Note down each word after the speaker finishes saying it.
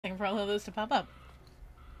for all of those to pop up.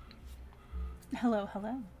 Hello,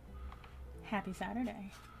 hello. Happy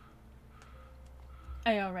Saturday.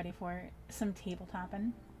 Are y'all ready for some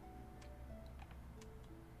tabletopping?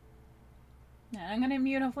 I'm gonna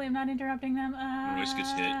mute, hopefully I'm not interrupting them. Royce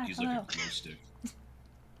gets hit, he's hello. like a glow stick.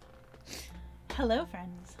 Hello,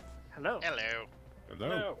 friends. Hello. Hello.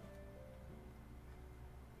 Hello.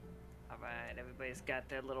 Alright, everybody's got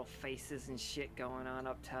their little faces and shit going on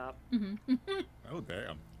up top. Oh,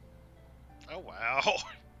 damn. Oh, wow.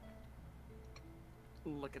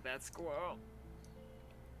 Look at that squirrel.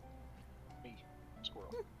 Me.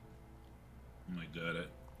 Squirrel. Oh my god,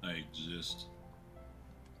 I exist.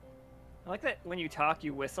 I like that when you talk,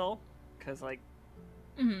 you whistle, because, like,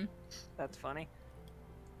 that's funny.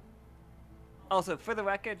 Also, for the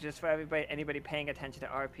record, just for anybody paying attention to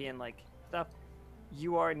RP and, like, stuff,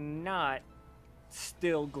 you are not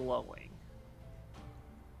still glowing.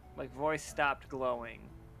 Like, Royce stopped glowing.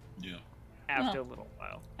 Yeah. After a little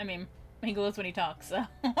while. I mean, he glows when he talks, so.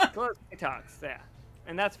 Glows when he talks, yeah.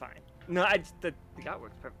 And that's fine. No, the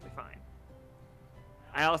artwork's perfectly fine.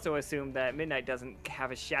 I also assume that Midnight doesn't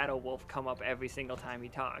have a shadow wolf come up every single time he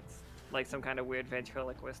talks. Like some kind of weird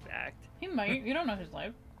ventriloquist act. He might. You don't know his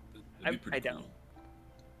life. That'd be pretty I don't. cool.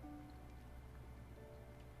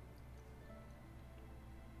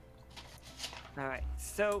 Alright,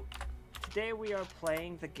 so today we are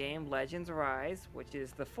playing the game Legends Rise, which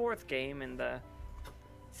is the 4th game in the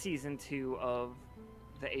Season 2 of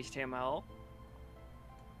the HTML.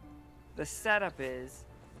 The setup is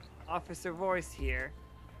Officer Royce here,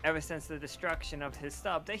 ever since the destruction of his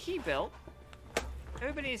sub that he built.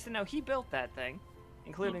 Everybody needs to know he built that thing,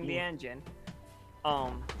 including the engine.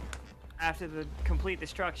 After the complete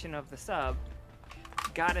destruction of the sub,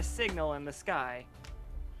 got a signal in the sky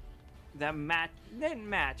that didn't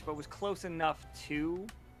match, but was close enough to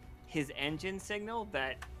his engine signal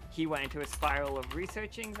that he went into a spiral of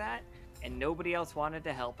researching that, and nobody else wanted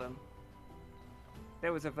to help him.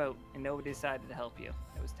 There was a vote, and nobody decided to help you.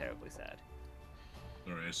 It was terribly sad.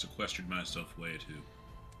 Alright, I sequestered myself away to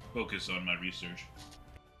focus on my research.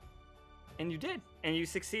 And you did, and you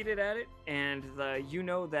succeeded at it, and you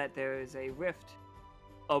know that there is a rift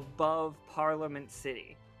above Parliament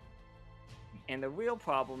City. And the real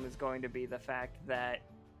problem is going to be the fact that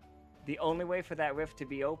the only way for that rift to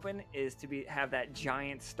be open is to have that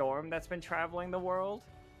giant storm that's been traveling the world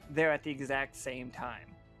there at the exact same time.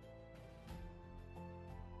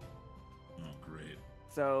 Oh, great.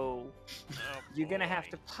 So Oh, you're gonna boy. have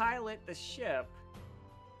to pilot the ship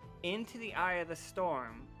into the eye of the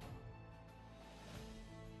storm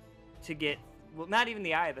to get, well, not even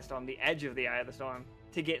the eye of the storm, the edge of the eye of the storm,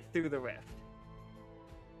 to get through the rift.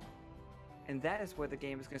 And that is where the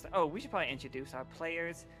game is going to start. Oh, we should probably introduce our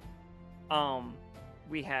players.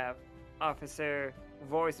 We have Officer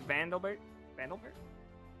Royce Vanderbilt. Vanderbilt?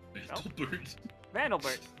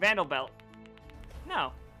 Vanderbilt.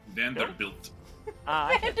 No. Vanderbilt.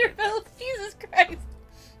 Vanderbilt, Jesus Christ.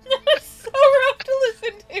 That was so rough to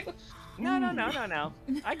listen to. No.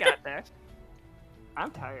 I got there.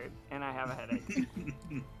 I'm tired, and I have a headache.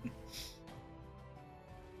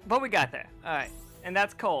 But we got there. All right. And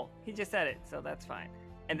that's Kole. He just said it, so that's fine.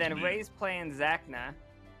 And then Yeah. Ray's playing Zacna.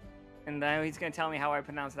 And then he's going to tell me how I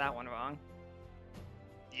pronounced that one wrong.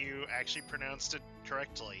 You actually pronounced it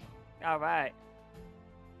correctly. All right.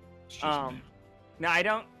 Excuse me. No, I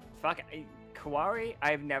don't. Fuck it. Kuari,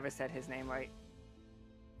 I've never said his name right.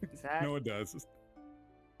 Is that? No, it does.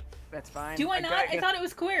 That's fine. Do I not? I thought it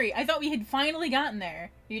was Kuari. I thought we had finally gotten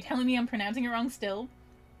there. Are you telling me I'm pronouncing it wrong still?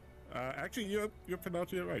 Actually, you're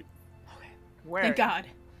pronouncing it right. Where? Thank God.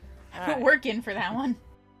 I All put right. work in for that one.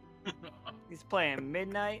 He's playing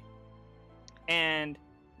Midnight. And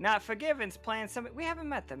Not Forgiven's playing somebody. We haven't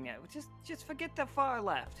met them yet. Just forget the far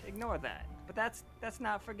left. Ignore that. But that's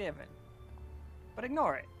Not Forgiven. But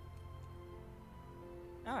ignore it.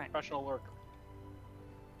 All right. Professional lurker.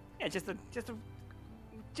 Yeah,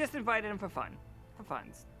 just invited him for fun. For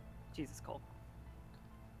funs. Jesus, Kole.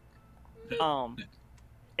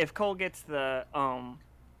 If Kole gets the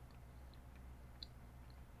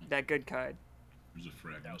that good card, There's a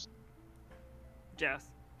frag.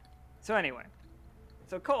 Jess. So anyway,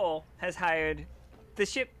 so Kole has hired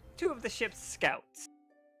two of the ship's scouts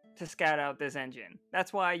to scout out this engine.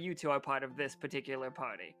 That's why you two are part of this particular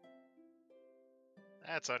party.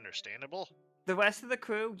 That's understandable. The rest of the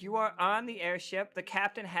crew, you are on the airship. The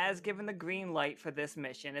captain has given the green light for this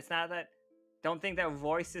mission. It's not that... Don't think that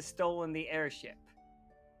Royce has stolen the airship.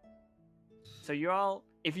 So you're all...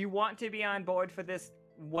 If you want to be on board for this,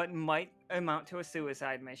 what might amount to a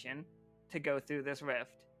suicide mission, to go through this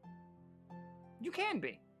rift, you can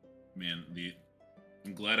be. Man,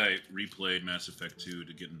 I'm glad I replayed Mass Effect 2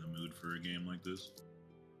 to get in the mood for a game like this.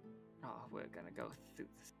 Oh, we're gonna go through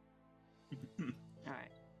this.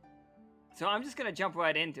 Alright. So I'm just gonna jump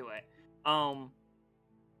right into it.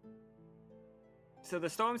 So the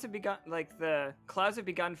storms have begun, like the clouds have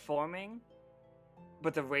begun forming,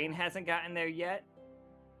 but the rain hasn't gotten there yet.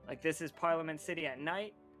 Like this is Parliament City at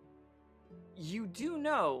night. You do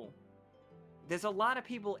know there's a lot of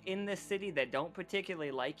people in this city that don't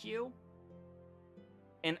particularly like you.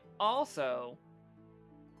 And also,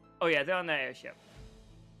 oh yeah, they're on the airship.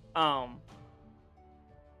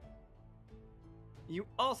 You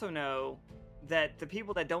also know that the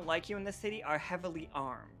people that don't like you in this city are heavily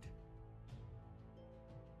armed.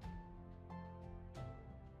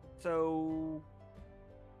 So,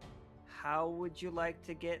 how would you like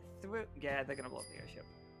to get through? Yeah, they're gonna blow up the airship.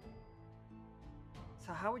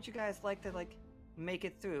 So how would you guys like to, like, make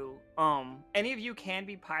it through? Any of you can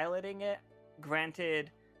be piloting it.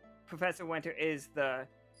 Granted, Professor Winter is the...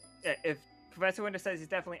 If Professor Winter says he's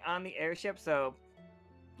definitely on the airship, so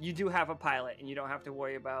you do have a pilot, and you don't have to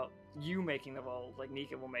worry about you making the roll. Like,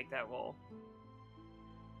 Nika will make that roll.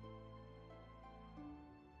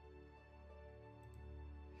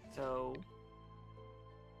 So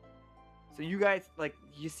you guys, like,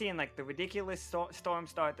 you seeing, like, the ridiculous storm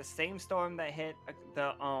start, the same storm that hit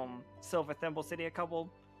the Silver Thimble City a couple.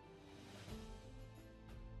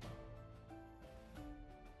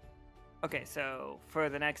 Okay, so for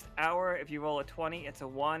the next hour, if you roll a 20, it's a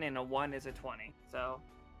 1, and a 1 is a 20. So,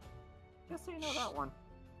 just so you know that one.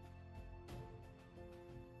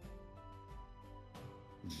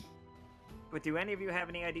 But do any of you have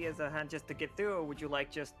any ideas on how just to get through, or would you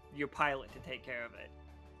like just your pilot to take care of it?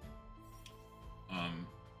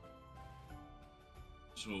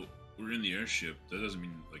 So we're in the airship. That doesn't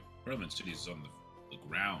mean, like, Parliament City is on the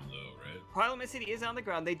ground, though, right? Parliament City is on the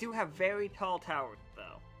ground. They do have very tall towers,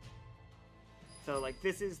 though. So, like,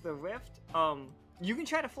 this is the rift. You can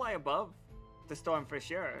try to fly above the storm for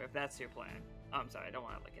sure, if that's your plan. I'm sorry, I don't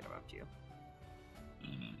want to, like, interrupt you.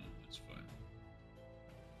 No, that's fine.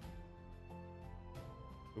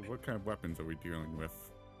 So what kind of weapons are we dealing with?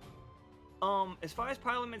 As far as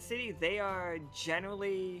Parliament City, they are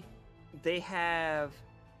generally... They have...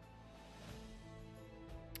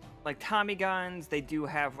 like, Tommy guns. They do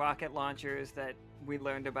have rocket launchers that we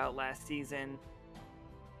learned about last season.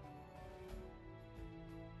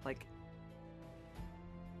 Like,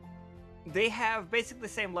 they have basically the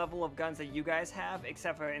same level of guns that you guys have,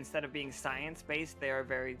 except for instead of being science-based, they are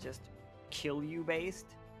very just kill-you-based.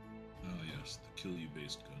 Oh, yes, the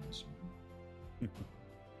kill-you-based guns.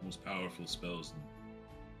 Most powerful spells.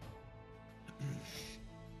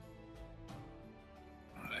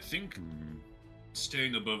 I think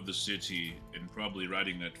staying above the city and probably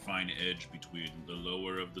riding that fine edge between the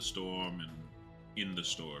lower of the storm and in the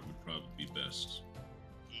storm would probably be best.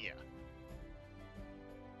 Yeah.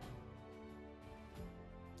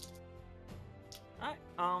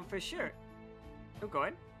 Alright, for sure. Oh, go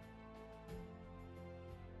ahead.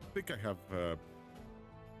 I think I have a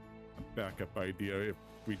backup idea if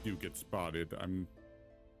we do get spotted.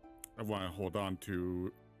 I want to hold on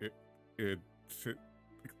to it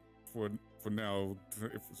for now,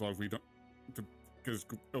 as long as we don't, because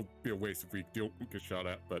it'll be a waste if we don't get shot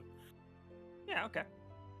at. But yeah, okay.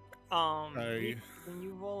 When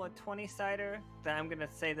you roll a 20-sider, then I'm gonna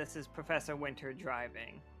say this is Professor Winter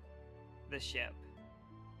driving the ship.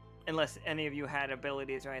 Unless any of you had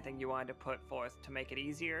abilities or anything you wanted to put forth to make it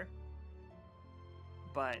easier.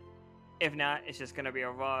 But if not, it's just gonna be a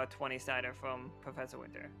raw 20-sider from Professor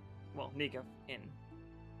Winter. Well, Nika in.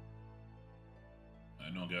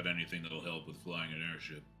 I don't got anything that'll help with flying an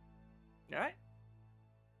airship. Alright.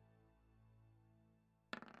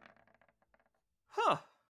 Huh.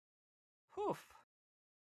 Oof.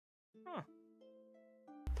 Huh.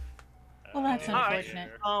 Well, that's Alright.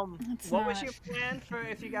 unfortunate. It's What was not. your plan for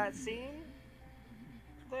if you got seen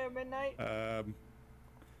there midnight?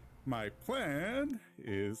 my plan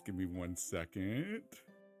is, give me 1 second.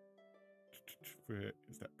 Where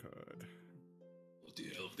is that card? What the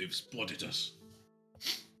hell? They've spotted us.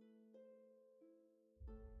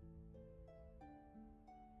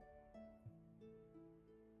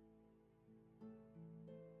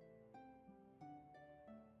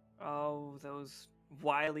 Oh, those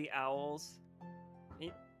wily owls.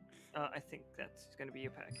 I think that's gonna be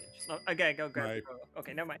your package. No, okay, go grab it.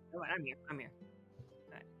 Okay, never mind. I'm here.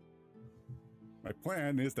 Alright. My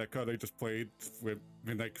plan is that card I just played, when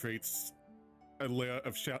Midnight creates a layer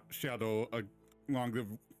of shadow along the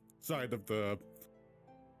side of the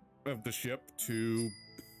ship to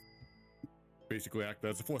basically act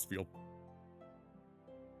as a force field.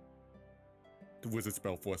 wizard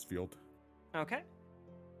spell force field. Okay.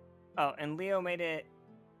 Oh, and Leo made it.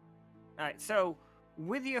 All right. So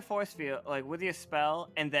with your force field, like with your spell,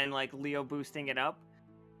 and then like Leo boosting it up,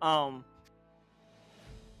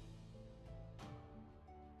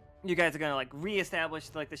 you guys are gonna like reestablish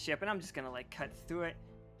like the ship, and I'm just gonna like cut through it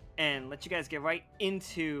and let you guys get right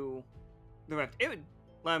into the rift.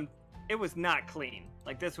 It was not clean.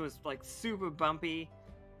 Like this was like super bumpy.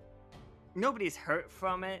 Nobody's hurt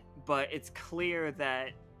from it, but it's clear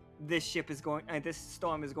that this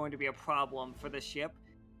storm is going to be a problem for the ship.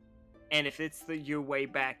 And if it's your way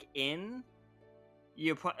back in,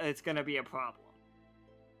 it's going to be a problem.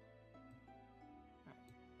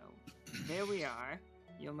 So there we are.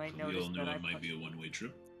 You might We notice all know that it might be a one-way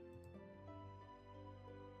trip.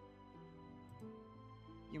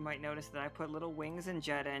 You might notice that I put little wings and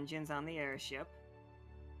jet engines on the airship.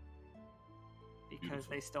 Because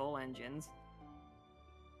Beautiful. they stole engines.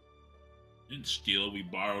 Didn't steal, we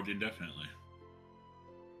borrowed indefinitely.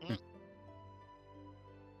 Is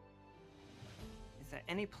there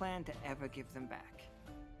any plan to ever give them back?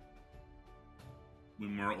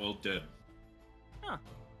 When we're all dead. Huh.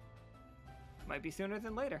 Might be sooner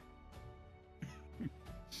than later.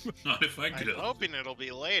 Not if I I'm could help. hoping it'll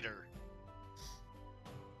be later.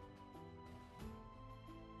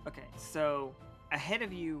 Okay, so ahead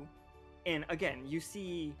of you, and again, you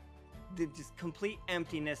see the just complete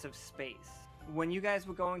emptiness of space. When you guys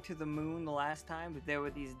were going to the moon the last time, there were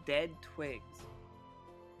these dead twigs,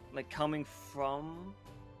 like coming from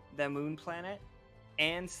the moon planet,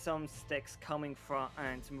 and some sticks coming from,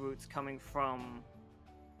 and some roots coming from,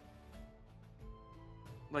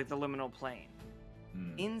 like the liminal plane.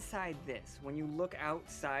 Inside this, when you look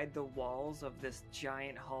outside the walls of this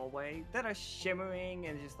giant hallway that are shimmering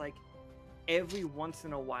and just like every once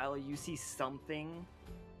in a while you see something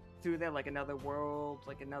through there, like another world,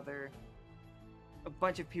 like a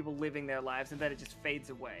bunch of people living their lives, and then it just fades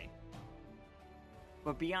away.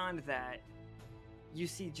 But beyond that, you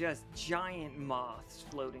see just giant moths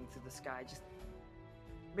floating through the sky, just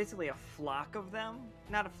basically a flock of them.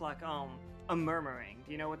 Not a flock, a murmuring.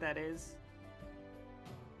 Do you know what that is?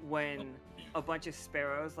 When a bunch of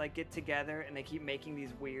sparrows like get together and they keep making these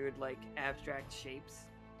weird like abstract shapes.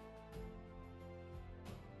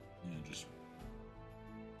 Yeah, just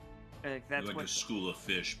That's like what a school of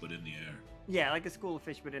fish, but in the air. Yeah, like a school of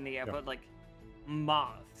fish, but in the air, Yeah. but like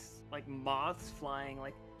moths. Like moths flying,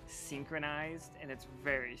 like synchronized, and it's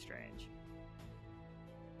very strange.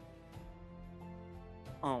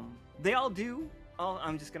 They all do. Oh,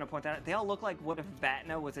 I'm just gonna point that out. They all look like what if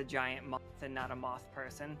Zacna was a giant moth and not a moth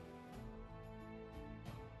person.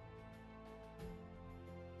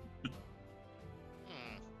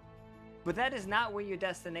 But that is not where your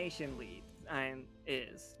destination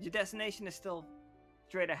is. Your destination is still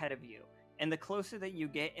straight ahead of you. And the closer that you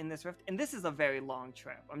get in this rift, and this is a very long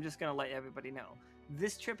trip, I'm just going to let everybody know.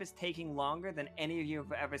 This trip is taking longer than any of you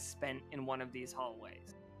have ever spent in one of these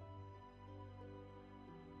hallways.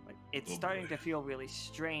 Like, it's starting to feel really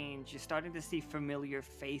strange. You're starting to see familiar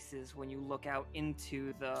faces when you look out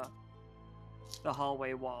into the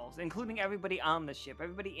hallway walls, including everybody on the ship.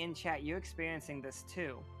 Everybody in chat, you're experiencing this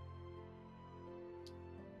too.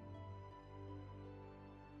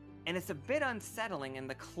 And it's a bit unsettling, and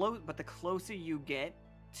but the closer you get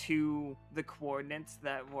to the coordinates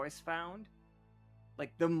that Royce found,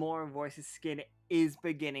 like the more Royce's skin is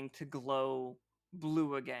beginning to glow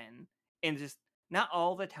blue again. And just not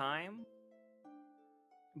all the time,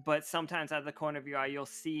 but sometimes out of the corner of your eye you'll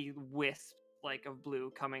see wisps like of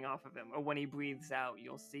blue coming off of him. Or when he breathes out,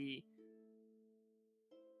 you'll see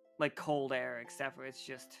like cold air, except for it's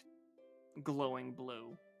just glowing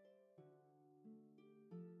blue.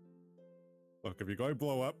 Look, if you're going to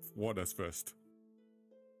blow up, warn us first.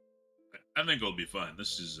 I think it'll be fine.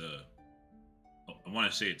 This is, I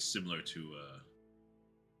want to say it's similar to,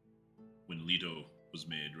 when Leto was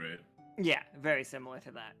made, right? Yeah, very similar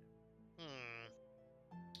to that.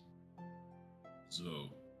 So,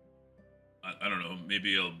 I don't know,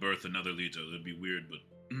 maybe I'll birth another Leto. That'd be weird, but...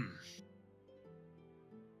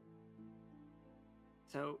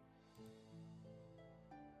 So,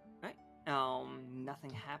 right,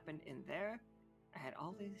 nothing happened in there. I had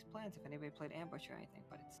all these plans if anybody played Ambush or anything,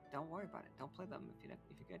 but don't worry about it. Don't play them if you're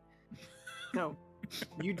good. So,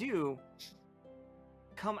 you do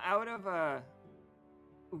come out of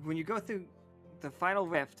when you go through the final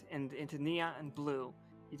rift and into neon and blue,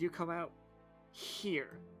 you do come out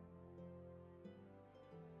here.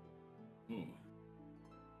 Oh.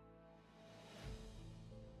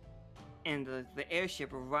 And the airship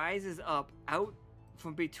rises up out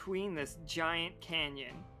from between this giant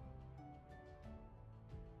canyon.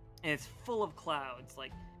 and it's full of clouds.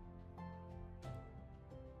 Like,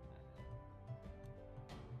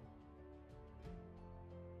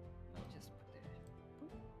 let me just put there.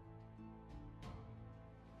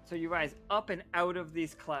 So you rise up and out of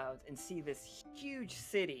these clouds and see this huge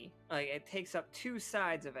city. Like, it takes up two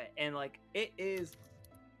sides of it, and like it is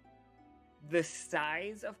the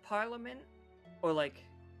size of Parliament, or like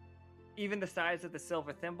even the size of the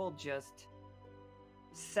Silver Thimble, just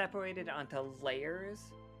separated onto layers.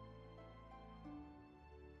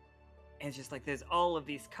 And it's just like there's all of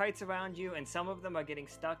these kites around you, and some of them are getting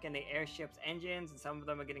stuck in the airship's engines, and some of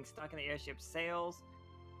them are getting stuck in the airship's sails.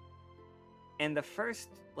 And the first,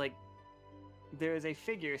 like, there is a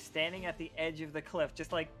figure standing at the edge of the cliff,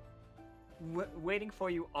 just like waiting for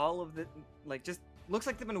you. All of the, like, just looks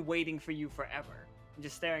like they've been waiting for you forever,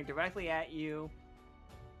 just staring directly at you.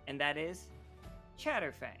 And that is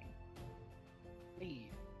Chatterfang. Me.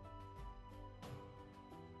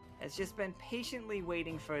 Has just been patiently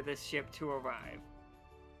waiting for this ship to arrive.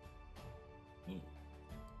 Oh,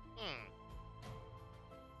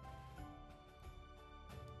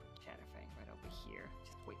 Chatterfang right over here,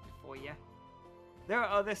 just waiting for you. There are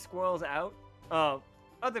other squirrels out,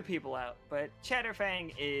 other people out, but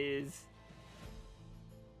Chatterfang is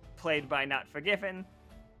played by Not Forgiven.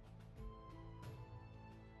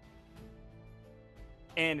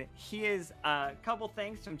 And he is a couple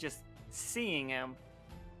things from just seeing him.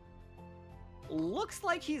 Looks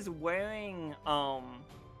like he's wearing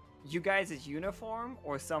you guys' uniform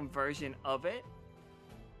or some version of it.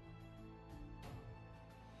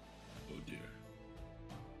 oh dear.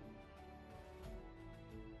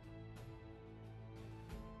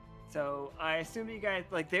 So I assume you guys,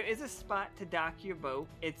 like, there is a spot to dock your boat.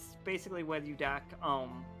 It's basically where you dock,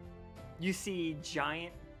 you see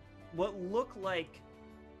giant, what look like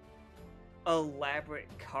elaborate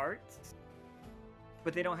carts,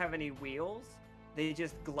 but they don't have any wheels. They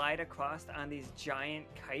just glide across on these giant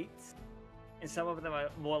kites, and some of them are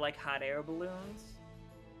more like hot air balloons.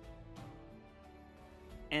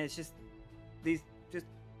 And it's just these just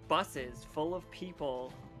buses full of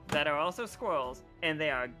people that are also squirrels, and they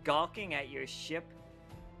are gawking at your ship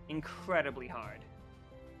incredibly hard.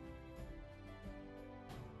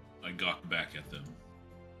 I gawk back at them.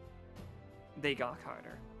 They gawk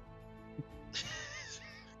harder.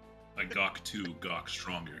 I gawk too, gawk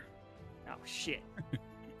stronger. Oh shit.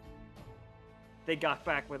 They gawk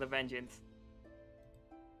back with a vengeance.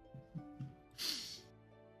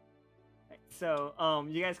 So,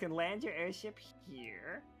 you guys can land your airship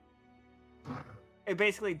here. It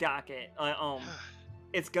basically dock it.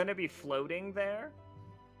 It's gonna be floating there,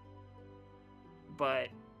 but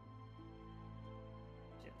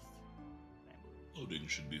just Loading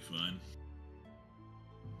should be fine.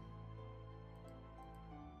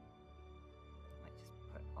 might just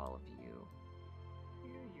put all of you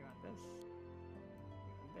here. You're on this.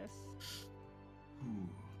 You're on this. Ooh.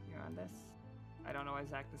 You're on this. I don't know why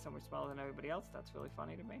Zacna's so much smaller than everybody else. That's really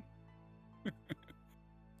funny to me.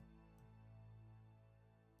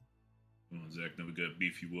 Come on, Zacna, we gotta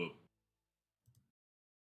beef you up.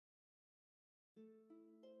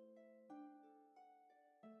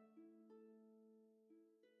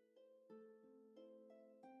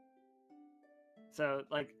 So,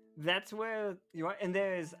 like, that's where you are, and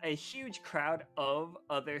there's a huge crowd of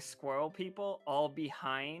other squirrel people all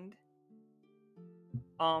behind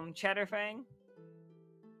Chatterfang.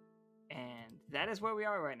 And that is where we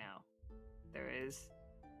are right now. There is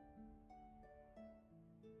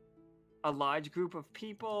a large group of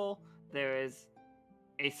people. There is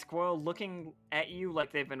a squirrel looking at you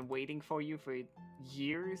like they've been waiting for you for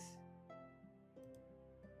years.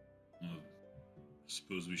 Well,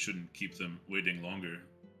 suppose we shouldn't keep them waiting longer.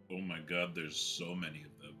 Oh my god, there's so many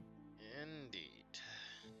of them. Indeed.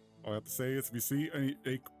 All I have to say is if you see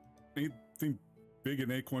anything big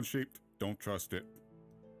and acorn shaped, don't trust it.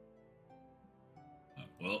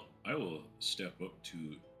 Well, I will step up to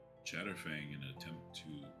Chatterfang and attempt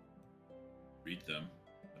to read them.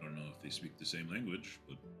 I don't know if they speak the same language,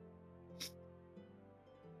 but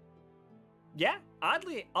Yeah,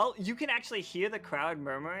 oddly, you can actually hear the crowd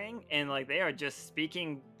murmuring, and like they are just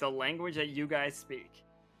speaking the language that you guys speak.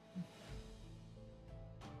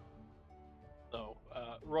 So,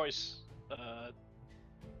 Royce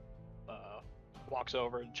walks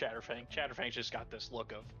over and Chatterfang's just got this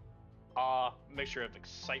look of awe, mixture of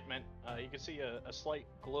excitement. You can see a slight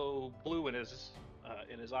glow blue in his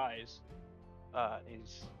eyes.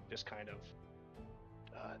 He's just kind of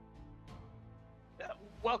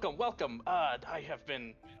welcome. I've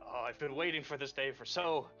been waiting for this day for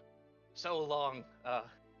so long.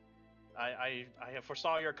 I have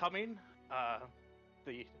foresaw your coming.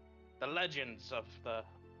 The the legends of the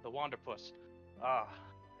Wanderpus. Ah,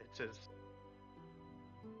 it is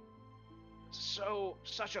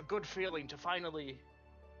such a good feeling to finally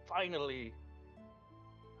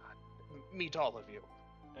meet all of you.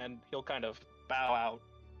 And he'll kind of bow out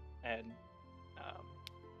and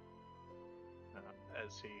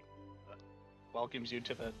as he welcomes you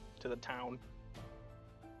to the town.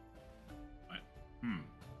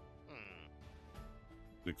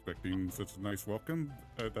 Expecting such a nice welcome,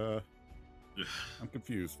 but I'm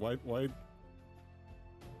confused. Why?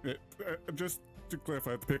 Just to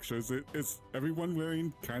clarify the pictures, is everyone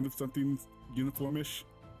wearing kind of something uniformish?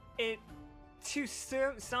 It, to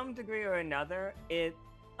some degree or another,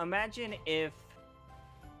 imagine if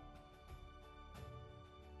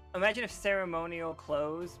ceremonial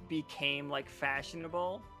clothes became like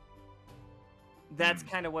fashionable. That's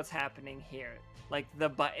kind of what's happening here. Like, the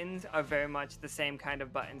buttons are very much the same kind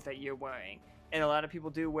of buttons that you're wearing. And a lot of people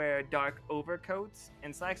do wear dark overcoats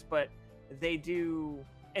and slacks, but they do...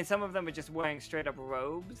 And some of them are just wearing straight up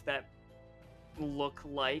robes that look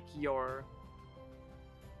like your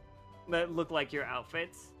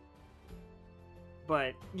outfits.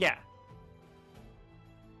 But, yeah.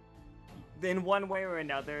 In one way or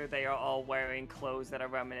another, they are all wearing clothes that are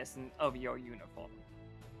reminiscent of your uniform.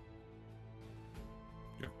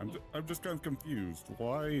 Yeah, I'm just kind of confused.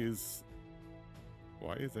 Why is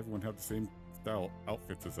everyone have the same style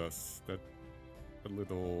outfits as us? That's a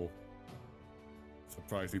little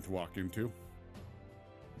surprising to walk into.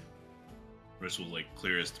 Royce will like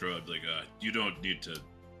clear his throat, like, you don't need to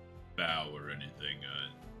bow or anything.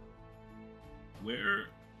 Where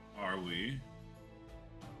are we?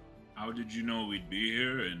 How did you know we'd be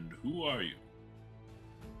here, and who are you?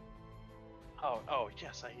 Oh,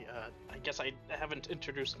 yes, I guess I haven't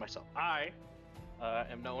introduced myself. I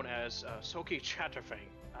am known as Tsoki Chatterfang.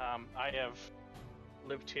 I have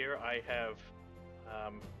lived here. I have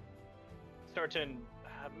certain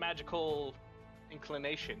magical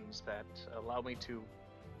inclinations that allow me to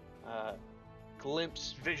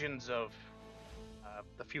glimpse visions of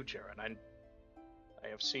the future, and I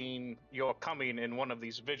have seen your coming in one of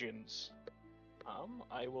these visions.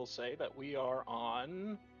 I will say that we are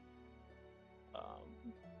on...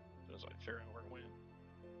 as I figure out where to win.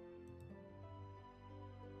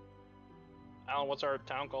 Alan, what's our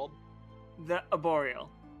town called? The Arboreal.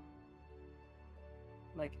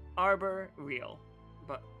 Like, Arbor Real,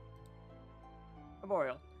 but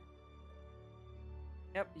Arboreal.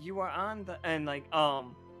 Yep, you are on the... And, like,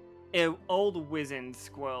 an old wizened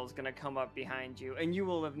squirrel's gonna come up behind you, and you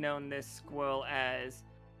will have known this squirrel as,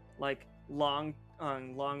 like, Long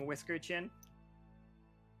Whisker Chin.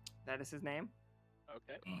 That is his name.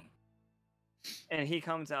 Okay. And he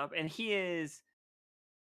comes up, and he is,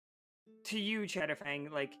 to you, Chatterfang,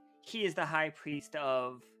 like, he is the high priest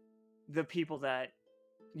of the people that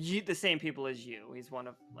you, the same people as you. He's one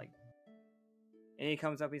of, like, and he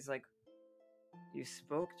comes up, he's like, "You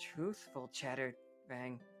spoke truthful,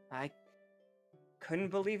 Chatterfang. I couldn't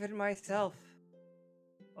believe it myself.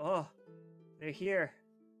 Oh, they're here.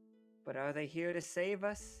 But are they here to save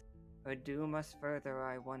us, or doom us further,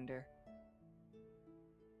 I wonder?"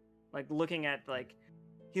 Like, looking at, like,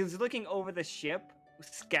 he was looking over the ship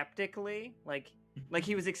skeptically, like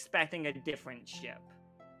he was expecting a different ship.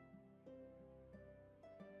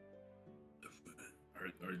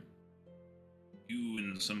 Are you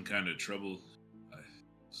in some kind of trouble?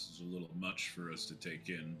 This is a little much for us to take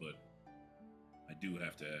in, but I do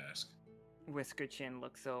have to ask. Whisker Chin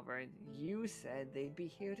looks over. "You said they'd be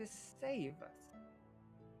here to save us."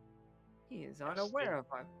 He is unaware of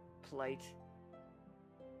our plight.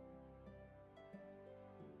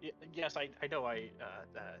 Yes, I know I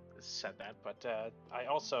said that, but I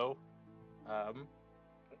also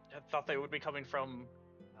thought they would be coming from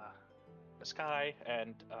the sky,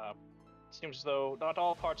 and it seems as though not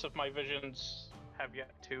all parts of my visions have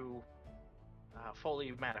yet to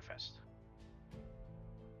fully manifest.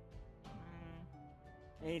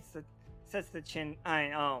 He sets the chin.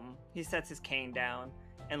 He sets his cane down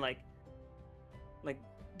and like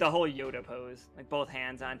the whole Yoda pose, like both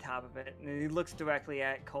hands on top of it, and he looks directly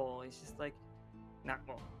at Kole. He's just like,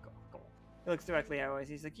 Kole. He looks directly at Royce.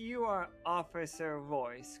 He's like, "You are Officer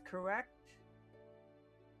Royce, correct?"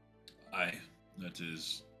 That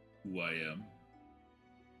is who I am.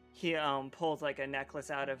 He pulls like a necklace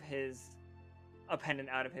out of a pendant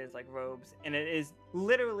out of his like robes, and it is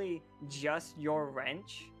literally just your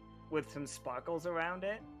wrench with some sparkles around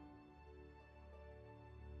it.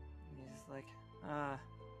 And he's like,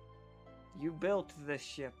 "You built this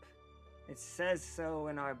ship. It says so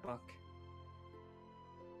in our book.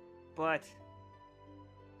 But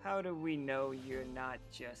how do we know you're not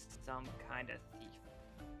just some kind of thief?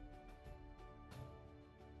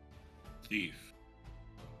 Thief.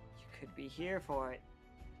 You could be here for it.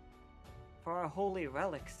 For our holy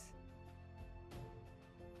relics.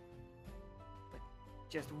 But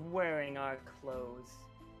just wearing our clothes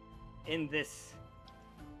in this.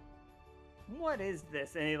 What is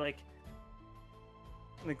this? And he like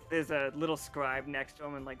there's a little scribe next to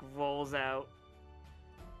him and like rolls out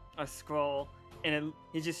a scroll, and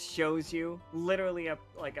he just shows you literally a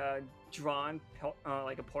drawn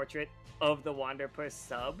like a portrait of the Wanderpus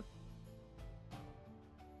sub.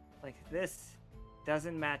 Like, this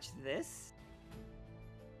doesn't match this?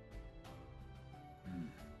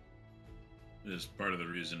 This is part of the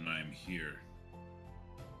reason I'm here.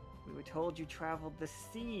 We were told you traveled the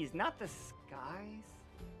seas, not the skies.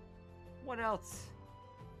 What else?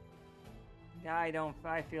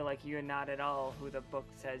 I feel like you're not at all who the book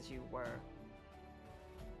says you were.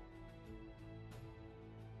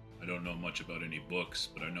 I don't know much about any books,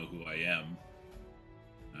 but I know who I am.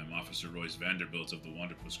 I'm Officer Royce Vanderbilt of the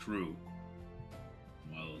Wanderpus crew.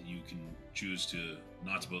 While you can choose to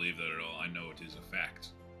not believe that at all, I know it is a fact.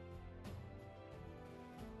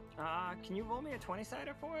 Can you roll me a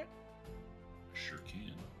 20-sider for it? I sure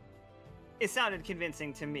can. It sounded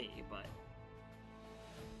convincing to me, but...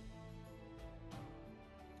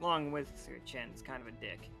 Long with Sir Chen's kind of a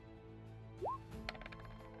dick.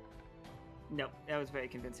 Nope, that was very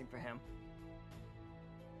convincing for him.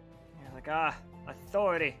 You're like,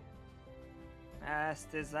 authority.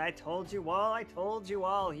 Just as I told you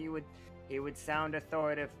all, he would sound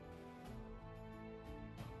authoritative.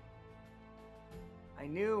 I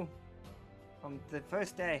knew from the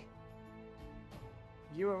first day.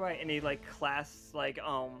 You were right, and he like clasps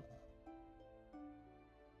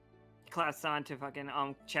onto fucking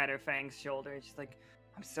Chatterfang's shoulder. It's just like,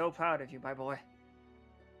 I'm so proud of you, my boy.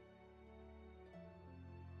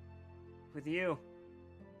 With you.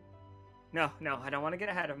 No, I don't want to get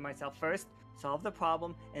ahead of myself. First, solve the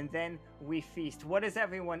problem, and then we feast. What does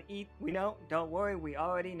everyone eat? We know. Don't worry, we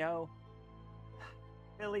already know.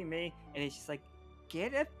 Silly me. And he's just like,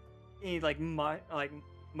 get it? And he like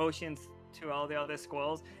motions to all the other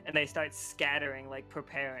squirrels, and they start scattering, like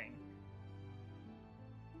preparing.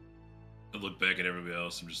 I look back at everybody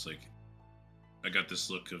else. I'm just like, I got this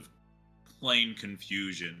look of plain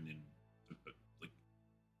confusion, and like,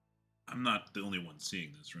 I'm not the only one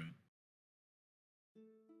seeing this, right?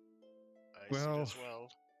 I see it as well.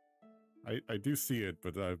 I do see it,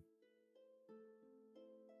 but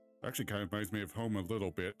actually kind of reminds me of home a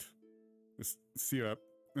little bit. This CF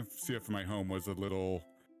for my home was a little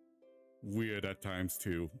weird at times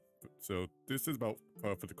too. So this is about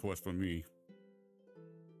par for the course for me.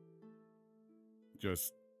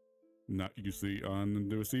 Just not usually on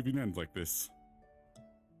the receiving end like this.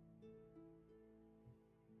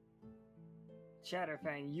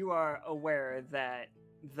 Chatterfang, you are aware that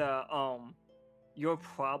your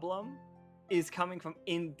problem is coming from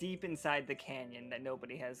deep inside the canyon that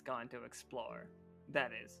nobody has gone to explore.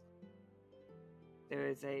 That is. There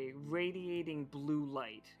is a radiating blue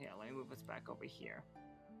light. Yeah, let me move us back over here.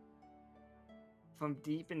 From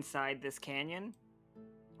deep inside this canyon.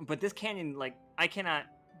 But this canyon, like, I cannot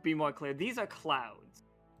be more clear. These are clouds.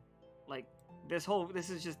 Like, this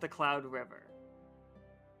is just the cloud river.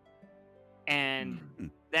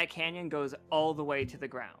 And that canyon goes all the way to the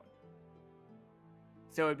ground.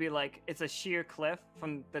 So it'd be like, it's a sheer cliff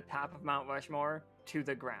from the top of Mount Rushmore to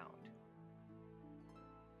the ground.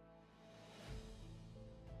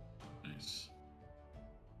 Nice.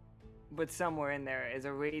 But somewhere in there is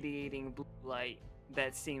a radiating blue light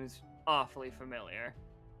that seems awfully familiar.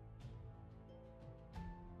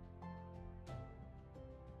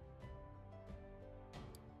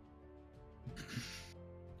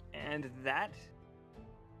 And that...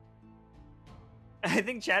 I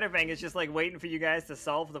think Chatterfang is just like waiting for you guys to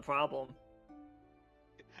solve the problem.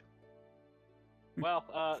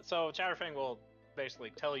 Well, so Chatterfang will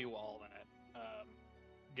basically tell you all that.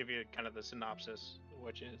 Give you kind of the synopsis,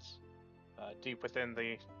 which is deep within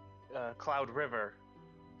the Cloud River,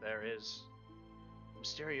 there is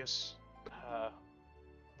mysterious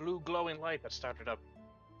blue glowing light that started up.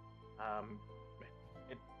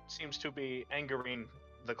 It seems to be angering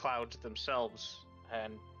the clouds themselves,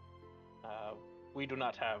 and we do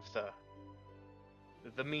not have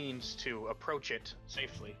the means to approach it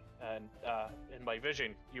safely. And in my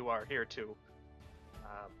vision, you are here to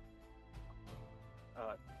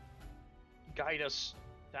guide us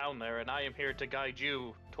down there, and I am here to guide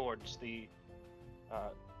you towards the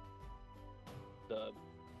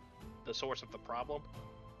source of the problem.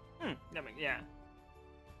 I mean, yeah.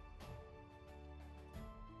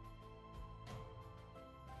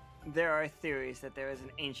 there are theories that there is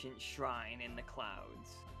an ancient shrine in the clouds.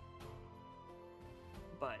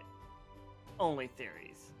 But only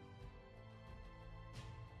theories.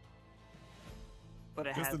 But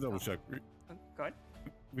it Just has to double check, go ahead.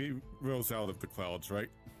 we rose out of the clouds, right?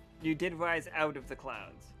 You did rise out of the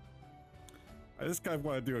clouds. I just kind of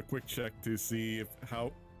want to do a quick check to see if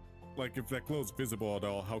if that glow's visible at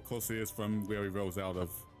all, how close it is from where we rose out of.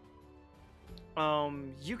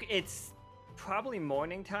 It's probably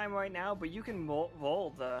morning time right now, but you can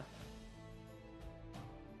roll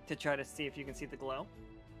to try to see if you can see the glow.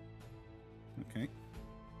 Okay.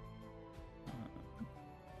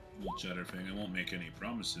 Well, Chatterfang, I won't make any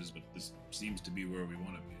promises, but this seems to be where we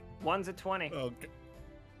want to be. One's a 20. Okay.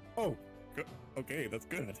 Oh, okay, that's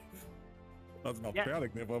good. That's not Yeah.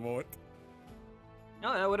 panic there for a moment.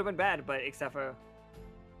 No, that would have been bad, but except for...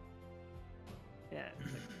 Yeah,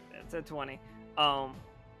 it's a 20.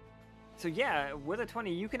 So yeah, with a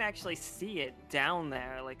 20, you can actually see it down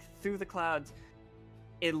there, like, through the clouds.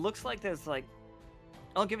 It looks like there's, like...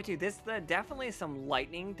 I'll give it to you. There's definitely some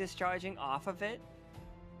lightning discharging off of it.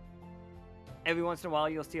 Every once in a while,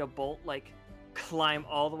 you'll see a bolt, like, climb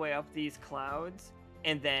all the way up these clouds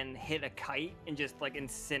and then hit a kite and just, like,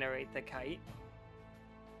 incinerate the kite.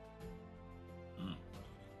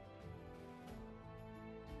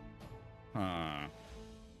 Huh.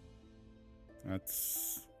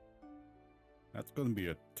 That's going to be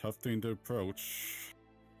a tough thing to approach.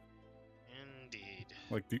 Indeed.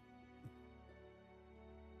 Like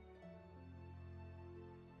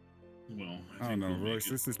Well, I don't know, Royce.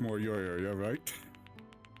 This is more your area, right?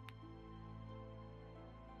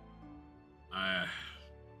 I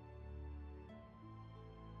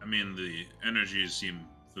mean, the energies seem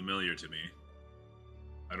familiar to me.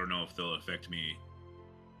 I don't know if they'll affect me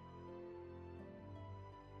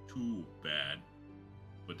too bad,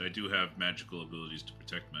 but I do have magical abilities to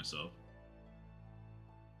protect myself.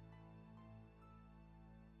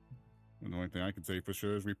 And the only thing I can say for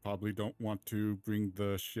sure is we probably don't want to bring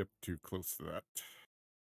the ship too close to that.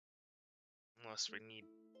 Unless we need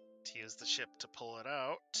to use the ship to pull it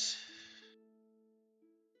out.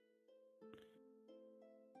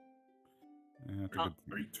 Yeah, that's a good Are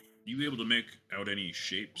point. you able to make out any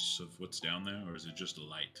shapes of what's down there, or is it just a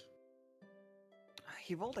light?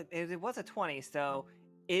 He rolled it. It was a 20, so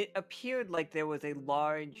it appeared like there was a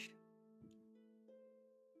large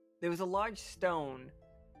stone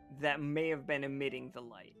that may have been emitting the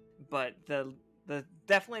light. But the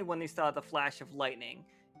definitely when they saw the flash of lightning,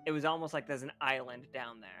 it was almost like there's an island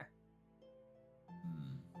down there.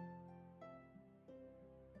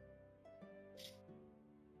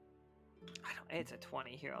 It's a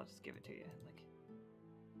 20 here. I'll just give it to you. Like,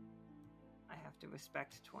 I have to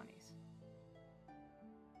respect 20s.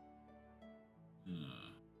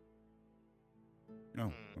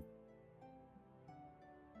 Oh.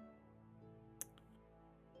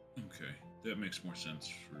 Okay, that makes more sense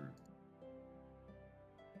for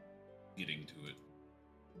getting to it.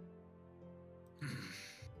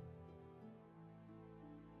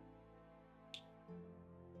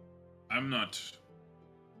 I'm not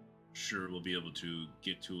sure we'll be able to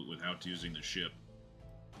get to it without using the ship,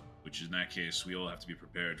 which in that case, we all have to be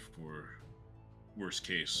prepared for worst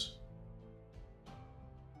case.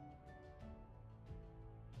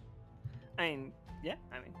 I mean, yeah,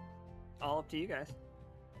 all up to you guys.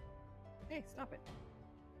 Hey, stop it.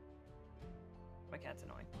 My cat's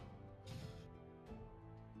annoying.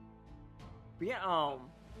 But yeah,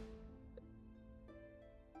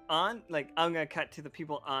 I'm gonna cut to the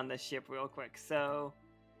people on the ship real quick. So,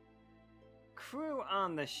 crew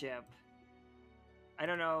on the ship. I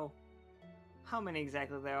don't know how many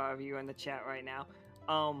exactly there are of you in the chat right now.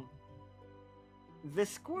 The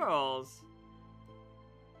squirrels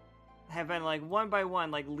have been one by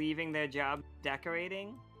one leaving their job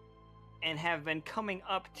decorating and have been coming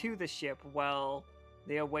up to the ship while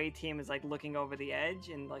the away team is looking over the edge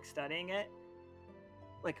and studying it,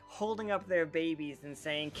 holding up their babies and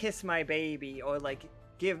saying "kiss my baby" or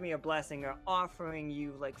 "give me a blessing," or offering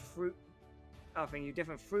you fruit, offering you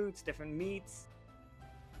different fruits, different meats,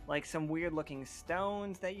 some weird looking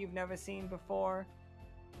stones that you've never seen before,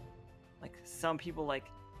 some people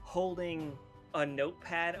holding a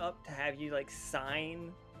notepad up to have you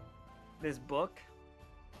sign this book.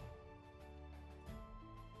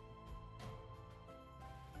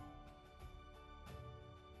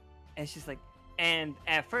 And it's just and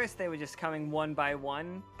at first they were just coming one by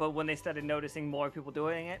one, but when they started noticing more people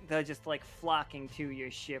doing it, they're just flocking to your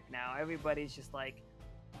ship now. Everybody's just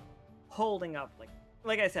holding up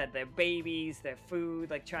like I said, their babies, their food,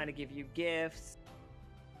 trying to give you gifts.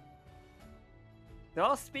 They're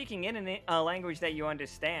all speaking in a language that you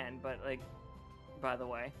understand, but like, by the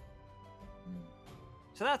way.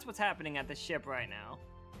 So that's what's happening at the ship right now.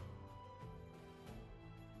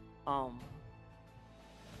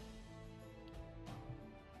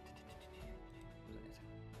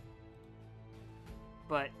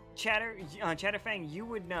 But Chatterfang, you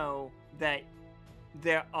would know that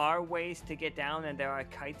there are ways to get down, and there are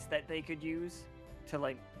kites that they could use to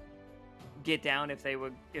like get down if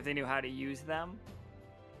they knew how to use them.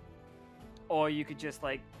 Or you could just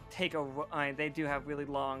like take they do have really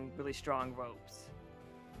long, really strong ropes.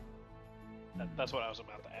 That's what I was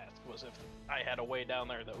about to ask. Was if I had a way down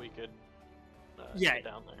there that we could get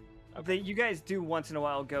down there. Okay. You guys do once in a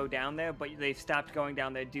while go down there, but they've stopped going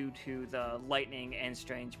down there due to the lightning and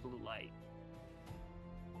strange blue light.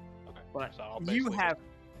 Okay. But so I'll you basically have,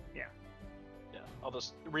 yeah, I'll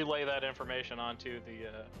just relay that information onto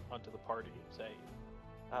the party. Say,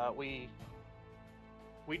 we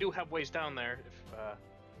do have ways down there. If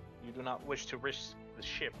you do not wish to risk the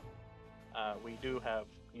ship, we do have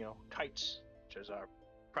kites, which is our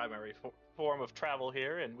primary form of travel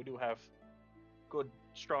here, and we do have good,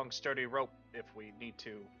 strong, sturdy rope if we need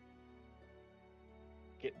to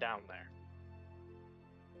get down there.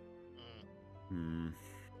 I'm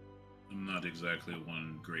not exactly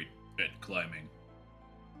one great at climbing.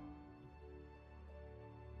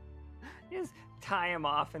 you just tie him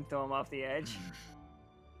off and throw him off the edge.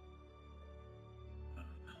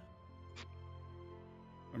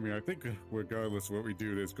 I mean, I think regardless of what we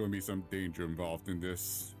do, there's going to be some danger involved in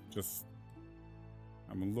this. Just,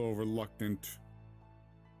 I'm a little reluctant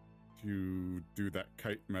to do that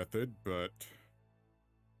kite method, but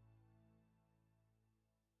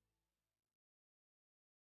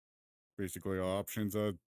basically our options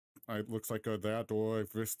are, it looks like that, or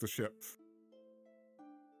I've risked the ship.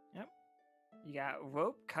 Yep. You got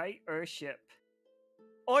rope, kite, or ship.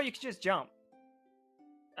 Or you could just jump.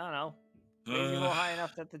 I don't know. Maybe a little high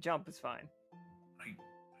enough that the jump is fine. I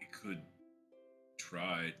could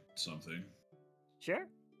try something. Sure.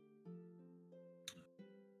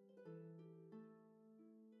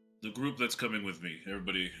 The group that's coming with me,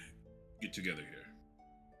 everybody get together here.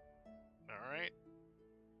 All right.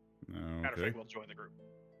 Okay. Chatterfang will join the group.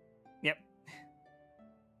 Yep.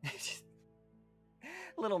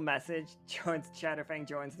 Little message. Chatterfang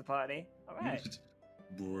joins the party. All right.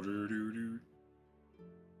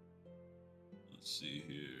 Let's see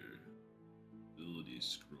here. Ability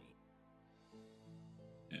scroll.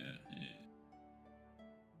 Yeah.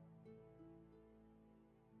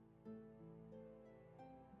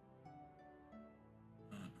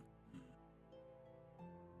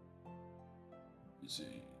 Let's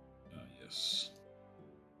see. Yes.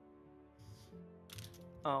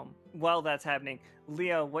 While that's happening,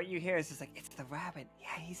 Leo, what you hear is just like, it's the rabbit.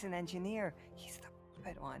 Yeah, he's an engineer. He's the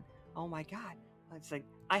rabbit one. Oh my god. It's like,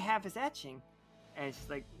 I have his etching. And it's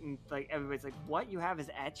like everybody's like, what? You have his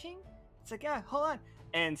etching? It's like, yeah, hold on.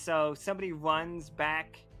 And so somebody runs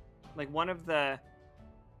back, like one of the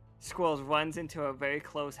squirrels runs into a very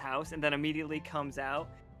close house and then immediately comes out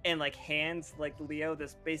and like hands like Leo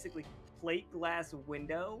this basically plate glass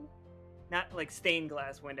window, not like stained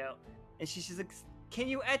glass window. And she's just like, can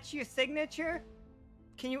you etch your signature?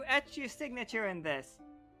 Can you etch your signature in this?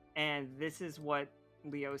 And this is what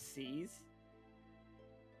Leo sees.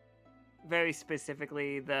 Very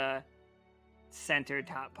specifically, the center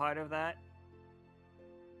top part of that.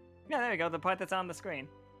 Yeah, there we go. The part that's on the screen.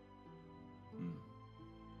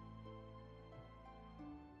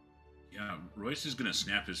 Yeah, Royce is gonna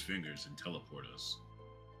snap his fingers and teleport us.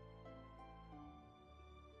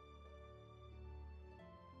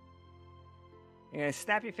 You're gonna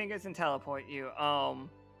snap your fingers and teleport you. I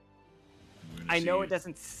know it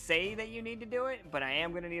doesn't say that you need to do it, but I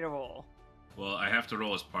am gonna need a roll. Well, I have to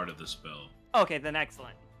roll as part of the spell. Okay, then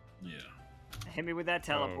excellent. Yeah. Hit me with that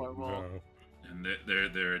teleport roll. No. And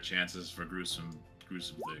there are chances for gruesome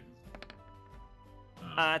things.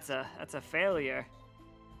 That's a failure.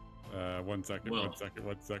 1 second, Well. 1 second,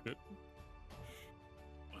 1 second.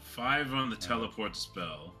 A 5 on the teleport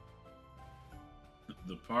spell.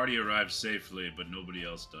 The party arrives safely, but nobody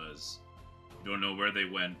else does. You don't know where they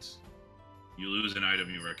went. You lose an item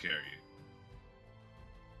you are carrying.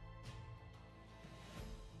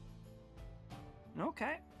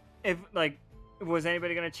 Okay. If was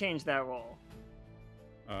anybody gonna change that roll?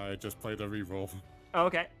 I just played a reroll.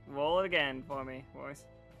 Okay, roll it again for me, Royce.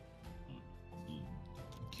 You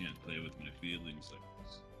can't play with my feelings like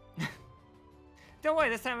this. Don't worry,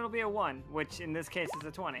 this time it'll be a 1, which in this case is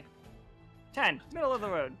a 20. 10, middle of the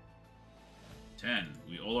road. 10.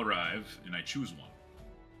 We all arrive, and I choose one.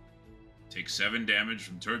 take 7 damage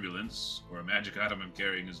from turbulence, or a magic item I'm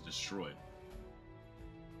carrying is destroyed.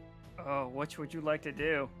 Oh, which would you like to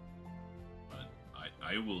do? But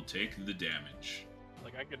I will take the damage.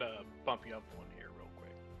 Like, I could bump you up one here real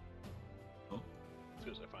quick. Oh. As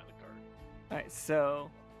soon as I find the card. Alright, so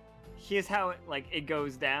here's how it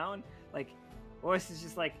goes down. Royce is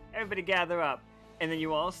just like, everybody gather up. And then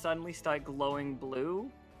you all suddenly start glowing blue.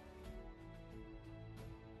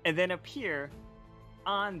 And then appear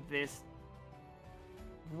on this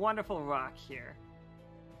wonderful rock here.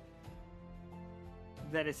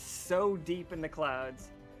 That is so deep in the clouds.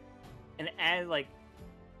 And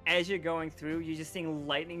as you're going through, you're just seeing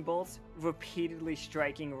lightning bolts repeatedly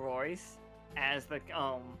striking Royce as the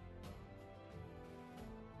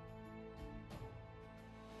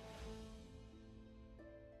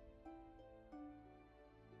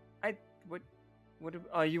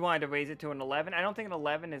What you wanted to raise it to an 11? I don't think an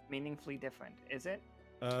 11 is meaningfully different, is it?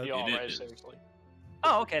 You all it right, is. seriously.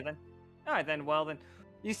 Oh, okay then. Alright then, well then.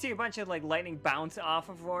 You see a bunch of lightning bounce off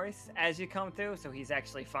of Royce as you come through, so he's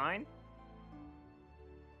actually fine.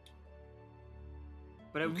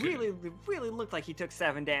 But it Okay. really looked like he took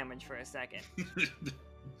 7 damage for a second. It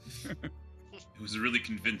was a really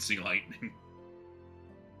convincing lightning.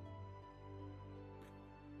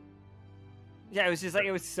 Yeah, it was just it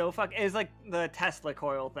was so it was like the Tesla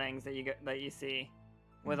coil things that you see,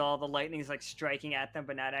 with all the lightnings striking at them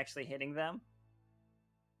but not actually hitting them.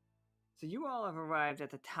 So you all have arrived at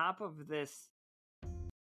the top of this,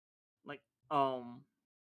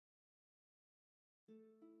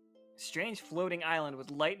 strange floating island with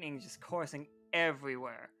lightning just coursing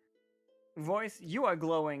everywhere. Royce, you are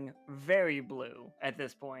glowing very blue at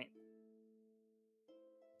this point.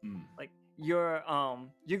 Hmm. You're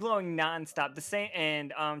glowing non-stop. The same,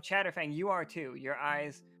 and Chatterfang, you are too. Your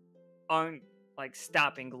eyes aren't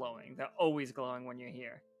stopping glowing. They're always glowing when you're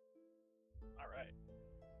here. All right.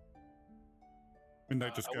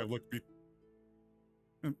 Midnight just kind of looked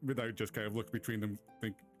Midnight just kind of looked between them,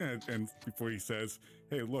 and before he says,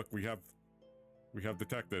 "Hey, look, we have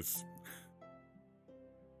detected this.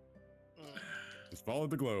 Just follow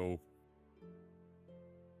the glow."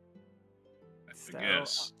 I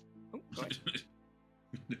guess. Oh, go ahead.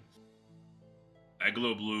 I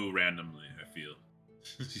glow blue randomly, I feel.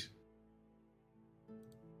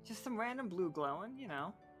 Just some random blue glowing, you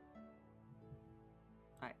know.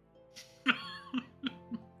 Alright.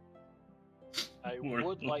 I More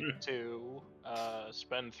would blue. like to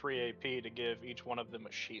spend 3 AP to give each one of them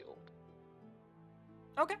a shield.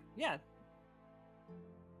 Okay, yeah.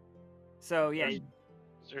 So yeah,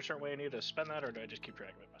 Is there a certain way I need to spend that, or do I just keep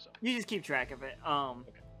track of it myself? you just keep track of it.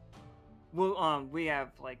 Okay. We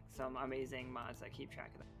have some amazing mods that keep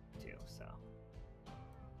track of that too, so.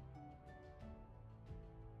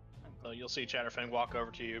 So you'll see Chatterfang walk over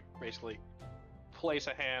to you, basically place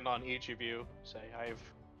a hand on each of you, say, "I've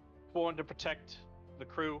sworn to protect the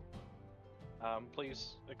crew.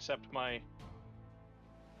 Please accept my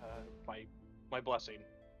my blessing."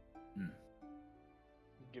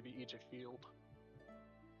 Give you each a shield.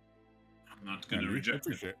 I'm not gonna And we reject it.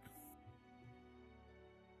 appreciate.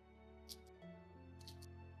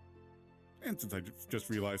 And since I just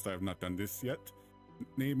realized I have not done this yet,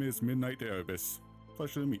 name is Midnight Erebus.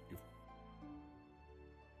 Pleasure to meet you.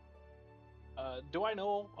 Do I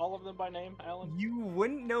know all of them by name, Alan? You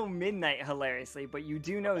wouldn't know Midnight hilariously, but you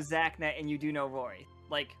do know Zacna and you do know Roy.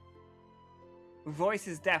 Royce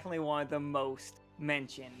is definitely one of the most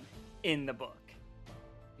mentioned in the book.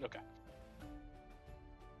 Okay.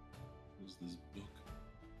 What's this book?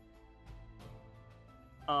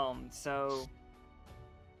 So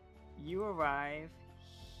you arrive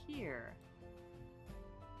here.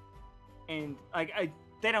 And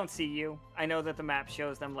they don't see you. I know that the map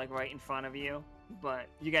shows them right in front of you, but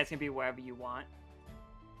you guys can be wherever you want.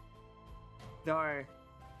 There are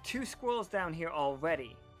 2 squirrels down here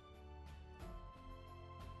already.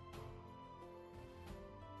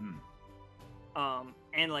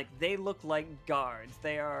 And they look like guards.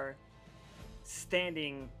 They are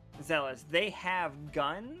standing zealots. They have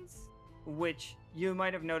guns, which you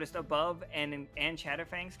might have noticed above, and in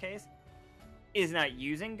Chatterfang's case, is not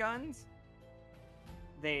using guns.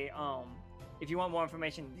 They if you want more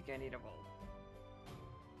information, you're gonna need a roll.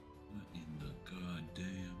 What in the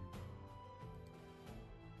goddamn?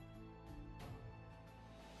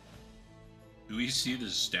 Do we see the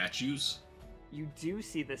statues? You do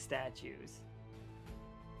see the statues.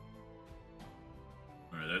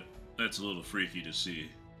 Alright, that's a little freaky to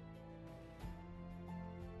see.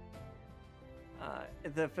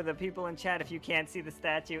 For the people in chat, if you can't see the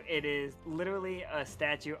statue, it is literally a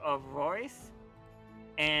statue of Royce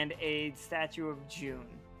and a statue of June.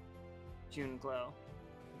 June Glow,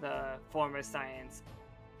 the former science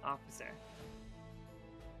officer.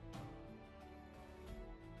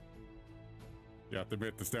 Yeah, I have to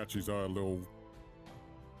admit the statues are a little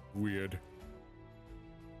weird.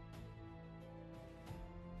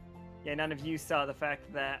 Yeah, none of you saw the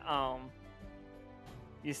fact that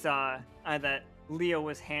you saw that Leo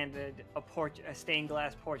was handed a stained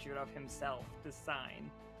glass portrait of himself to sign.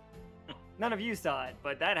 None of you saw it,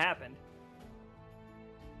 but that happened.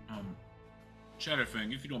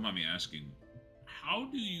 Chatterfang, if you don't mind me asking, how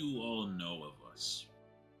do you all know of us?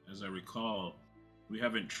 As I recall, we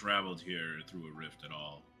haven't traveled here through a rift at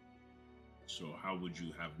all. So how would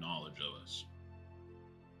you have knowledge of us?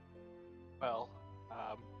 Well,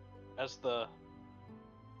 as the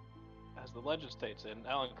legend states, and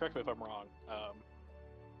Alan, correct me if I'm wrong,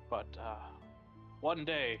 but one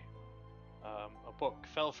day a book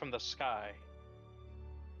fell from the sky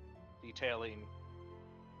detailing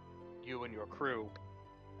you and your crew,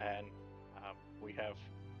 and we have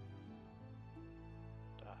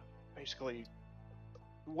basically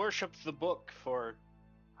worshipped the book for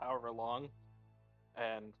however long,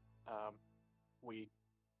 and we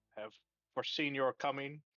have foreseen your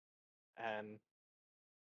coming, and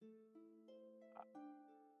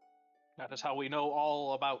that is how we know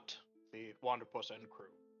all about the Wanderpus and crew.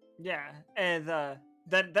 Yeah, and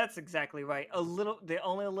that's exactly right. The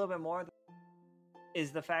only little bit more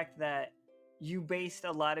is the fact that you based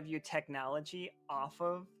a lot of your technology off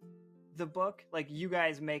of the book. Like, you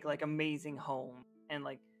guys make like amazing homes, and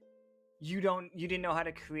like you didn't know how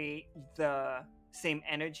to create the same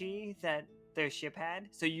energy that their ship had,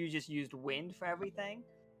 so you just used wind for everything.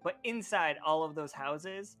 But inside all of those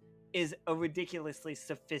houses is a ridiculously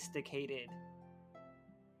sophisticated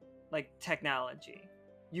like technology.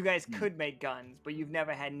 You guys could make guns, but you've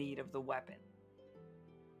never had need of the weapon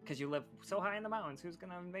because you live so high in the mountains. Who's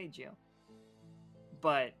gonna invade you?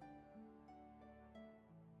 But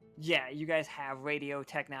yeah, you guys have radio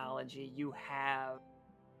technology. You have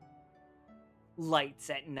lights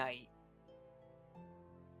at night.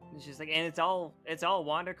 It's just like, and it's all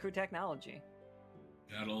Wandercrew technology.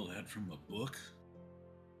 Got all that from a book?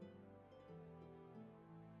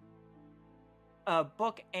 A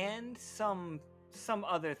book and some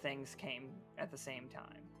other things came at the same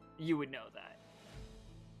time. You would know that.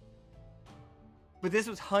 But this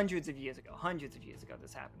was hundreds of years ago. Hundreds of years ago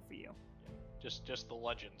this happened for you. Just the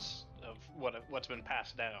legends of what's been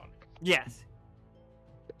passed down. Yes.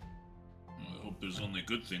 I hope there's only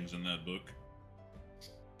good things in that book.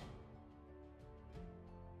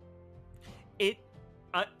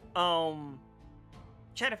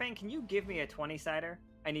 Chatterfang, can you give me a 20-sider?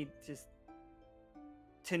 I need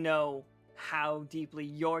to know how deeply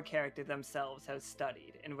your character themselves has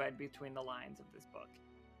studied and read between the lines of this book.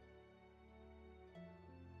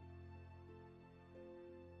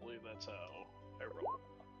 I believe that's how I roll.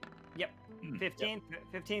 Yep. 15.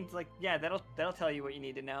 Yep. 15's like, yeah, that'll tell you what you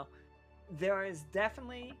need to know. There is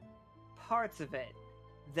definitely parts of it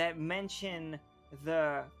that mention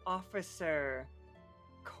the officer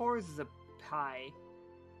Korzapai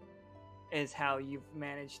is how you've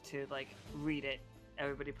managed to like read it.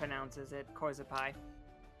 Everybody pronounces it Korzapai.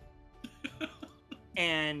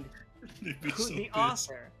 And the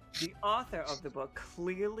author of the book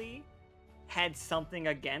clearly had something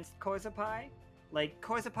against Korzapai. Like,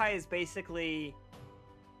 Korzapai is basically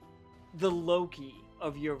the Loki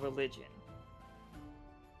of your religion.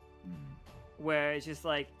 Where it's just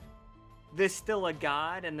like, there's still a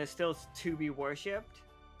god and there's still to be worshipped,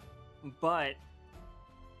 but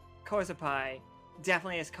Korzapai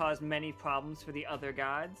definitely has caused many problems for the other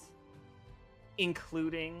gods,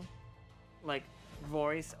 including like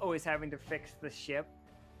Royce always having to fix the ship,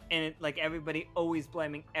 and like everybody always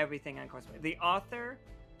blaming everything on Korzapai. The author,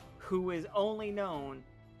 who is only known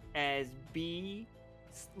as B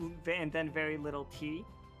and then very little T,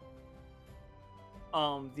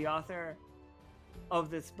 the author of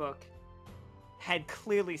this book had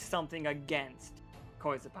clearly something against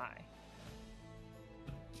Korzapai.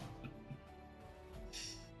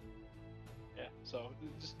 Yeah, so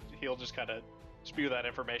he'll just kind of spew that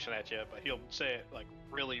information at you, but he'll say it like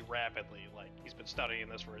really rapidly, like he's been studying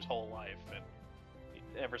this for his whole life, and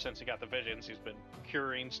ever since he got the visions, he's been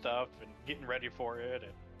curing stuff and getting ready for it,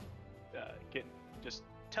 and just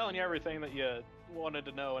telling you everything that you wanted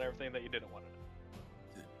to know and everything that you didn't want to know.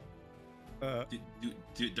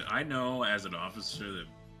 Did I know as an officer that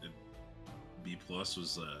B Plus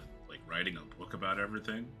was like writing a book about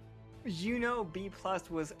everything? You know, B Plus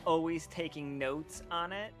was always taking notes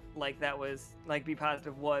on it. Like that was like B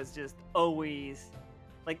Positive was just always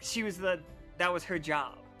like that was her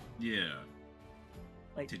job. Yeah.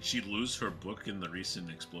 Like, Did she lose her book in the recent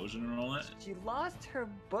explosion and all that? she lost her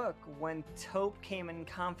book when Taupe came and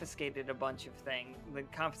confiscated a bunch of things,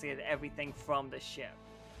 like confiscated everything from the ship.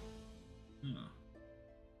 Huh.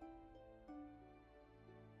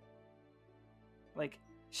 Like,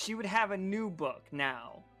 she would have a new book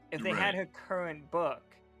now. If they had Right. her current book,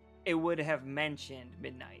 it would have mentioned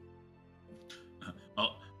midnight.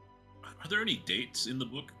 Oh, are there any dates in the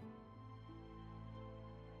book?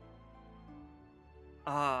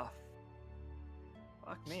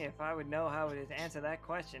 Fuck me if I would know how to answer that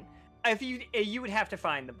question. If you would have to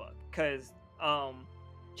find the book, because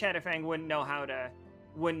Chatterfang wouldn't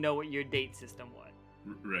know what your date system was.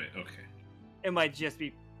 Right. Okay. It might just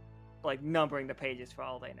be like numbering the pages for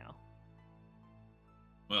all they know.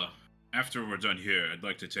 Well, after we're done here, I'd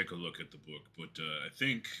like to take a look at the book, but I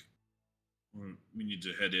think we need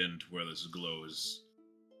to head in to where this glow is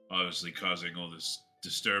obviously causing all this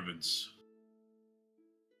disturbance.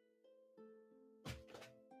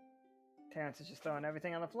 Terrence is just throwing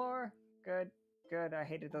everything on the floor. Good, good. I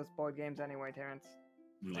hated those board games anyway, Terrence.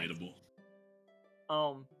 Relatable.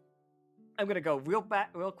 I'm gonna go real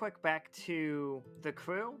quick back to the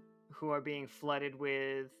crew who are being flooded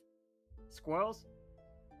with squirrels.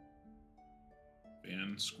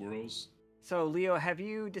 And squirrels. So, Leo, have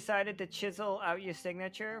you decided to chisel out your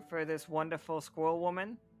signature for this wonderful squirrel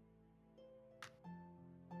woman?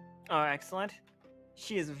 Oh, excellent.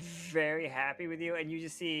 She is very happy with you, and you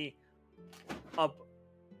just see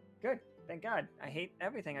Good, thank God. I hate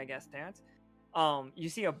everything, I guess, Terrence. You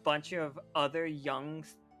see a bunch of other young,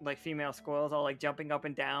 like, female squirrels all, like, jumping up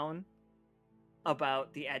and down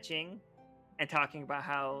about the etching and talking about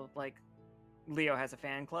how, like, Leo has a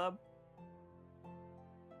fan club.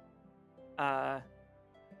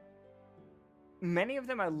 Many of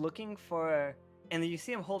them are looking for, and you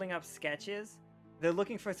see them holding up sketches. They're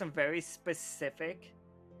looking for some very specific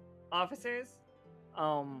officers.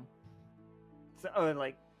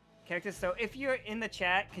 Like characters. So if you're in the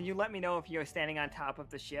chat, can you let me know if you're standing on top of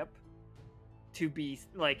the ship to be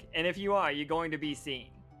like, and if you are, you're going to be seen.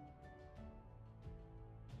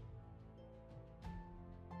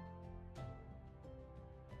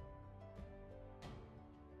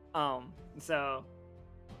 So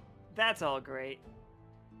that's all great.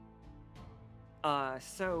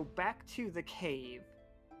 So back to the cave.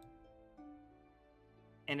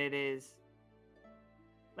 And it is,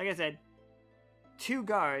 like I said, 2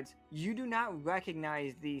 guards. You do not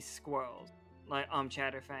recognize these squirrels, like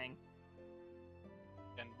Chatterfang.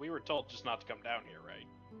 And we were told just not to come down here, right?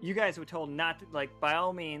 You guys were told not to, like, by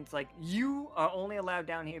all means, like, you are only allowed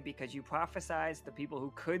down here because you prophesized the people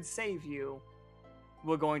who could save you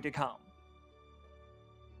were going to come.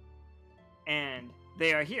 And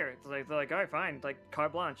they are here. It's like, they're like, all right, fine, like,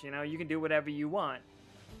 carte blanche, you know, you can do whatever you want.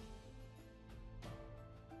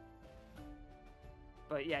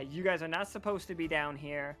 But yeah, you guys are not supposed to be down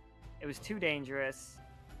here. It was too dangerous.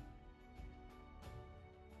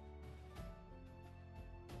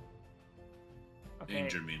 Okay.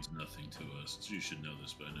 Danger means nothing to us. You should know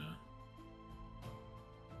this by now.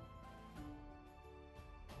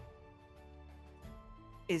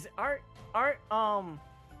 Is Art,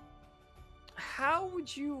 how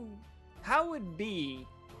would B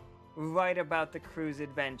write about the crew's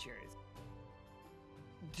adventures?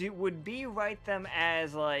 Would B write them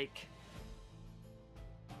as, like,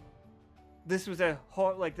 this was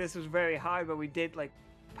this was very hard, but we did, like,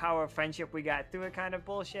 power of friendship, we got through it kind of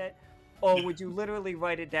bullshit? Or would you literally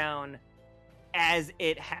write it down as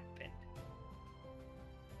it happened?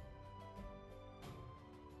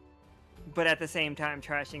 But at the same time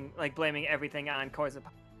trashing, like, blaming everything on Corza.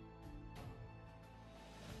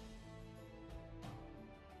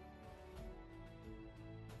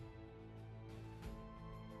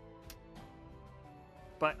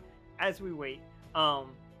 But as we wait, I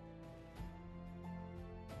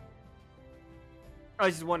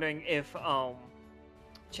was just wondering if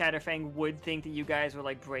Chatterfang would think that you guys were,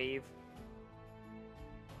 like, brave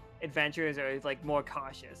adventurers or, like, more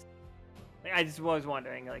cautious. Like, I just was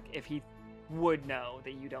wondering, like, if he would know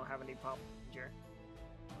that you don't have any problem with danger.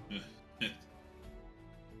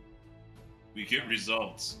 We get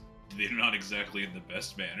results. They're not exactly in the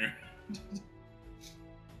best manner. I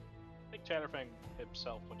think Chatterfang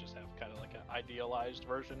himself would just have kind of like an idealized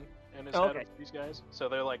version in his head of these guys. So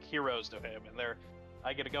they're like heroes to him, and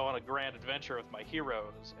I get to go on a grand adventure with my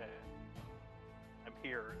heroes, and I'm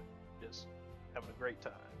here just having a great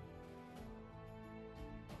time.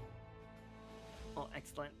 Well,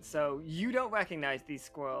 excellent. So you don't recognize these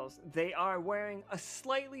squirrels. They are wearing a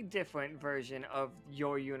slightly different version of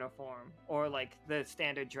your uniform, or like the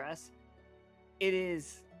standard dress. It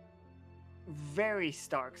is very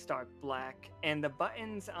stark black, and the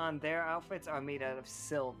buttons on their outfits are made out of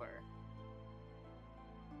silver.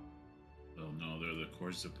 Well, no, they're the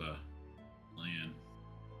Corsipa clan.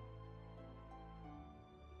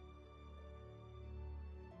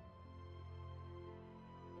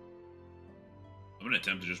 I'm gonna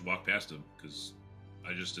attempt to just walk past them because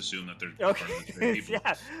I just assume that they're part of the Okay, same people.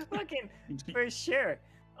 yeah, fucking for sure.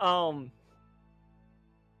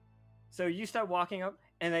 So you start walking up,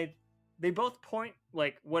 and they both point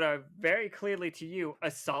like what are very clearly to you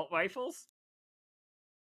assault rifles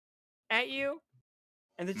at you,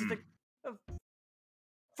 and they're just like, oh,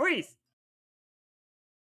 freeze!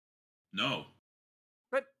 No.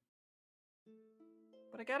 But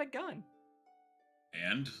I got a gun.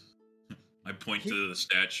 And I point to the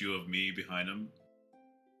statue of me behind him.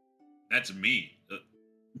 That's me.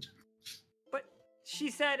 But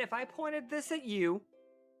she said if I pointed this at you,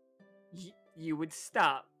 you would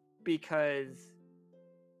stop because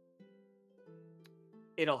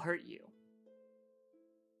it'll hurt you.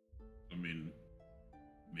 I mean,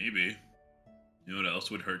 maybe. You know what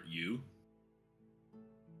else would hurt you?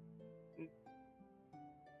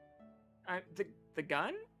 The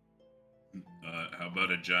gun? How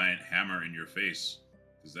about a giant hammer in your face?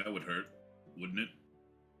 Because that would hurt, wouldn't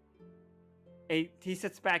it? He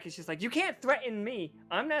sits back. He's just like, you can't threaten me.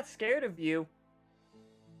 I'm not scared of you.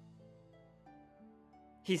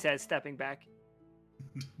 He says, stepping back.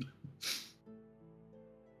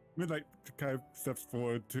 Midnight kind of steps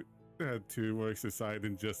forward to Royce's side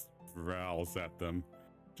and just growls at them,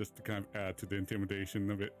 just to kind of add to the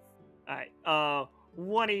intimidation of it. Alright,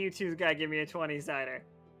 one of you two's gotta give me a 20-sider.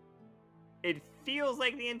 It feels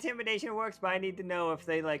like the intimidation works, but I need to know if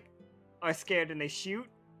they, like, are scared and they shoot.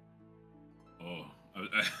 Oh,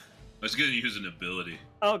 I was gonna use an ability.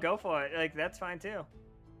 Oh, go for it. Like, that's fine, too.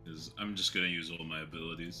 Because I'm just gonna use all my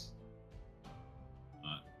abilities.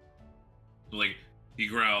 Like, he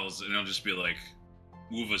growls, and I'll just be like,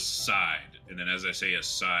 move aside. And then as I say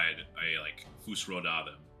aside, I, like, fusroda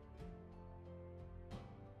them.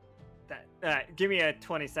 Alright, give me a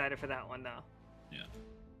 20-sider for that one, though. Yeah.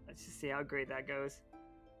 Let's just see how great that goes.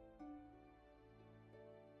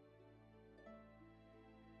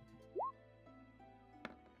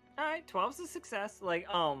 Alright, 12's a success. Like,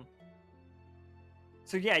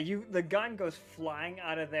 so yeah, the gun goes flying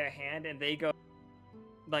out of their hand, and they go,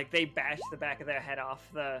 like, they bash the back of their head off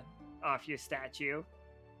your statue.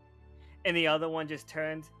 And the other one just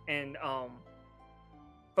turns and,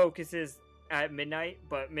 focuses at Midnight,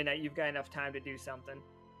 but Midnight, you've got enough time to do something.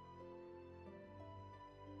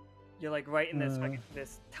 You're like right in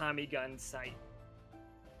this Tommy gun sight.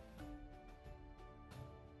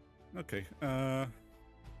 Okay,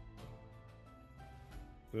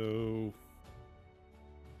 so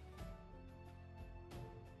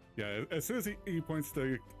yeah, as soon as he points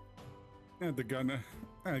the gun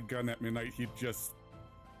at Midnight, he just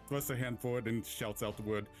thrusts a hand forward and shouts out the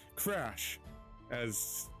word "crash"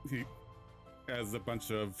 as a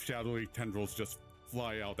bunch of shadowy tendrils just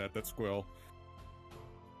fly out at that squirrel.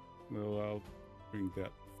 So I'll bring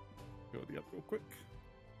that ability up real quick.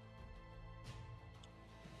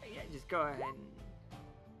 Yeah, just go ahead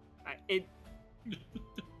and...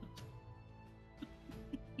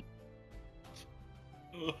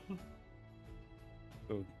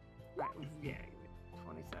 So, yeah,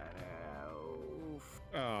 20-sider.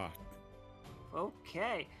 ah.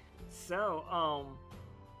 Okay, so,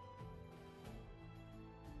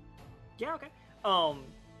 yeah, okay.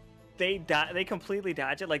 They completely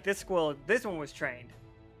dodge it. Like, this squirrel, this one was trained.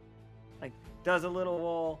 Like, does a little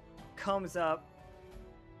roll, comes up,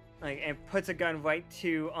 like, and puts a gun right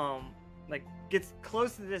to, like, gets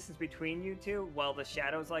close to the distance between you two while the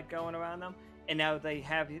shadow's, like, going around them. And now they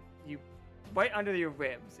have you right under your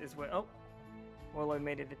ribs is what, oh, well, I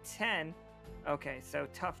made it a 10. Okay, so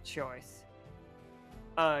tough choice.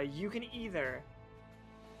 You can either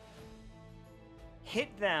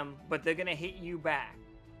hit them, but they're gonna hit you back,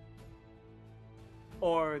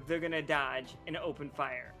 or they're gonna dodge and open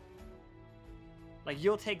fire. Like,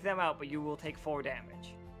 you'll take them out, but you will take 4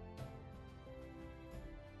 damage.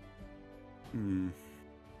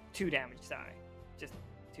 2 damage, sorry. Just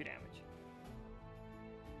 2 damage.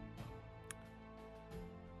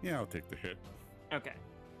 Yeah, I'll take the hit. Okay.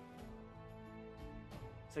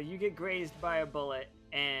 So you get grazed by a bullet,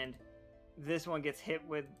 and this one gets hit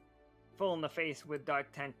with full in the face with dark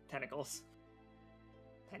tentacles.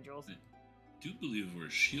 Tendrils. I do believe we're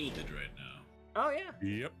shielded right now. Oh, yeah.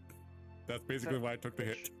 Yep. That's basically why I took the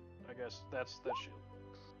hit. I guess that's shield.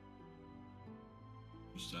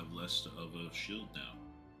 Just have less of a shield now.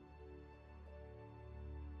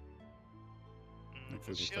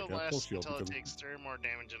 Since it's Shield like a full lasts shield until it because- takes 3 or more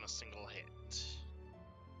damage in a single hit.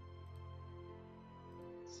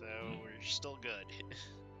 So we're still good.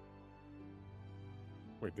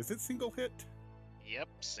 Wait, is it single hit? Yep,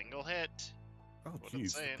 single hit. Oh, What I'm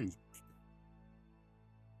jeez. saying.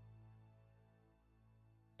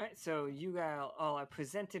 Alright, so you guys all are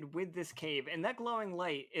presented with this cave, and that glowing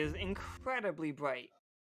light is incredibly bright.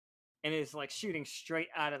 And it's like shooting straight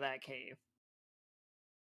out of that cave.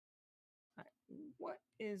 Alright, what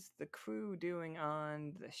is the crew doing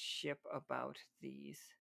on the ship about these?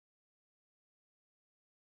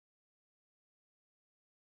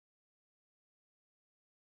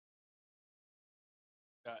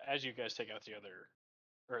 As you guys take out the other,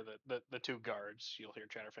 or the two guards, you'll hear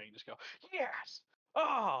Chatterfang just go, "Yes!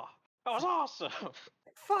 Oh, that was awesome!"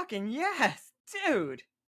 Fucking yes, dude!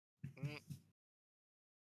 Mm,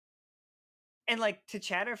 And like to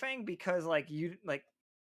Chatterfang, because like you like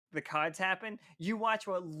the cards happen, you watch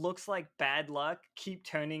what looks like bad luck keep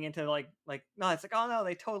turning into like no, it's like, oh no,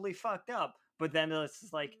 they totally fucked up. But then it's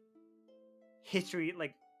just like history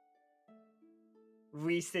like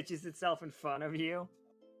restitches itself in front of you.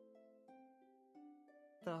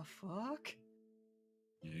 The fuck?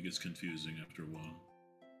 Yeah, it gets confusing after a while.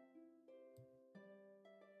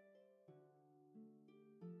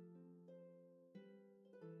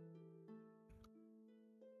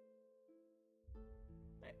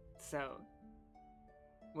 So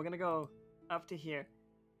we're gonna go up to here.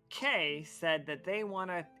 Kay said that they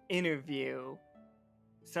want to interview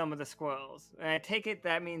some of the squirrels. And I take it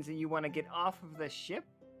that means that you want to get off of the ship.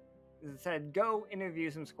 It said, go interview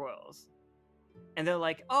some squirrels. And they're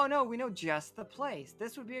like, oh no, we know just the place.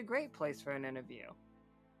 This would be a great place for an interview.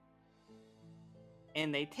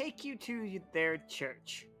 And they take you to their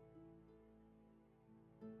church.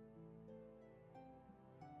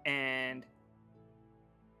 And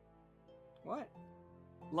what?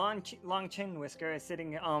 Long Chin Whisker is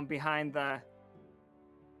sitting behind the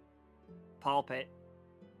pulpit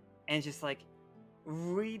and just like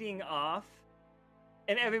reading off,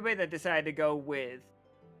 and everybody that decided to go with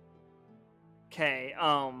Kay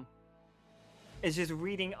is just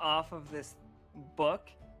reading off of this book,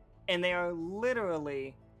 and they are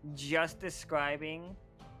literally just describing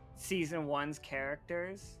season 1's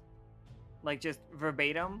characters, like just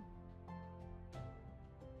verbatim.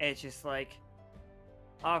 It's just like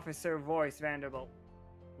Officer Royce Vanderbilt,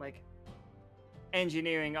 like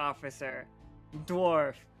engineering officer,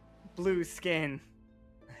 dwarf, blue skin,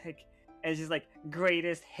 like it's just like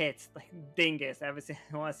greatest hits, like dingus. Ever seen?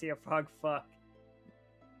 I want to see a frog fuck.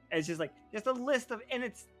 It's just like just a list of, and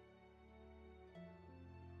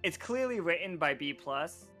it's clearly written by B+.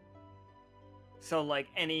 So like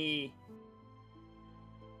any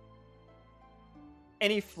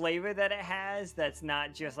flavor that it has that's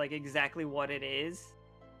not just like exactly what it is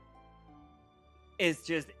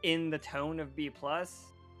just in the tone of B+.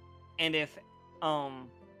 And if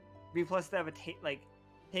B+ ever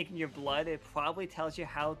taking your blood, it probably tells you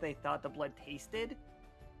how they thought the blood tasted,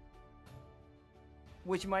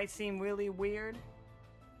 which might seem really weird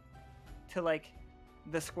to like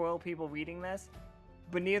the squirrel people reading this.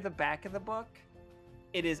 But near the back of the book,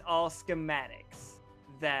 it is all schematics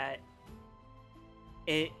that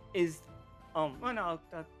it is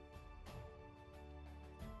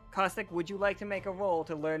Caustic, would you like to make a roll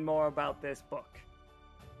to learn more about this book?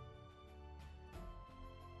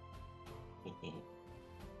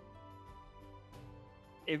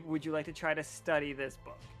 Would you like to try to study this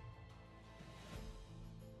book?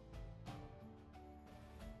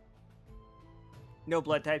 No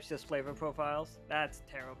blood types, just flavor profiles? That's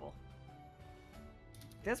terrible.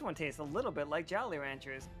 This one tastes a little bit like Jolly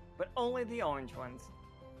Ranchers, but only the orange ones.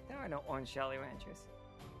 There are no orange Jolly Ranchers.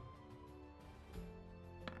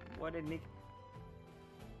 What did Nick...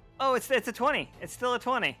 Oh, it's a 20. It's still a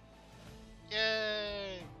 20.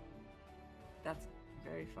 Yay! That's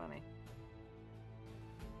very funny.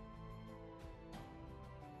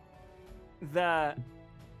 Alright,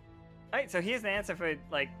 so here's the answer for,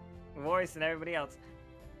 like, Royce and everybody else.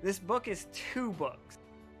 This book is 2 books,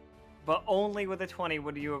 but only with a 20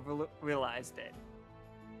 would you have realized it.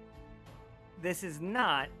 This is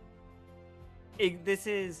not... this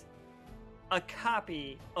is a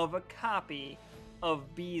copy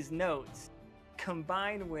of B's notes,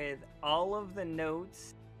 combined with all of the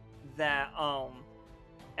notes that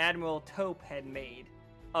Admiral Tope had made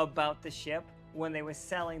about the ship when they were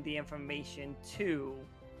selling the information to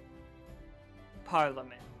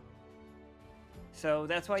Parliament. So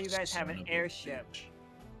that's why you guys have an airship,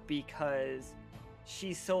 because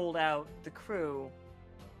she sold out the crew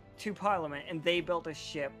to Parliament and they built a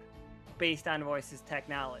ship based on Royce's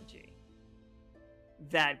technology.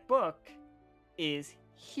 that book is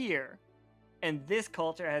here, and this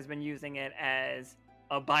culture has been using it as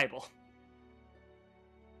a Bible.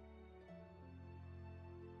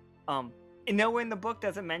 And nowhere in the book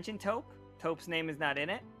does it mention Taupe. Taupe's name is not in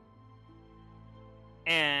it.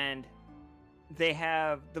 And they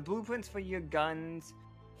have the blueprints for your guns,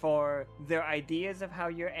 for their ideas of how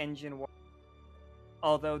your engine works.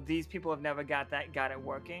 Although these people have never got it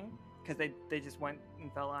working, because they just went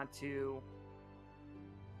and fell onto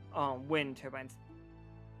wind turbines.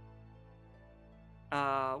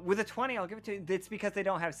 With a 20, I'll give it to you. It's because they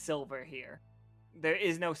don't have silver here. There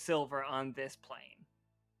is no silver on this plane.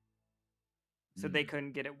 So they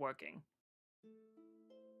couldn't get it working.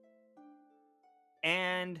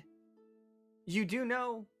 And you do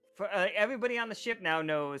know, for everybody on the ship now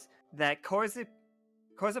knows that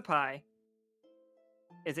Korzapai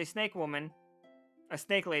is a snake woman, a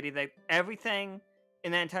snake lady that everything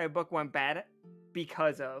in that entire book went bad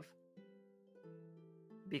because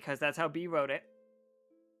that's how B wrote it.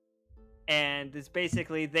 And it's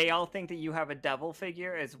basically, they all think that you have a devil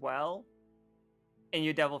figure as well, and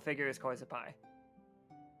your devil figure is Korzapai.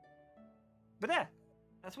 But yeah,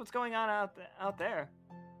 that's what's going on out there.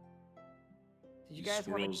 Did you guys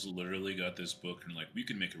Squirrels literally got this book and like, we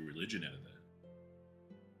can make a religion out of that.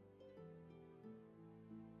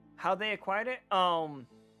 How they acquired it?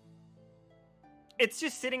 It's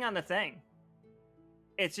just sitting on the thing.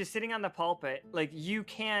 It's just sitting on the pulpit. Like, you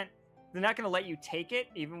can't... They're not going to let you take it,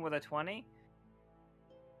 even with a 20.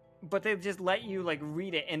 But they just let you, like,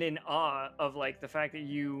 read it and in awe of, like, the fact that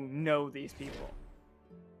you know these people.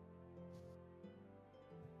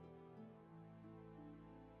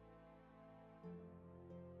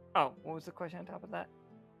 Oh, what was the question on top of that?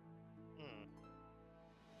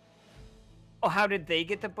 Oh, how did they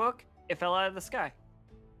get the book? It fell out of the sky.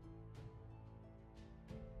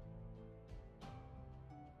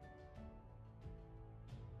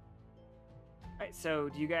 Alright, so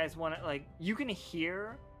do you guys want to, like, you can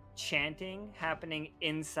hear chanting happening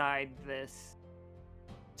inside this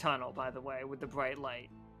tunnel, by the way, with the bright light.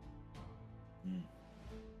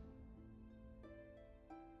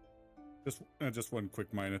 Just one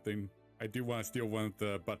quick minor thing. I do want to steal one of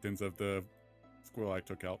the buttons of the squirrel I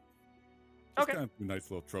took out. Just Okay. kind of a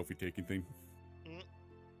nice little trophy taking thing.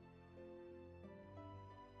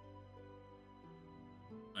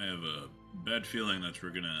 I have a bad feeling that we're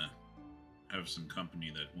gonna have some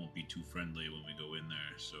company that won't be too friendly when we go in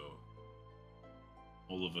there, so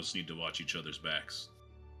all of us need to watch each other's backs.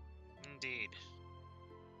 Indeed.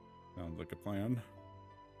 Sounds like a plan.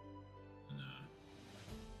 And,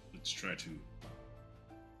 let's try to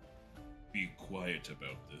be quiet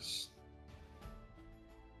about this.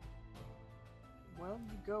 Well,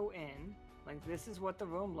 you go in. Like, this is what the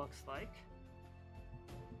room looks like.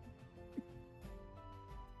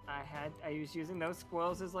 I was using those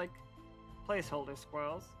squirrels as, like, placeholder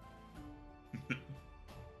squirrels.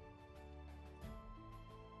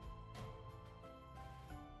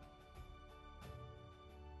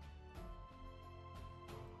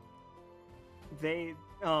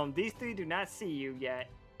 These three do not see you yet.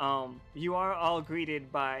 You are all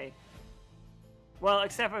greeted by, well,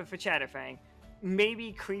 except for Chatterfang,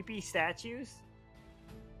 maybe creepy statues.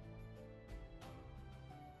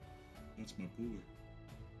 That's my boy.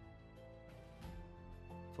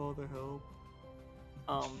 Father help.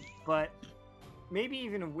 But maybe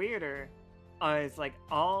even weirder is like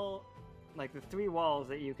all, like the three walls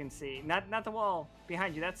that you can see. Not the wall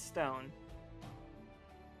behind you, that's stone.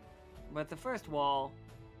 But the first wall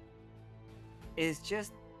is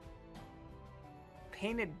just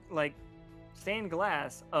painted, like, stained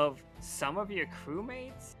glass of some of your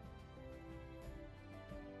crewmates.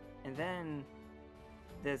 And then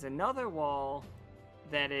there's another wall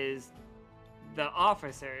that is the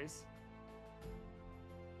officers.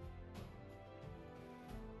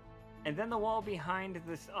 And then the wall behind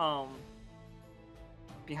this,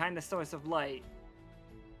 behind the source of light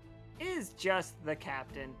is just the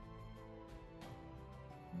captain.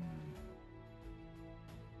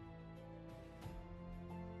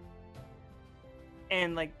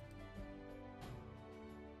 And, like,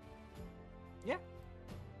 yeah.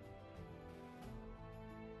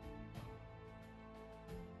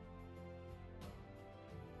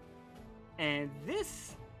 And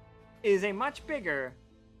this is a much bigger,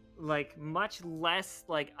 like, much less,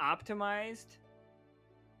 like, optimized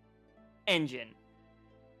engine.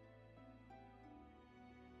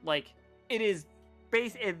 Like, it's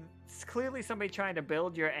clearly somebody trying to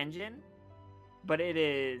build your engine, but it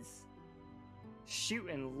is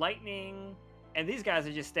shooting lightning, and these guys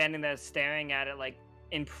are just standing there staring at it, like,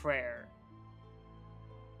 in prayer.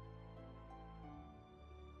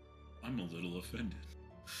 I'm a little offended.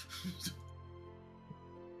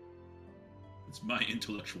 It's my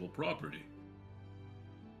intellectual property.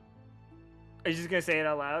 Are you just gonna say it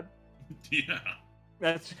out loud? Yeah.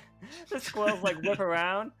 That's the squirrels like whip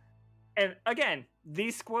around, and again,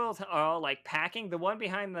 these squirrels are all like packing. The one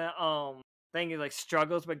behind the thing is like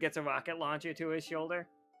struggles but gets a rocket launcher to his shoulder.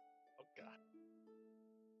 Oh god.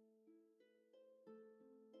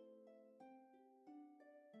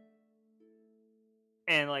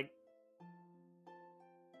 And like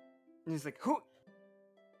he's like, who?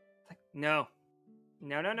 It's like, no.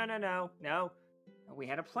 We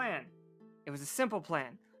had a plan. It was a simple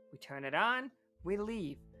plan. We turn it on, we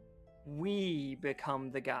leave. We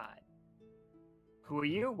become the god. Who are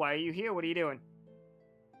you? Why are you here? What are you doing?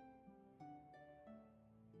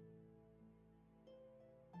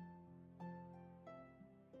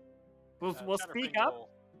 We'll speak Chatterfang up.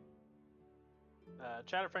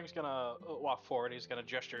 Chatterfang's gonna walk forward. He's gonna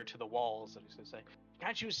gesture to the walls, and he's gonna say,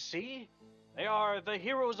 "Can't you see? They are the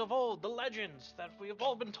heroes of old, the legends that we have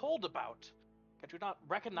all been told about. Can't you not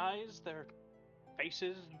recognize their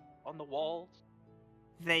faces on the walls?"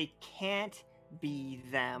 They can't be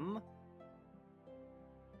them.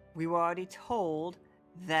 We were already told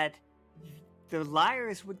that the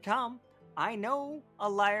liars would come. I know a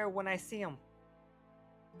liar when I see him.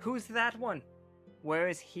 Who's that one? Where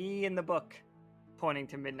is he in the book? Pointing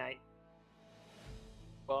to Midnight.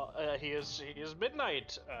 Well, he is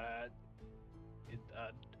Midnight.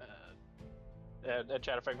 And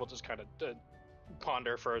Chatterfang will just kind of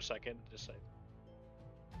ponder for a second, just say,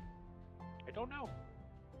 "I don't know.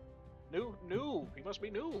 New. He must be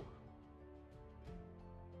new."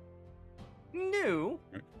 New?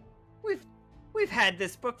 We've had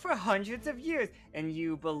this book for hundreds of years, and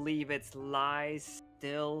you believe it's lies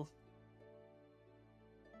still?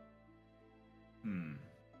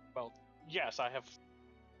 Well, yes, I have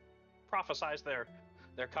prophesized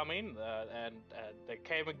their coming, and they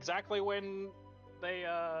came exactly when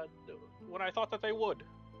I thought that they would.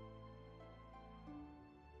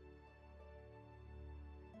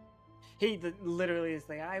 He literally is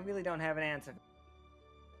like, I really don't have an answer.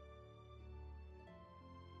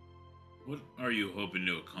 What are you hoping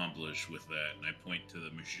to accomplish with that? And I point to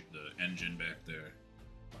the engine back there,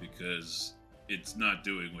 because it's not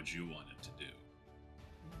doing what you want it to do.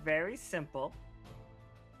 Very simple.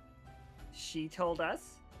 She told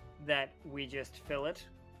us that we just fill it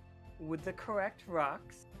with the correct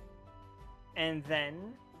rocks, and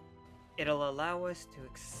then it'll allow us to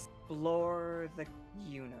explore the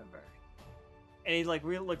universe. And he like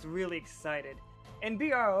looks really excited, and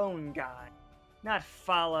be our own god, not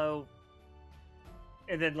follow.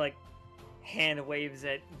 And then like hand waves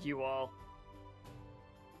at you all.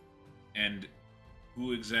 And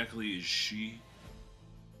who exactly is she?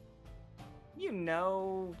 You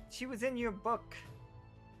know, she was in your book.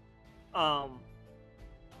 And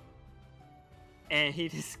he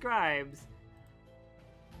describes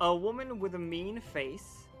a woman with a mean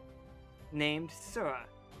face named Sura.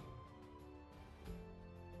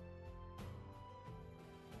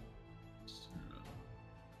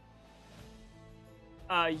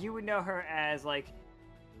 You would know her as, like,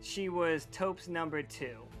 she was Taupe's number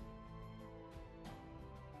 2.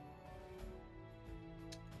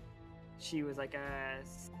 She was like a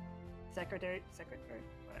secretary,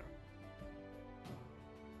 whatever.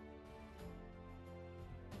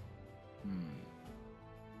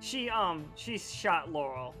 She shot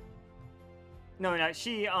Laurel. No,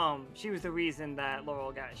 she was the reason that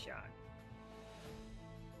Laurel got shot.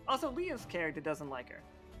 Also, Leo's character doesn't like her.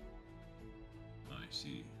 I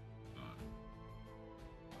see.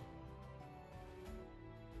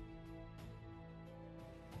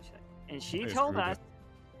 And she told us,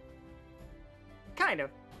 kind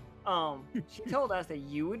of, she told us that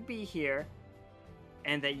you would be here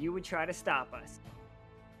and that you would try to stop us.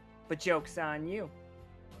 But joke's on you.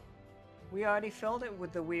 We already filled it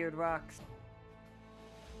with the weird rocks.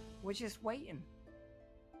 We're just waiting.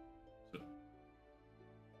 So,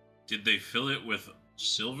 did they fill it with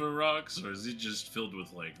silver rocks, or is it just filled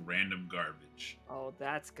with, like, random garbage? Oh,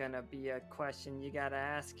 that's gonna be a question you gotta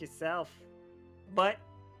ask yourself. But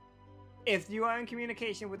if you are in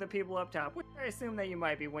communication with the people up top, which I assume that you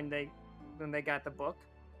might be when they got the book,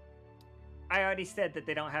 I already said that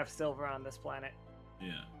they don't have silver on this planet.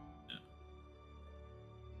 Yeah.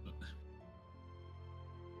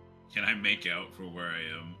 Can I make out for where I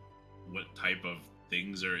am what type of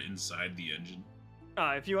things are inside the engine?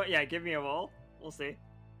 If you want, yeah, give me a roll. We'll see.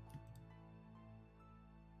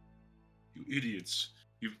 You idiots.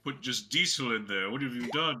 You've put just diesel in there. What have you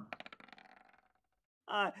done?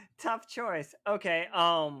 Tough choice. Okay,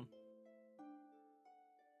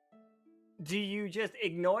 do you just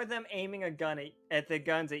ignore them aiming a gun at the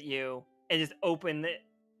guns at you and just open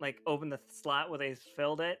the slot where they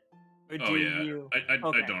filled it? Or do Oh yeah, you? I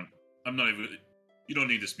Okay. don't. I'm not even. You don't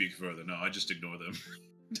need to speak further. No, I just ignore them.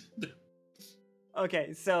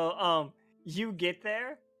 Okay, so you get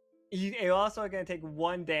there. You also are gonna take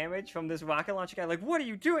 1 damage from this rocket launcher guy. Like, what are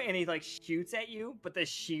you doing? And he like shoots at you, but the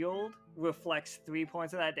shield reflects 3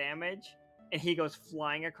 points of that damage, and he goes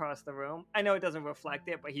flying across the room. I know it doesn't reflect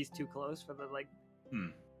it, but he's too close for the like.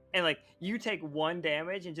 And like you take 1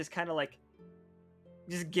 damage and just kind of like,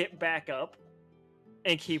 just get back up,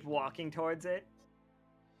 and keep walking towards it.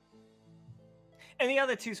 And the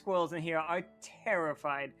other 2 squirrels in here are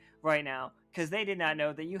terrified right now because they did not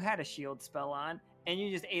know that you had a shield spell on, and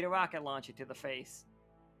you just ate a rocket launcher to the face.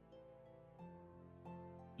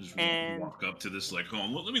 Just And- walk up to this like, hold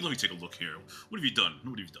on, let me take a look here. What have you done?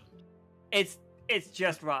 What have you done? It's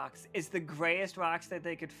just rocks. It's the grayest rocks that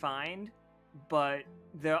they could find, but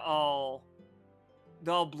they're all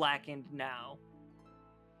blackened now.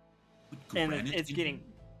 And Granite it's in getting. here?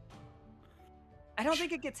 I don't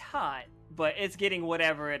think it gets hot, but it's getting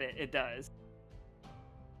whatever it does.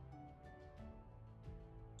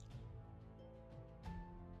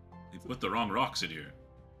 They put the wrong rocks in here.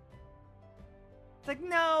 It's like,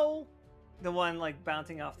 no. The one like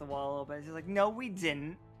bouncing off the wall a little bit. She's like, no, we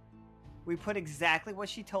didn't. We put exactly what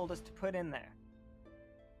she told us to put in there.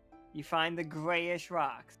 You find the grayish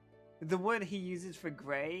rocks. The wood he uses for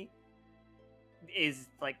gray is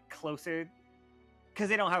like closer, because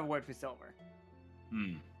they don't have a word for silver.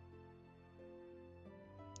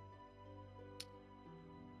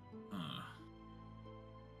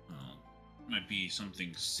 Well, might be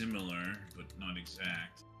something similar, but not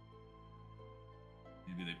exact.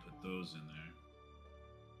 Maybe they put those in there.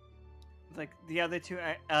 Like the other two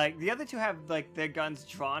have like their guns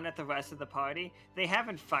drawn at the rest of the party. They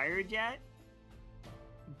haven't fired yet,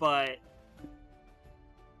 but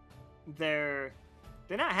they're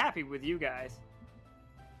not happy with you guys.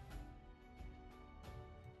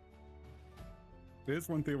 There's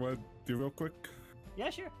one thing I want to do real quick. Yeah,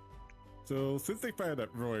 sure. So, since they fired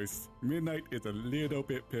at Royce, Midnight is a little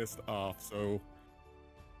bit pissed off, so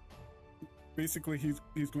basically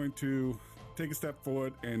he's going to take a step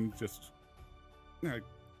forward and just kind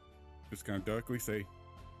of darkly say,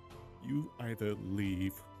 you either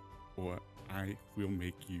leave or I will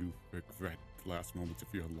make you regret the last moments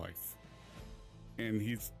of your life. And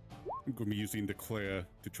he's going to be using Declare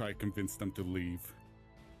to try to convince them to leave.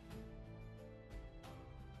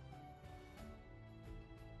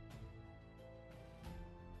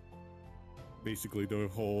 Basically, the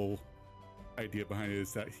whole idea behind it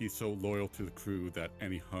is that he's so loyal to the crew that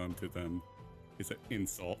any harm to them is an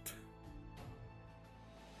insult.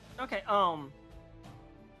 Okay,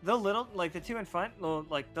 the little, like, the 2 in front,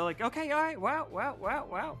 like, they're like, okay, alright,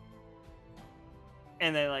 wow.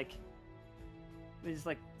 And they just,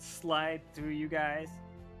 like, slide through you guys.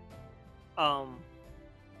 And,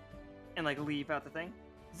 like, leave out the thing.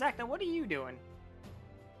 Zacna, what are you doing?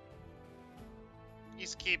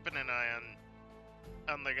 He's keeping an eye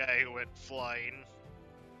on the guy who went flying.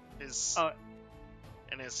 His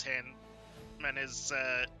in his hand, and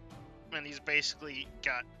he's basically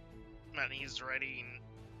got, and he's ready.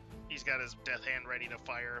 He's got his death hand ready to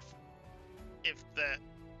fire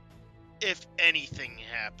if anything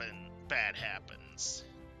bad happens.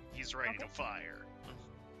 He's ready to fire.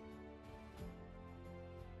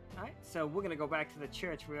 Alright, so we're gonna go back to the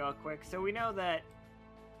church real quick. So we know that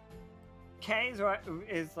Kay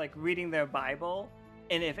is like reading their Bible,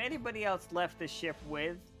 and if anybody else left the ship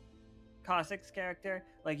with Cossack's character,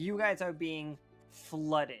 like, you guys are being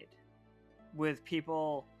flooded with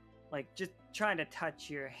people like just trying to touch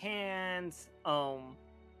your hands, and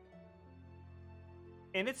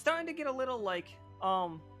it's starting to get a little like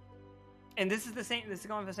and this is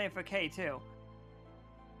going the same for Kay too.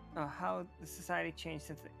 How the society changed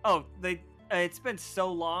since it's been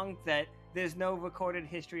so long that there's no recorded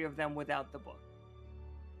history of them without the book.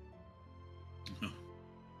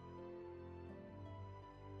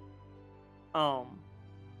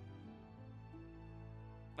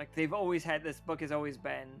 Like, they've always had, this book has always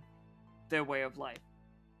been their way of life,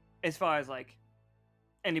 as far as like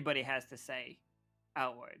anybody has to say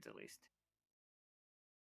outwards, at least.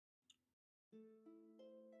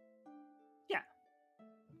 Yeah.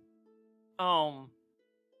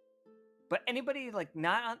 But anybody like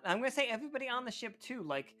not on, I'm gonna say everybody on the ship too.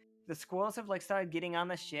 Like, the squirrels have like started getting on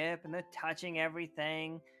the ship and they're touching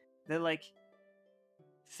everything. They're like,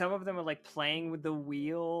 some of them are like playing with the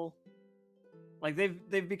wheel. Like,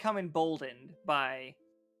 they've become emboldened by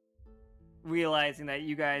realizing that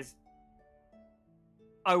you guys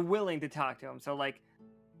are willing to talk to him. So, like,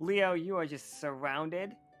 Leo, you are just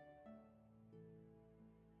surrounded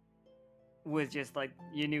with just, like,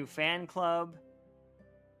 your new fan club.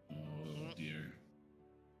 Oh, dear.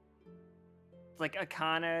 It's like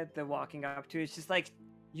Akana, they're walking up to. It's just like,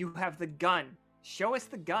 you have the gun. Show us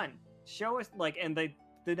the gun. Show us, like, and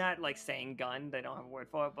they're not, like, saying gun. They don't have a word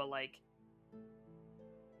for it, but, like...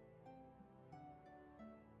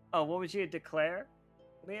 Oh, what would you declare,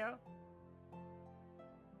 Leo?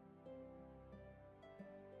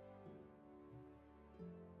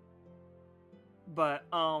 But,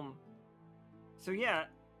 so yeah,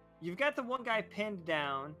 you've got the one guy pinned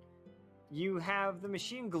down. You have the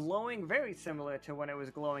machine glowing very similar to when it was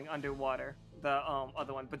glowing underwater, the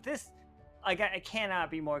other one. But this, I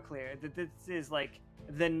cannot be more clear that this is like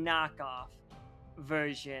the knockoff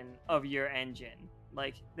version of your engine.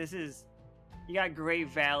 Like, this is, you got great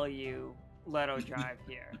value Leto drive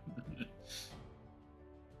here.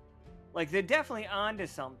 Like, they're definitely onto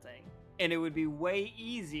something, and it would be way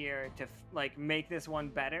easier to like make this one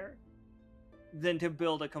better than to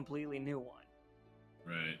build a completely new one.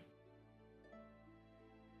 Right.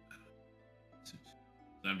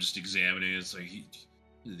 I'm just examining it. It's like,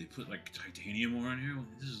 did they put like titanium ore in here?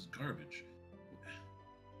 This is garbage.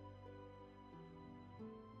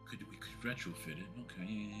 We could retrofit it.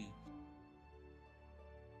 Okay.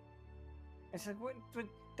 It's like, what? But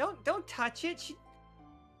don't touch it.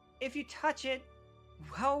 If you touch it,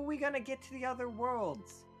 how are we gonna get to the other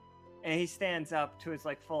worlds? And he stands up to his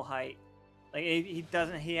like full height. Like, he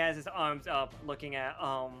doesn't. He has his arms up, looking at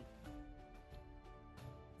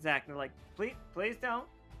Zacna. Like, please don't.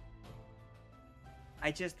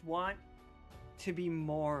 I just want to be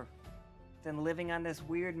more than living on this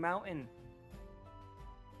weird mountain.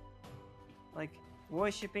 Like,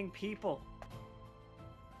 worshipping people.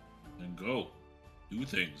 Then go. Do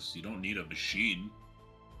things. You don't need a machine.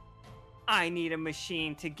 I need a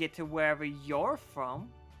machine to get to wherever you're from.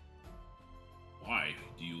 Why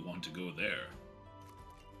do you want to go there?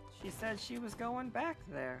 She said she was going back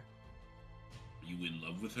there. Are you in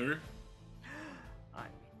love with her?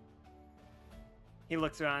 He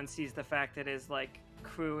looks around and sees the fact that his, like,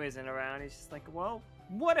 crew isn't around. He's just like, well,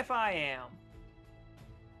 what if I am?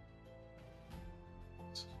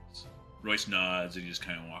 Royce nods and he just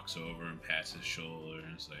kind of walks over and pats his shoulder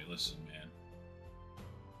and is like, listen, man.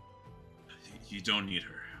 You don't need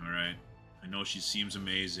her, alright? I know she seems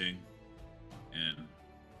amazing, and...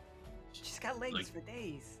 She's got legs like, for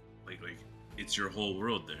days. Like, it's your whole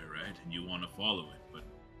world there, right? And you want to follow it, but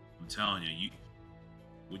I'm telling you,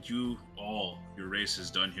 what your race has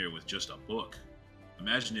done here with just a book.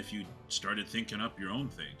 Imagine if you started thinking up your own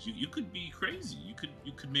things. You could be crazy. You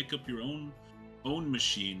could make up your own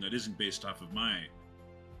machine that isn't based off of my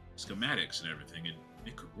schematics and everything, and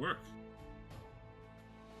it could work.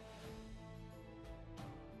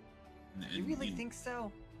 You really think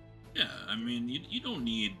so? Yeah, I mean, you don't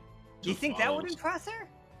need to You think that would impress her?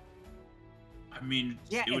 I mean,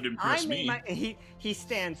 yeah, it would impress me. He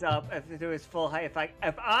stands up to his full height.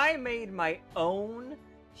 If I made my own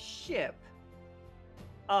ship,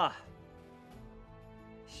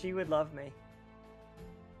 she would love me.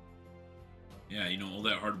 Yeah, all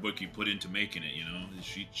that hard work you put into making it,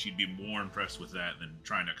 she'd be more impressed with that than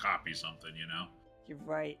trying to copy something, You're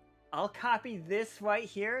right. I'll copy this right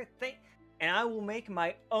here, and I will make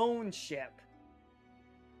my own ship.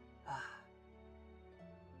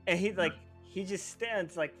 And he's like, he just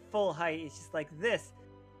stands like full height. He's just like, this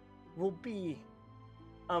will be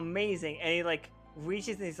amazing. And he like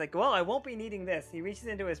reaches and he's like, well, I won't be needing this. He reaches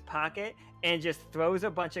into his pocket and just throws a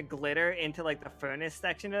bunch of glitter into like the furnace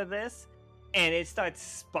section of this. And it starts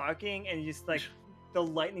sparking and just like the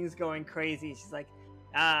lightning's going crazy. He's just like,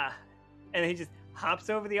 and then he just hops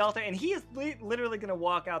over the altar and he is literally going to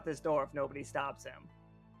walk out this door if nobody stops him.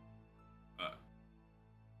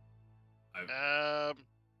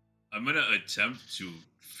 I'm gonna attempt to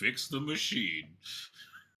fix the machine.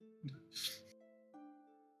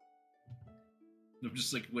 I'm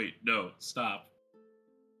just like, wait, no, stop.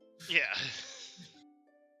 Yeah.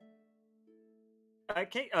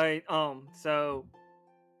 Okay, alright, so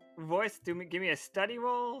Royce, give me a study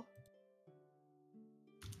roll.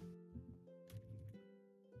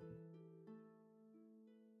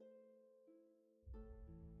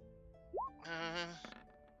 Uh,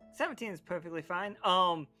 17 is perfectly fine.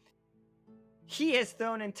 He has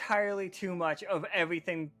thrown entirely too much of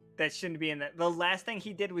everything that shouldn't be in that. The last thing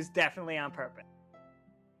he did was definitely on purpose.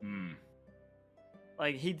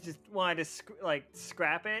 Like, he just wanted to,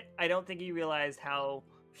 scrap it. I don't think he realized how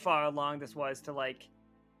far along this was to, like,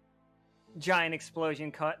 giant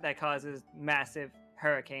explosion that causes massive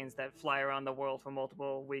hurricanes that fly around the world for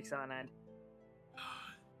multiple weeks on end.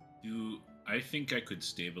 I think I could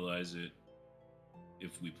stabilize it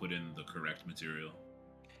if we put in the correct material.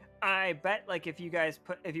 I bet, like, if you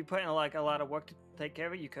put in like a lot of work to take care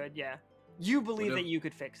of it, you could, yeah. You believe that you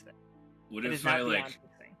could fix it. What It if is not I beyond like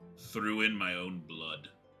fixing. threw in my own blood?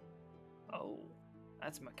 Oh,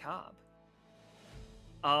 that's macabre.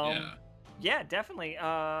 Yeah. Yeah, definitely.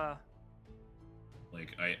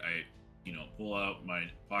 Like I pull out my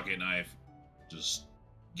pocket knife, just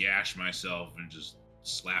gash myself and just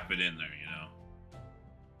slap it in there,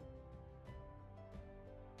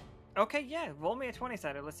 Okay, yeah. Roll me a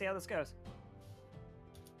 20-sided. Let's see how this goes.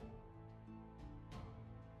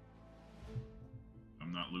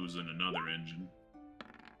 I'm not losing another engine.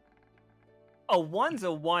 A 1's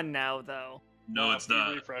a 1 now, though. No, it's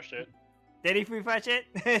not. Refresh it. Did he refresh it?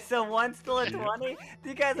 So 1's still a 20?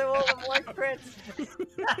 You guys are rolling more crits.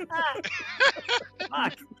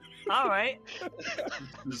 Fuck. All right.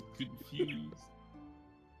 I'm just confused.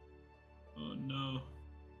 Oh no.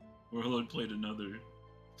 Warlord played another.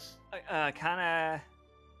 Kind of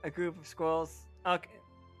a group of squirrels. Okay.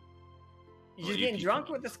 You're you getting keep drunk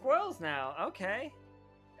going. with the squirrels now. Okay.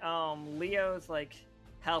 Leo's like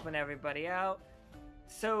helping everybody out.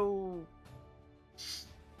 So,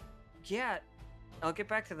 yeah, I'll get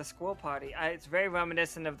back to the squirrel party. It's very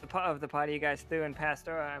reminiscent of the party you guys threw in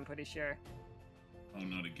Pastora, I'm pretty sure. Oh,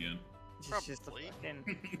 not again. Just a Probably.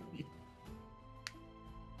 fucking...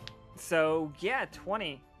 So, yeah,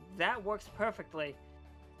 20. That works perfectly.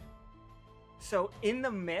 So, in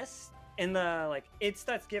the mist, it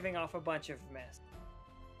starts giving off a bunch of mist.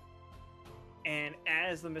 And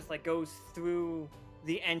as the mist, goes through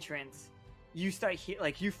the entrance, you start,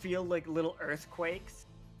 you feel, little earthquakes.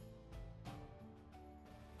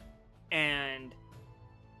 And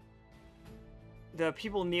the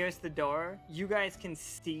people nearest the door, you guys can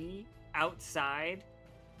see outside,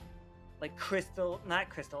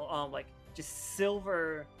 just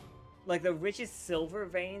silver, the richest silver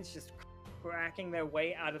veins just cracking their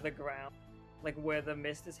way out of the ground, where the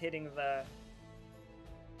mist is hitting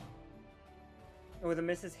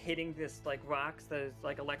this rocks that is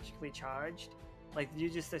electrically charged. You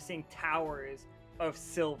just are seeing towers of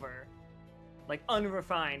silver,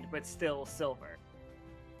 unrefined but still silver,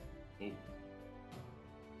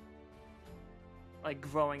 Oh.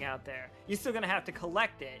 Growing out there. You're still gonna have to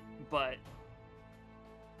collect it, but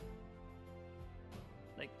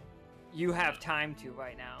you have time to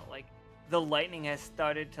right now. The lightning has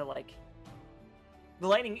started to the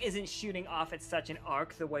lightning isn't shooting off at such an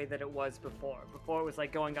arc the way that it was before. Before it was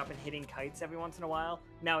going up and hitting kites every once in a while.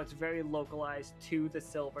 Now it's very localized to the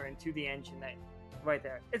silver and to the engine that right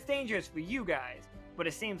there. It's dangerous for you guys, but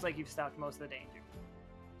it seems like you've stopped most of the danger.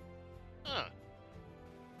 Huh.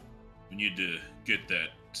 We need to get that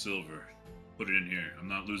silver. Put it in here. I'm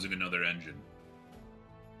not losing another engine.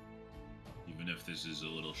 Even if this is a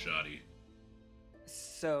little shoddy.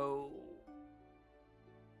 So...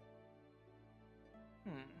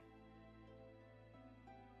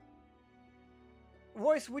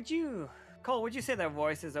 Royce, Kole, would you say that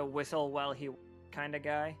Royce is a whistle while he kind of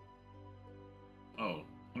guy? Oh,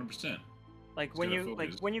 100%.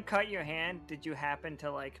 When you cut your hand, did you happen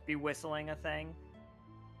to be whistling a thing?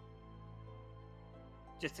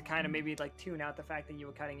 Just to kind of maybe tune out the fact that you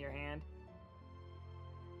were cutting your hand?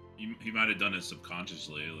 He might have done it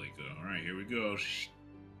subconsciously, all right, here we go.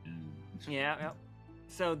 And... Yeah.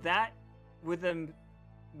 So that, with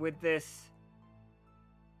this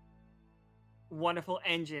wonderful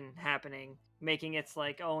engine happening, making its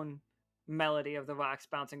own melody of the rocks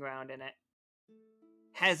bouncing around in it,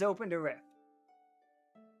 has opened a rift.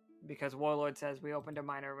 Because Warlord says we opened a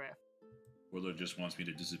minor rift. Warlord just wants me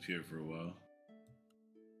to disappear for a while.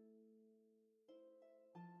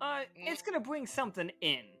 It's gonna bring something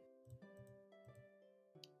in.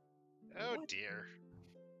 Oh dear.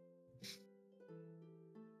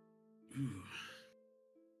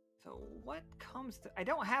 So what comes to... I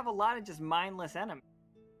don't have a lot of just mindless enemies.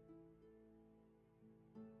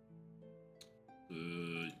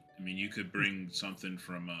 I mean, you could bring something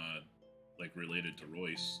from, related to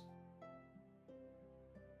Royce.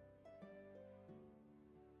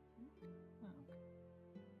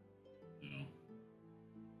 You know.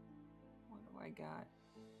 What do I got?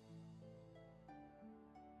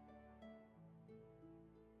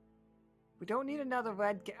 We don't need another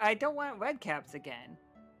I don't want red caps again.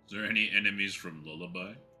 Is there any enemies from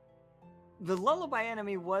Lullaby? The Lullaby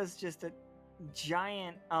enemy was just a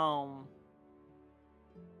giant, was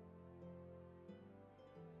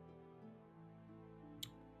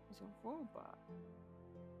a robot.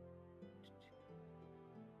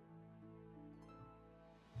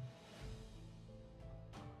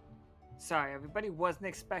 Sorry, everybody. Wasn't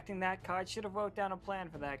expecting that card. Should have wrote down a plan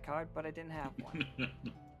for that card, but I didn't have one.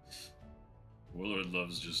 Warlord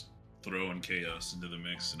loves just throwing chaos into the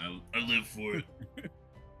mix, and I live for it.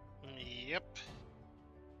 Yep.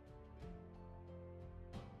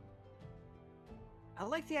 I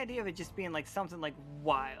like the idea of it just being like something like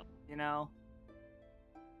wild, you know?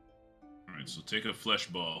 Alright, so take a flesh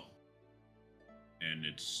ball, and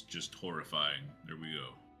it's just horrifying. There we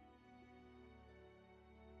go.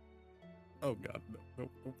 Oh god, no,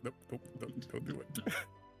 don't do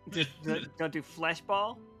it. Don't do flesh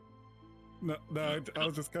ball? No, I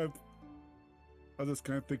was just kind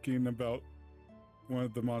of thinking about one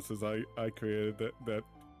of the monsters I created that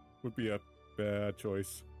would be a bad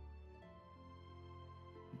choice.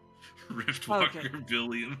 Riftwalker Okay.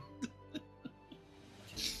 Billiam.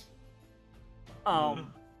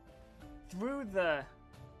 Through the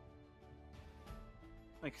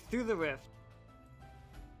rift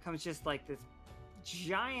comes just like this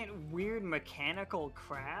giant weird mechanical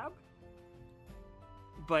crab.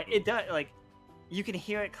 But it does, like, you can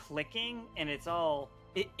hear it clicking, and it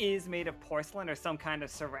is made of porcelain or some kind of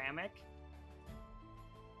ceramic.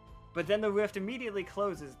 But then the rift immediately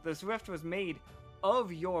closes. This rift was made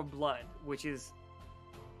of your blood, which is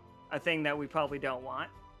a thing that we probably don't want.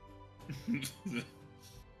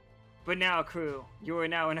 But now, crew, you are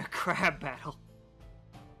now in a crab battle.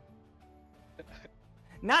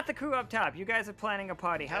 Not the crew up top. You guys are planning a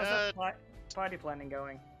party. How's that party planning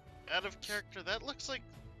going? Out of character, that looks like...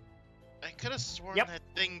 I could have sworn Yep. that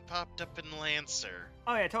thing popped up in Lancer.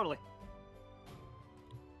 Oh yeah, totally.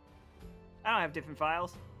 I don't have different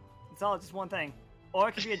files. It's all just one thing. Or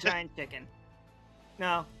it could be a giant chicken.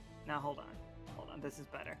 No, hold on. This is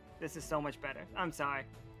better. This is so much better. I'm sorry.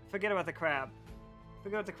 Forget about the crab.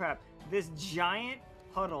 This giant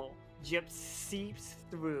puddle just seeps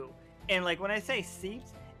through. And like when I say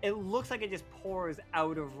seeps, it looks like it just pours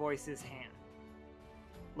out of Royce's hand.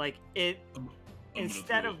 Like it,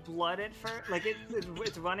 instead of blood at first, like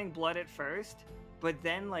it's running blood at first, but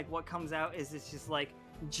then like what comes out is it's just like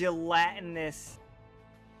gelatinous,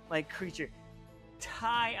 like creature.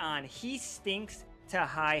 Tie on. He stinks to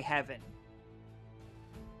high heaven.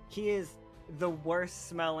 He is the worst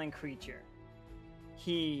smelling creature.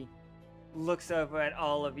 He looks over at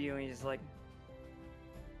all of you and he's just like,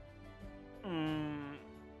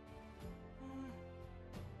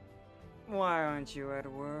 why aren't you at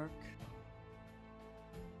work?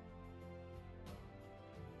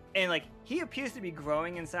 And like he appears to be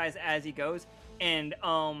growing in size as he goes, and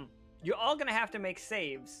you're all gonna have to make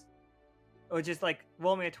saves, or just like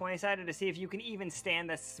roll me a 20-sided to see if you can even stand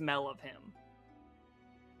the smell of him.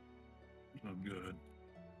 I'm good.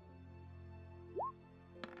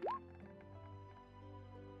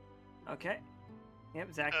 Okay.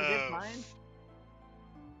 Yep, Zacna did fine.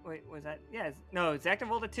 Wait, was that? Yeah, no, Zacna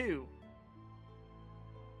rolled a 2.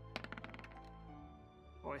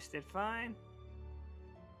 Royce did fine.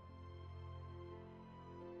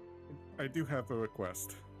 I do have a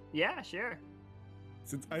request. Yeah, sure.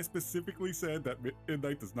 Since I specifically said that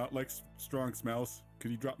Midnight does not like strong smells,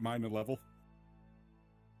 could you drop mine a level?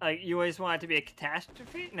 You always want it to be a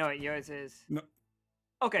catastrophe? No, yours is. No.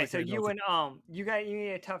 Okay, so Okay, you no, and you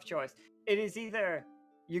need a tough choice. It is either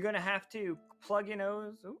you're gonna have to plug your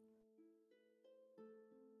nose. Ooh.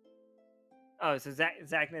 Oh, so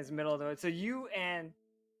Zacna is middle of the road. So you and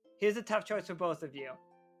here's a tough choice for both of you.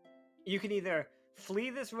 You can either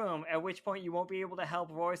flee this room, at which point you won't be able to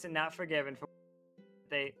help Royce and not forgiven for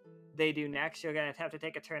what they do next. You're gonna have to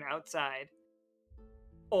take a turn outside,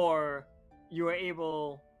 or you are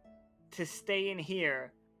able to stay in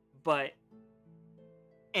here, but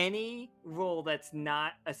any roll that's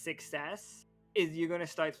not a success is you're going to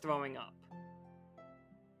start throwing up.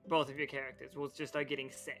 Both of your characters will just start getting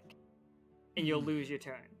sick, and you'll lose your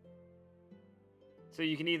turn. So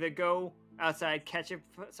you can either go outside, catch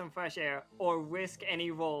some fresh air, or risk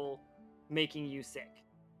any roll making you sick.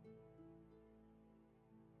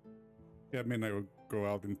 Yeah, Midnight will go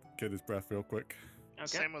out and get his breath real quick. Okay.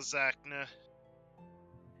 Same with Zacna.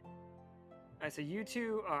 Alright, so you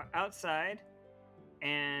two are outside,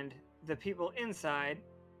 and the people inside,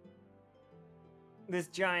 this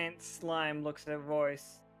giant slime looks at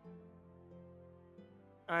Royce.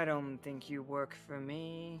 I don't think you work for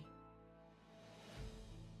me.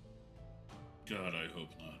 God, I hope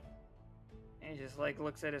not. And he just like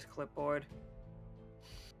looks at his clipboard.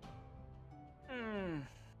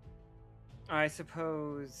 I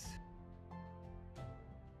suppose.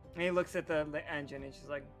 And he looks at the engine and she's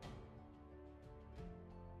like,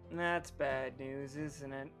 that's bad news,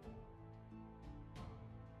 isn't it?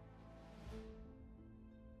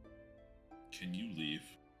 Can you leave?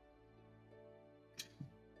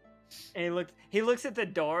 And he looks at the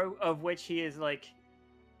door, of which he is like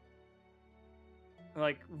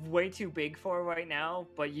way too big for right now,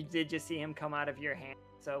 but you did just see him come out of your hand.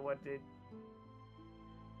 So what did...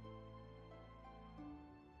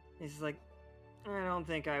 He's like, I don't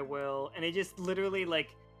think I will. And he just literally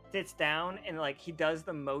like sits down and like he does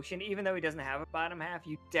the motion. Even though he doesn't have a bottom half,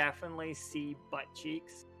 you definitely see butt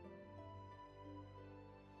cheeks.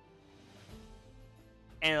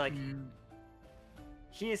 And like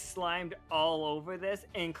he is slimed all over this,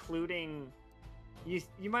 including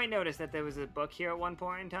you might notice that there was a book here at one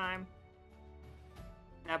point in time.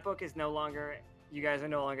 That book is no longer, you guys are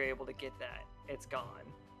no longer able to get that. It's gone.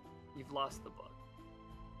 You've lost the book.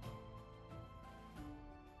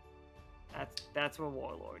 That's what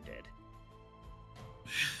Warlord did.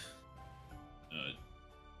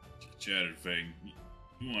 Chatterfang,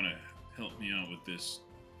 you want to help me out with this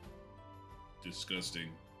disgusting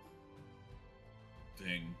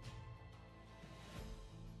thing?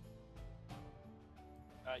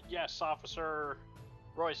 Yes, Officer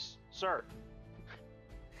Royce, sir.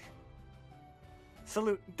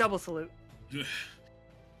 Salute, double salute.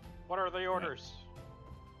 What are the orders?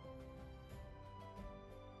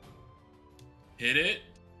 Hit it.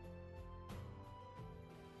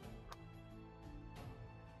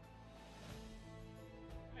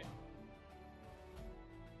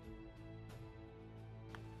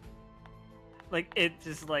 Like it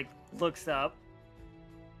just like looks up,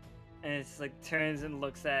 and it's like turns and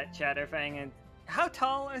looks at Chatterfang. And how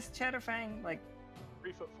tall is Chatterfang? Like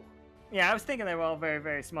 3'4". Yeah, I was thinking they were all very,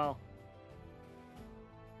 very small.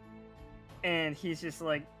 And he's just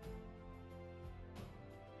like,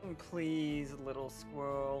 please, little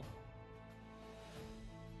squirrel.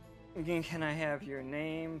 Again, can I have your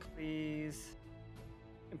name, please?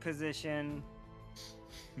 Position.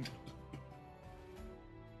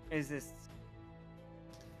 Is this...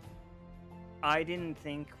 I didn't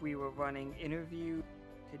think we were running interview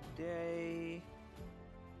today.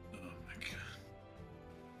 Oh my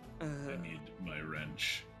god. I need my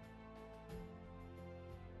wrench.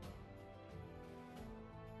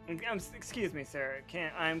 Excuse me, sir.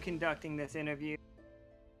 I'm conducting this interview.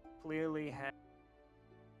 Clearly have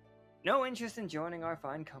no interest in joining our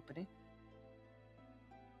fine company.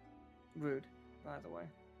 Rude, by the way.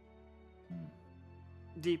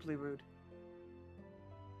 Deeply rude.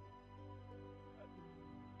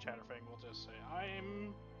 Chatterfang will just say,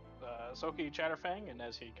 I'm Tsoki Chatterfang, and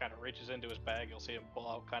as he kind of reaches into his bag, you'll see him pull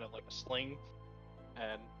out kind of like a sling,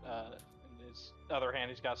 and in his other hand,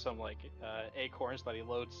 he's got some like acorns that he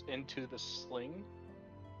loads into the sling,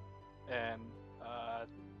 and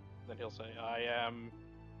then he'll say, I am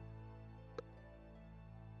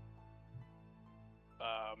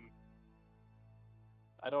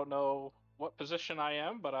I don't know what position I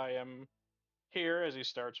am, but I am here, as he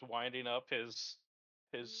starts winding up his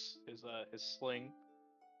sling.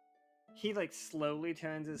 He like slowly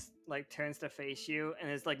turns to face you,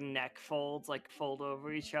 and his like neck folds like fold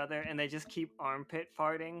over each other, and they just keep armpit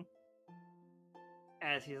farting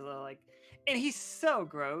as he's like, and he's so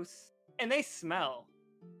gross, and they smell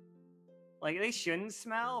like they shouldn't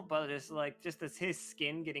smell, but just as his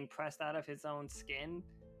skin getting pressed out of his own skin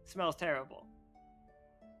smells terrible.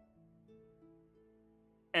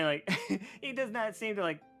 And like he does not seem to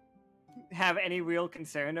like have any real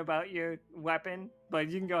concern about your weapon, but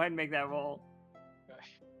you can go ahead and make that roll. Okay.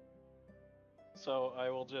 So I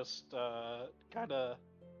will just kind of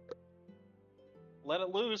let it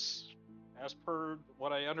loose as per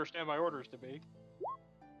what I understand my orders to be.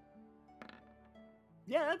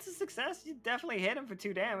 Yeah, that's a success. You definitely hit him for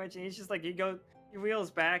 2 damage, and he's just like, he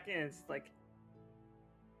wheels back, and it's like,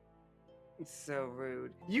 it's so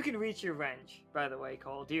rude. You can reach your wrench, by the way,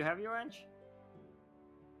 Kole. Do you have your wrench?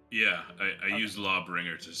 Yeah, I used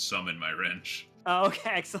Lawbringer to summon my wrench. Oh, okay,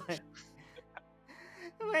 excellent.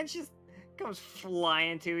 The wrench just comes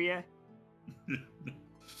flying to you.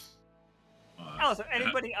 Also,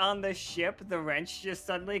 anybody on the ship, the wrench just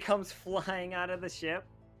suddenly comes flying out of the ship.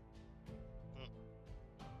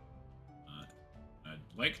 I'd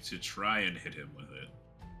like to try and hit him with it.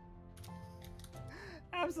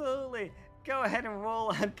 Absolutely. Go ahead and roll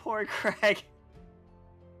on poor Craig.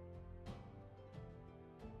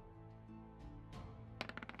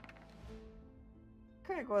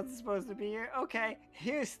 Craig wasn't supposed to be here. Okay,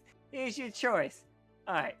 here's your choice.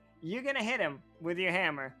 Alright, you're gonna hit him with your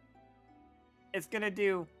hammer. It's gonna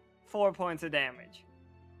do 4 points of damage.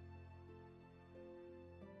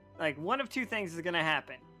 Like, one of 2 things is gonna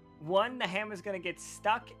happen. One, the hammer's gonna get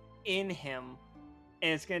stuck in him,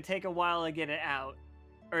 and it's gonna take a while to get it out.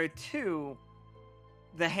 Or 2,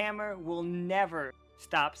 the hammer will never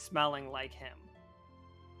stop smelling like him.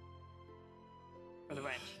 or the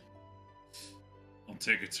wrench? I'll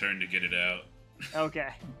take a turn to get it out.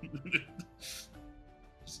 Okay.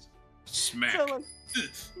 Just smack. So, like,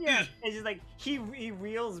 yeah, it's just like he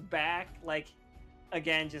reels back, like,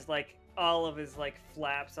 again, just like all of his like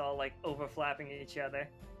flaps all like overflapping each other.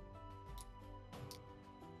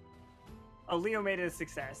 Oh, Leo made it a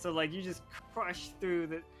success. So like you just crush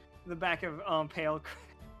through the back of Pale,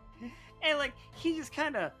 and like he just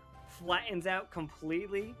kind of flattens out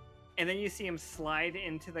completely, and then you see him slide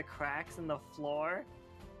into the cracks in the floor.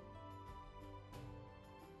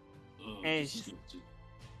 Oh, And it's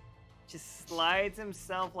just slides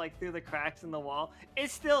himself like through the cracks in the wall.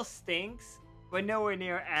 It still stinks, but nowhere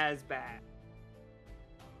near as bad.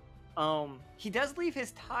 He does leave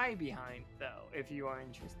his tie behind though, if you are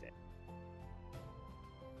interested.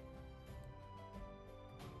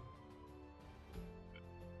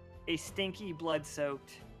 A stinky,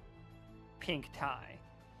 blood-soaked pink tie.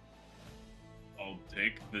 I'll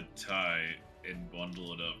take the tie and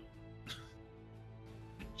bundle it up.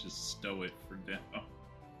 Just stow it for now.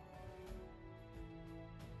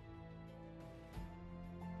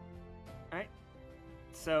 Alright.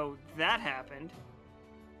 So that happened.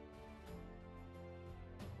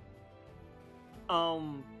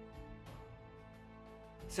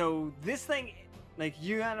 So this thing, like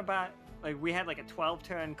you got about, like we had like a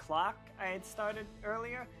 12-turn clock I had started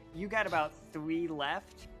earlier. You got about 3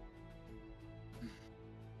 left.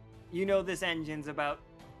 You know this engine's about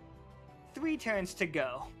 3 turns to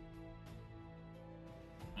go.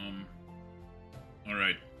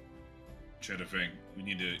 Alright. Chatterfang, we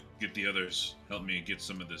need to get the others. Help me get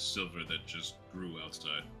some of this silver that just grew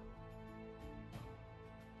outside.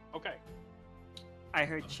 Okay. I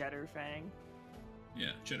heard Chatterfang.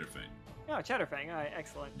 Yeah, Chatterfang. Oh, Chatterfang. All right,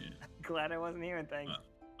 excellent. Yeah. Glad I wasn't hearing things.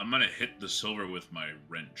 I'm gonna hit the silver with my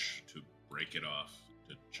wrench to break it off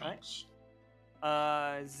to chunks.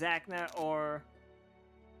 Zacna or...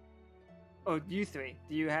 Oh, you three.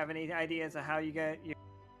 Do you have any ideas of how you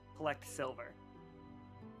collect silver?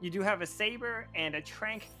 You do have a saber and a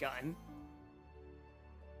trank gun.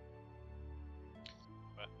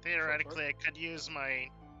 Theoretically, I could use my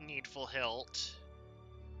needful hilt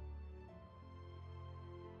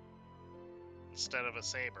instead of a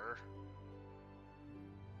saber.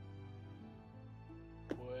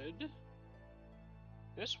 Would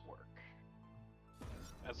this work?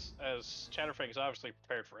 As Chatterfang is obviously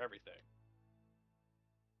prepared for everything.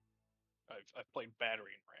 I've played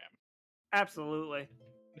battering ram. Absolutely.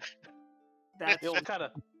 That's He'll kind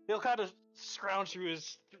of scrounge through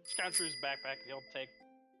his backpack. And he'll take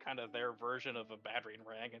kind of their version of a battering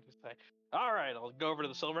ram and just say, "All right, I'll go over to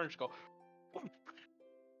the silver and just go,"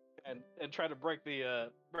 and try to break the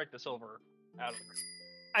silver out of it.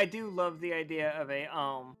 I do love the idea of a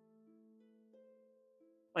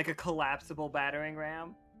like a collapsible battering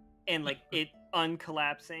ram, and like it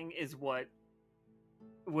uncollapsing is what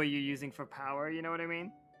you're using for power. You know what I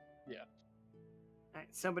mean? Yeah. Alright,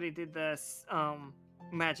 somebody did this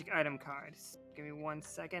magic item card. Give me 1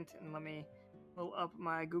 second and let me pull up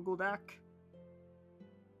my Google Doc.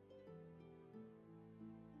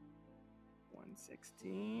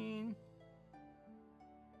 116.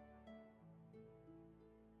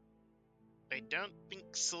 I don't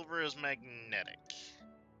think silver is magnetic.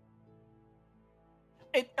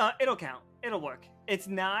 It'll count. It'll work. It's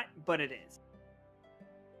not, but it is.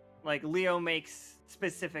 Like Leo makes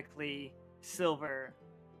specifically silver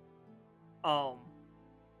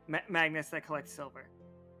magnets that collect silver.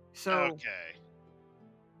 So Okay.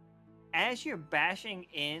 as you're bashing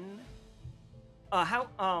in,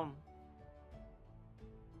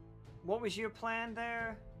 what was your plan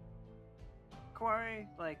there, Kuari?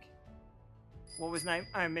 Like, what was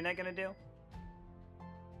Midnight gonna do?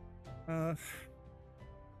 I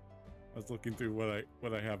was looking through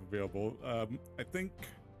what I have available. I think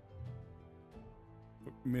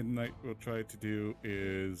what Midnight will try to do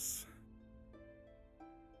is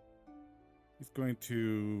he's going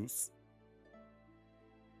to.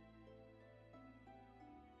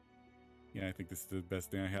 Yeah, I think this is the best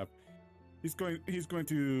thing I have. He's going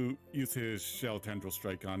to use his shell tendril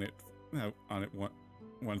strike on it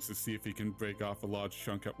once to see if he can break off a large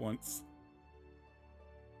chunk at once.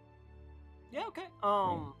 Yeah. Okay.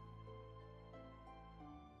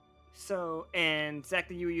 So, and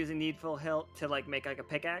Zacna, you were using Needful Hilt to like make like a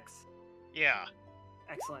pickaxe? Yeah.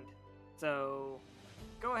 Excellent. So,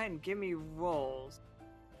 go ahead and give me rolls.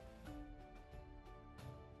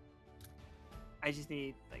 I just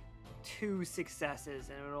need like 2 successes,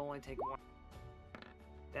 and it will only take 1.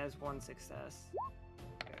 That's 1 success.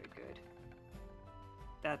 Very good.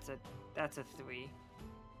 That's a 3.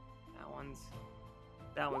 That one's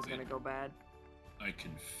gonna go bad. I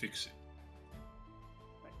can fix it.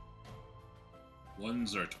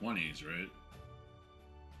 Ones are 20s, right?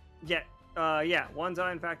 Yeah, ones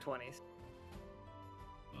are in fact 20s.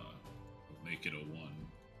 We'll make it a 1.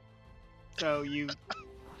 So you...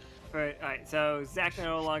 Alright, so Zacna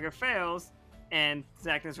no longer fails, and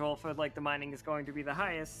Zacna's roll for, like, the mining is going to be the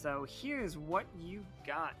highest, so here's what you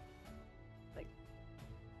got. Like,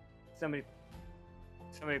 somebody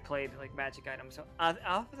played, like, magic items. So,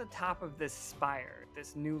 off the top of this spire,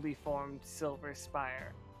 this newly formed silver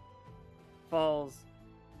spire, falls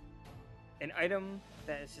an item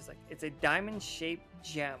that is just, like, it's a diamond-shaped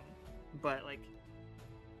gem, but, like,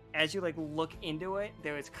 as you, like, look into it,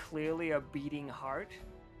 there is clearly a beating heart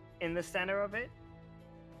in the center of it.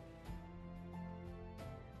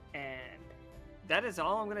 And that is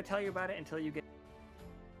all I'm going to tell you about it until you get...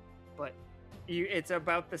 But it's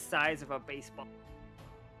about the size of a baseball.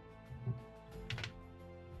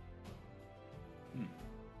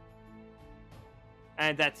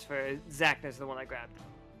 And that's for... Zacna's the one I grabbed.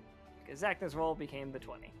 Because Zacna's roll became the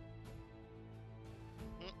 20.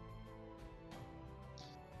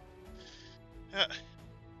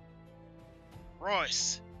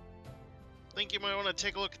 Royce, think you might want to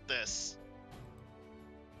take a look at this.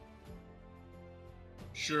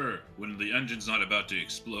 Sure, when the engine's not about to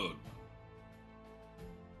explode.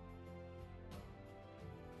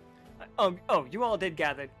 Oh, you all did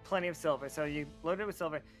gather plenty of silver, so you loaded it with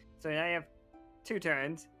silver. So now you have 2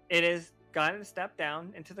 turns. It has gotten a step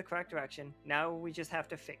down into the correct direction. Now we just have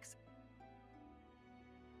to fix it.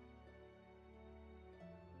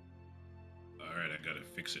 Alright, I gotta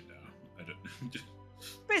fix it now. I don't...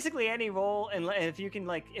 Basically any roll, and if you can,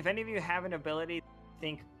 like, if any of you have an ability you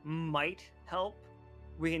think might help,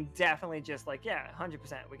 we can definitely just, like, yeah,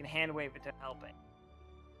 100%. We can hand wave it to helping.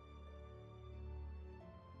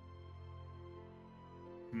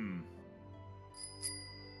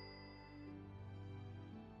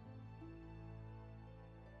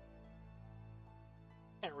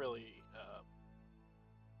 Can't really.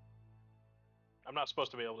 I'm not supposed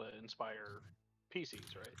to be able to inspire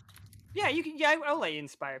PCs, right? Yeah, you can. Yeah, I'll let you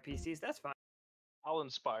inspire PCs. That's fine. I'll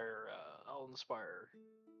inspire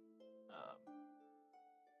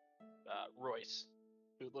Royce,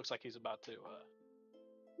 who looks like he's about to.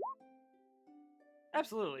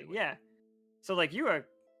 Absolutely, yeah. So, like, you're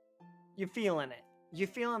feeling it. You're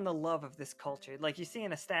feeling the love of this culture. Like, you're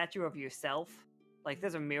seeing a statue of yourself. Like,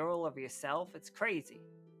 there's a mural of yourself. It's crazy.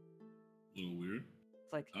 A little weird.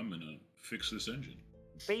 It's like, I'm gonna fix this engine.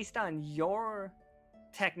 based on your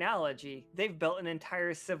technology, they've built an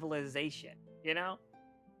entire civilization, you know?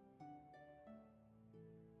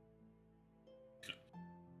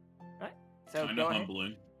 Right? So Kind go of ahead.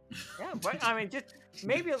 humbling. Yeah, but I mean, just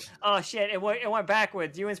maybe. Oh shit! It went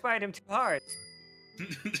backwards. You inspired him too hard.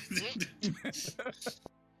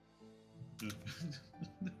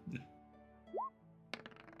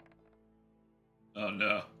 Oh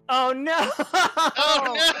no! Oh no!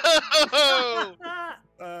 Oh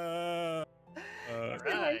no!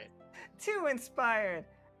 Right. Too inspired.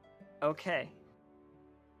 Okay.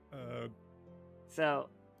 So,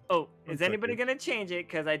 is One anybody second. gonna change it?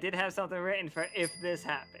 Because I did have something written for if this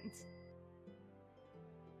happens.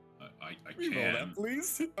 I Reroll can. that,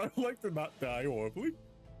 please. I'd like to not die horribly.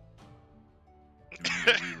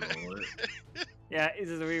 Can we reroll it? Yeah, this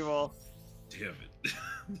is a reroll. Damn it!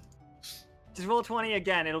 Just roll 20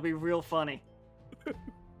 again. It'll be real funny.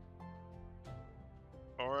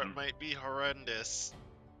 Or it might be horrendous.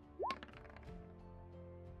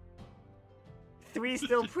 3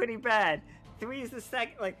 still pretty bad. 3 is the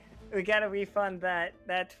second. Like, we gotta refund that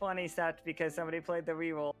 20 sucked because somebody played the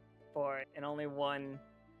reroll for it and only one.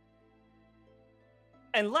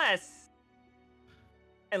 Unless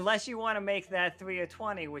you want to make that 3 a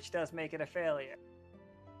 20, which does make it a failure.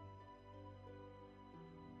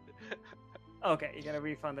 Okay, you're gonna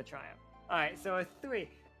refund the triumph. All right, so a 3.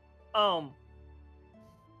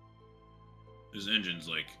 This engine's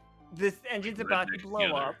like. This engine's Right about to next blow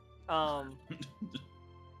together. up.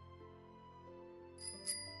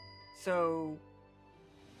 So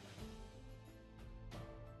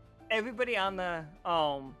everybody on the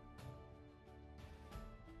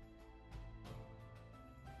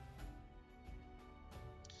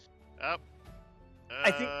Up. I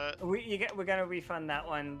think we're gonna refund that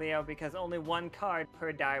one, Leo, because only 1 card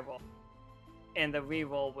per die roll, and the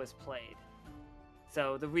reroll was played.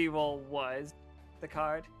 So the reroll was the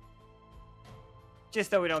card, just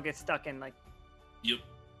so we don't get stuck in like. Yep.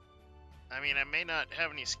 I mean, I may not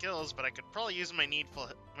have any skills, but I could probably use my needful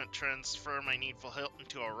transfer my needful hilt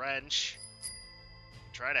into a wrench.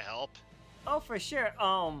 Try to help. Oh, for sure.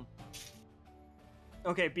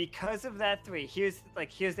 Okay, because of that 3, here's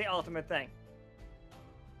the ultimate thing.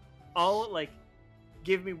 All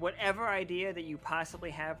give me whatever idea that you possibly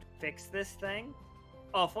have to fix this thing.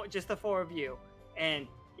 Just the 4 of you, and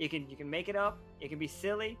you can make it up. It can be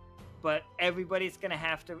silly, but everybody's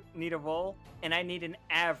gonna need a roll, and I need an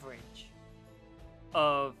average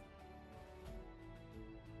of,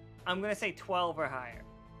 I'm gonna say 12 or higher.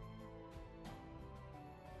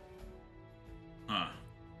 Huh.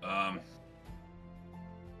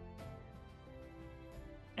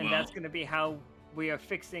 And that's gonna be how we are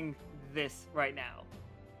fixing this right now.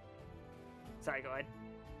 Sorry, go ahead.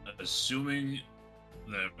 Assuming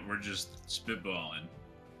that we're just spitballing,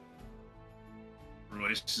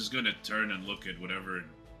 Royce is gonna turn and look at whatever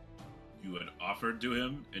you had offered to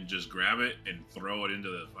him and just grab it and throw it into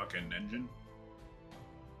the fucking engine.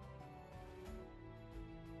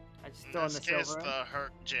 I just throw in the silver. The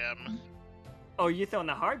heart gem. Oh, you throwing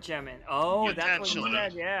the heart gem in? Oh, that's what you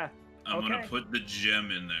said. Yeah. I'm gonna put the gem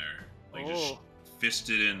in there, just fist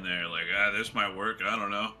it in there, this might work. I don't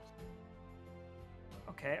know.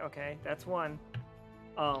 Okay, that's one.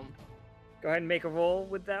 Go ahead and make a roll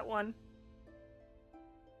with that one.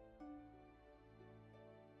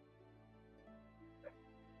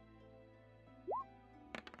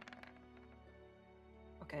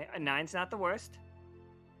 Okay, a 9's not the worst.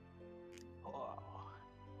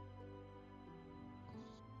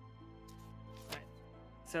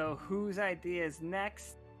 So whose idea is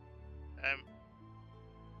next?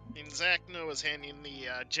 Zacna was handing the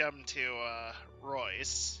gem to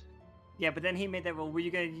Royce. Yeah, but then he made that roll. Were you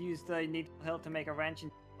gonna use the needle hilt to make a wrench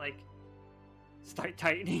and start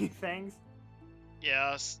tightening things?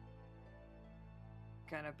 Yes.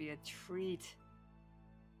 Gonna be a treat.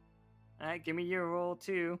 All right, give me your roll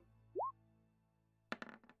too.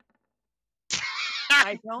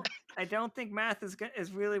 I don't think math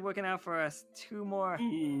is really working out for us. 2 more.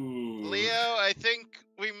 Ooh. Leo, I think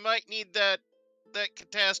we might need that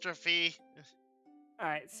catastrophe. All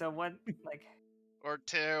right, so what or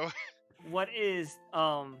 2. What is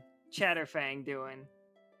Chatterfang doing?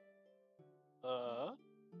 I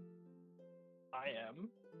am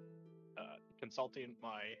consulting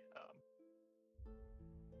my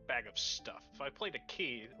bag of stuff. If I played a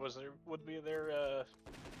key, would there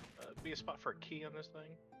be a spot for a key on this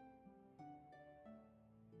thing?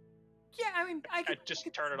 Yeah, I mean, I could just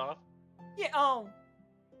turn it off. Yeah.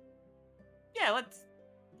 Yeah. Let's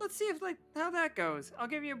see if how that goes. I'll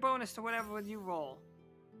give you a bonus to whatever you roll.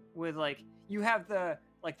 With you have the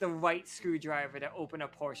right screwdriver to open a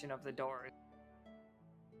portion of the door.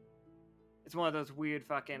 It's one of those weird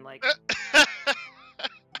fucking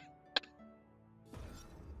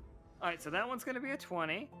Alright, so that one's gonna be a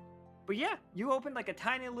 20. But yeah, you opened a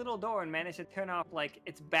tiny little door and managed to turn off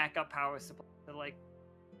its backup power supply. So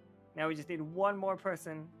now we just need one more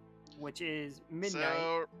person, which is Midnight.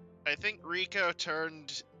 So I think Rico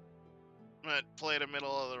played a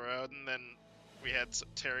middle of the road, and then we had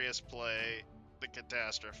Terius play the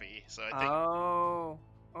catastrophe. So I think. Oh,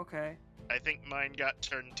 okay. I think mine got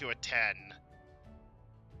turned to a 10.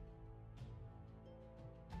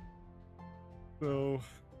 So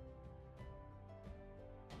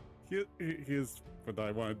here's what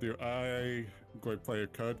I want to do. I'm going to play a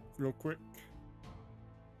card real quick.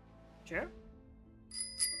 Sure.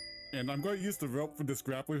 And I'm going to use the rope for this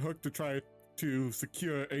grappling hook to try to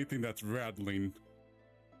secure anything that's rattling.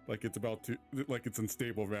 It's about to, it's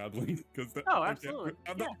unstable rattling. Absolutely.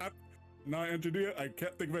 I'm not an engineer. I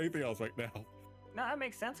can't think of anything else right now. No, that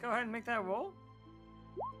makes sense. Go ahead and make that roll.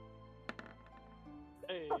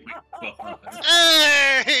 Hey!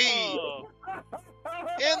 Hey! Oh.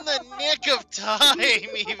 In the nick of time,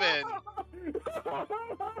 even.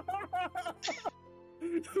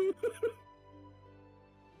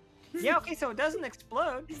 Yeah, okay, so it doesn't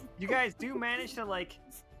explode. You guys do manage to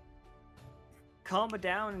calm it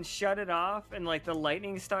down and shut it off, and the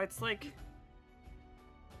lightning starts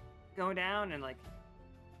going down, and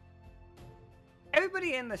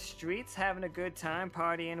everybody in the streets having a good time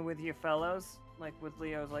partying with your fellows, with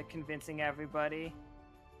Leo's convincing everybody.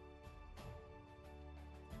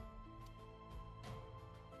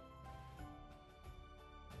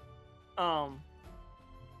 Oh,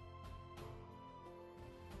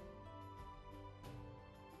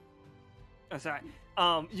 sorry.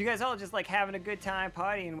 You guys all just having a good time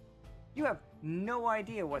partying. You have no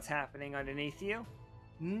idea what's happening underneath you.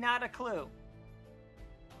 Not a clue.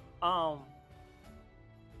 But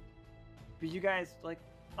you guys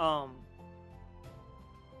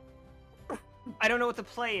I don't know what the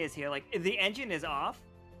play is here. The engine is off,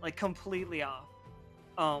 completely off.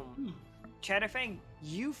 Chatterfang,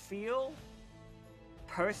 you feel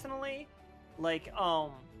personally Like, I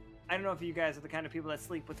don't know if you guys are the kind of people that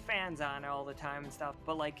sleep with fans on all the time and stuff,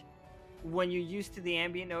 but like, when you're used to the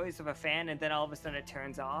ambient noise of a fan and then all of a sudden it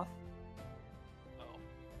turns off, Oh.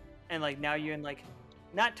 and like now you're in like,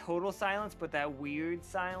 not total silence, but that weird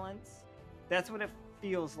silence. That's what it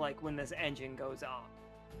feels like when this engine goes off.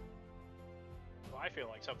 Well, I feel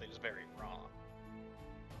like something's very wrong.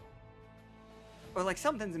 Or like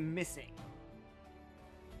something's missing.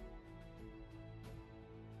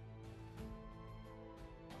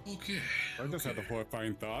 Okay. I just had a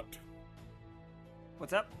horrifying thought.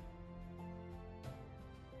 What's up?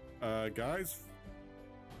 Guys,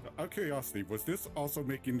 out of curiosity, was this also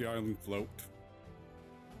making the island float?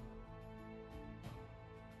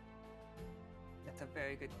 That's a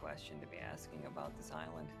very good question to be asking about this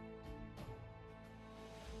island.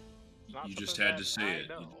 It's not You just something had to that say I it.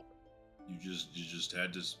 know. You just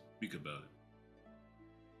had to speak about it.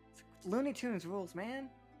 It's Looney Tunes rules, man.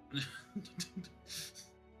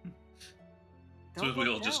 So Don't we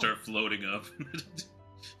look all just down. start floating up.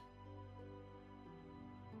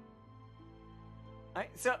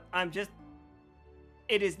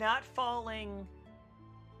 It is not falling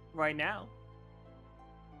right now.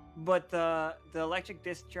 But the electric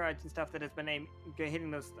discharge and stuff that has been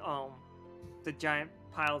hitting those the giant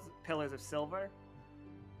pillars of silver,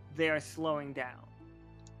 they are slowing down.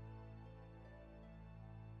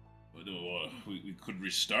 We could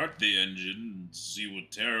restart the engine and see what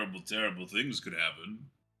terrible things could happen.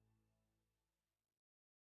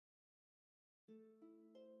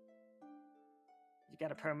 You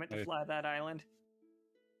got a permit to Hey. fly that island?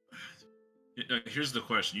 Here's the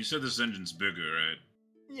question. You said this engine's bigger, right?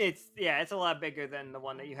 It's a lot bigger than the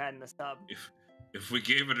one that you had in the sub. If we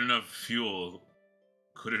gave it enough fuel,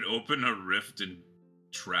 could it open a rift and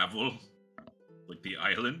travel? Like the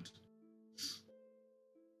island?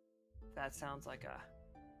 That sounds like a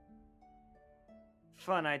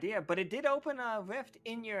fun idea, but it did open a rift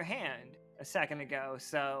in your hand a second ago,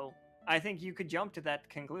 so I think you could jump to that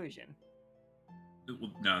conclusion.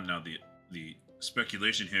 Now the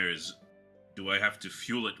speculation here is, do I have to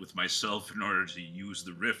fuel it with myself in order to use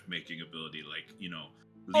the rift making ability, like,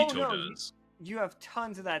 Leto no, does? You have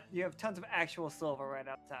tons of that. You have tons of actual silver right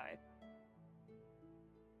outside.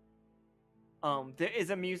 There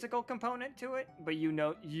is a musical component to it, but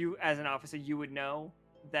you as an officer, you would know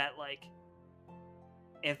that, like,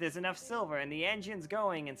 if there's enough silver and the engine's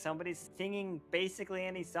going and somebody's singing basically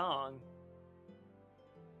any song,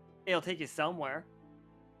 it'll take you somewhere.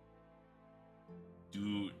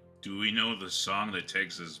 Do we know the song that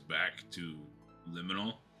takes us back to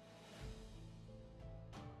Liminal?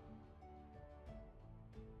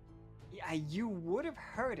 Yeah, you would have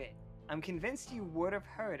heard it. I'm convinced you would have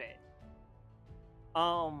heard it.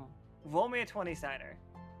 Roll me a 20-sider.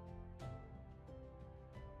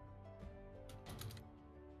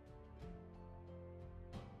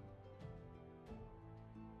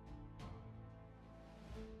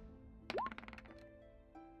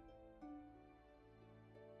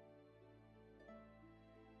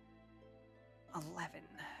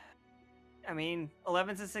 I mean,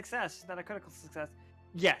 11's a success, not a critical success.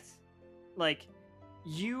 Yes. Like,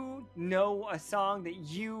 you know a song that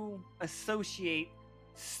you associate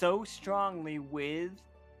so strongly with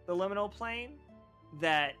the liminal plane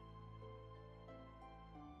that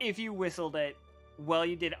if you whistled it while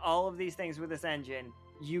you did all of these things with this engine,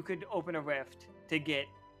 you could open a rift to get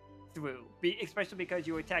through, especially because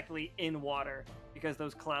you were technically in water because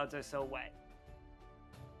those clouds are so wet.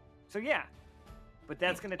 So yeah, but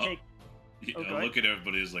that's going to take... I look at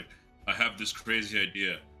everybody as like, I have this crazy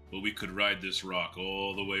idea, but we could ride this rock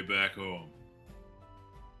all the way back home.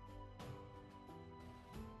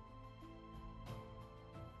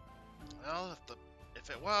 Well, if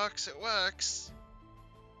it works, it works.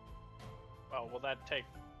 Well, will that take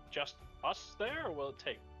just us there, or will it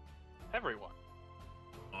take everyone?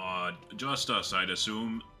 Just us, I'd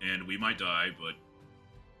assume, and we might die, but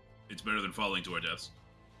it's better than falling to our deaths.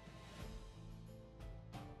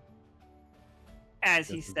 As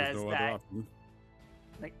he Guess there's says no other that, option.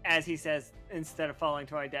 like, as he says, instead of falling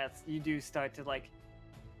to our deaths, you do start to, like,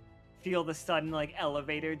 feel the sudden, like,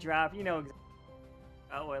 elevator drop,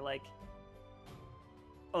 or like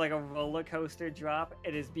a roller coaster drop.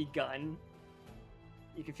 It has begun.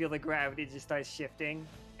 You can feel the gravity just start shifting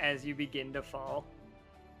as you begin to fall.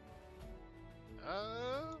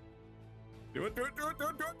 Do it.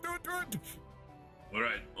 All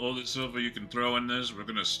right, all the silver you can throw in this, we're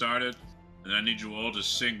gonna start it, and I need you all to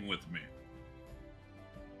sing with me.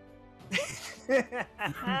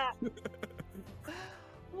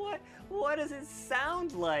 What does it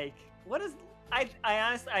sound like? What is... I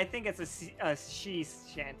honestly think it's a she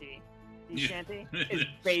shanty. sea shanty is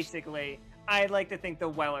basically. I like to think the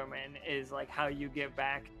Wellerman is like how you get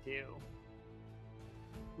back to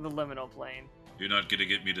the liminal plane. You're not gonna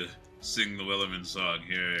get me to sing the Wellerman song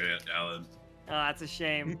here, Alan. Oh, that's a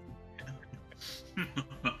shame.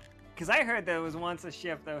 Because I heard there was once a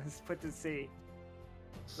ship that was put to sea.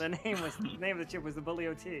 The name of the ship was the Billy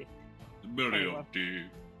O.T. Billy O.T.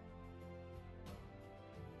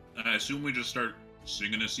 I assume we just start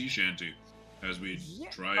singing a sea shanty as we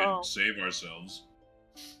try and save ourselves.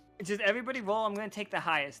 Just everybody roll. I'm going to take the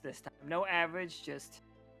highest this time. No average, just...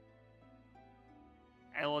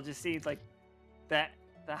 I will just see, like, that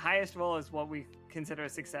the highest roll is what we consider a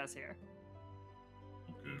success here.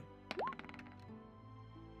 Okay.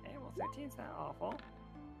 Okay, well, 13's not awful.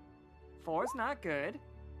 4's not good.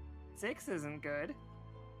 6 isn't good.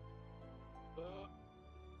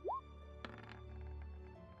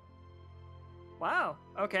 Wow,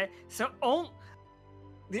 okay. So,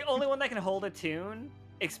 the only one that can hold a tune,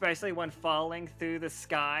 especially when falling through the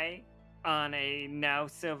sky on a now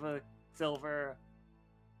silver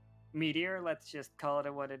meteor, let's just call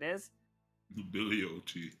it what it is. Billy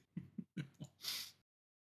O.T.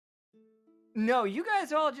 No, you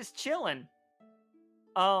guys are all just chilling.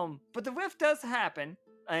 But the rift does happen,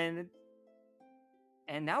 and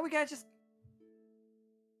now we gotta just...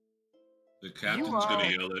 The captain's gonna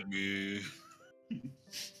yell at me.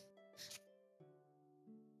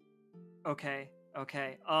 Okay.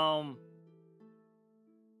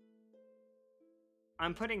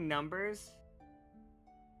 I'm putting numbers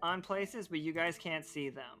on places, but you guys can't see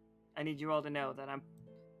them. I need you all to know that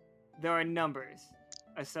there are numbers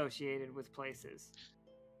associated with places.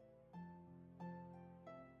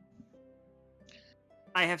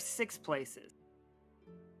 I have 6 places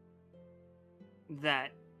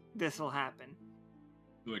that this will happen.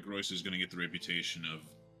 I feel like Royce is gonna get the reputation of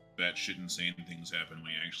batshit insane things happen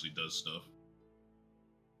when he actually does stuff.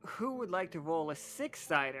 Who would like to roll a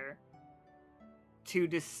 6-sider to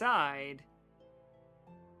decide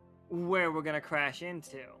where we're gonna crash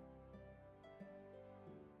into?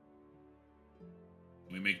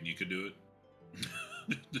 Can we make Nika do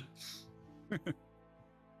it?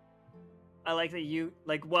 I like that you,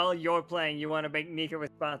 like, while you're playing, you want to make Nika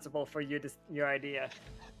responsible for your idea.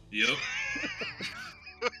 Yep.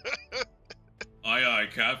 Aye,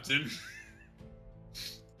 Captain.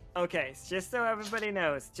 Okay, just so everybody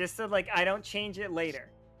knows, just so, like, I don't change it later.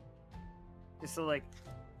 Just so, like,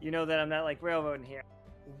 you know that I'm not, like, railroading here.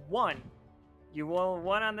 1. You roll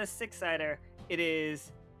 1 on this 6-sider. It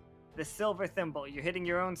is the silver thimble. You're hitting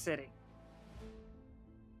your own city.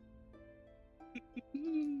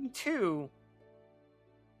 2.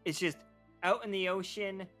 It's just out in the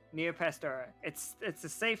ocean near Pastora. It's a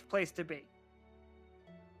safe place to be.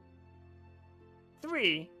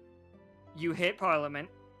 3. You hit Parliament.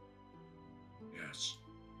 Yes.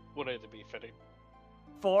 Would it be fitting?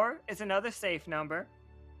 4 is another safe number.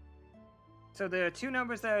 So there are 2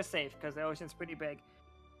 numbers that are safe because the ocean's pretty big.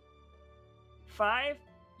 5,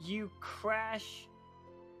 you crash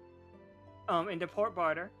into Port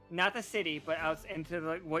Barter, not the city, but out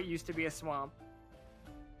into what used to be a swamp,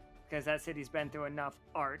 because that city's been through enough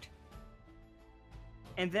art.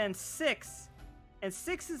 And then 6, and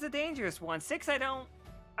 6 is a dangerous one. 6 I'm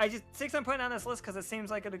putting on this list because it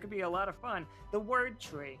seems like it could be a lot of fun. The word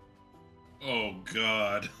tree. Oh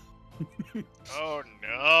God. Oh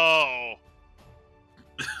no.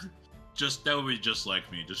 That would be just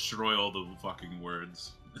like me. Destroy all the fucking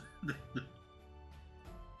words.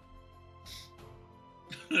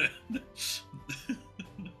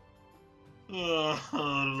 So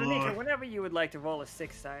Nika, whenever you would like to roll a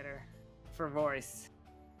 6-sider for Royce.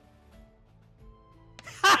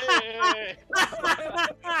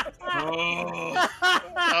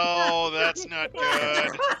 Oh, that's not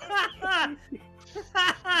good.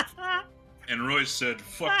 And Royce said,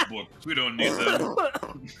 "Fuck books. We don't need them."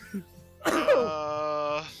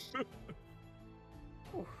 I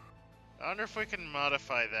wonder if we can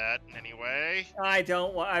modify that in any way.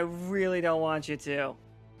 I really don't want you to.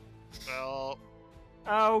 Well...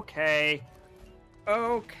 Okay,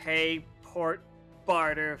 Port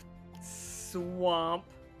Barter Swamp.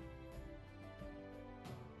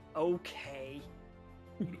 Okay.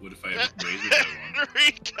 What if I have to raise it by 1?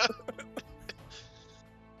 Rico!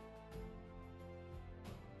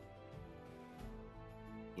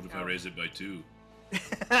 What if I raise it by 2?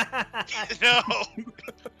 No!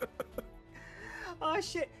 Oh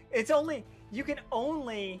shit! You can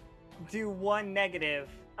only do 1 negative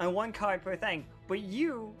on 1 card per thing. But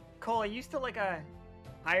you, Kole, are you still like a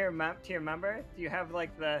higher tier member? Do you have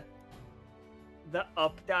like the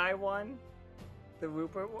up die one? The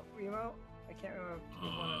Rupert emote? I can't remember.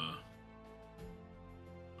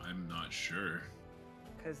 I'm not sure.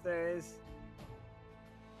 Because there's...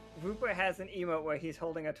 Rupert has an emote where he's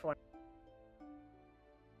holding a 20.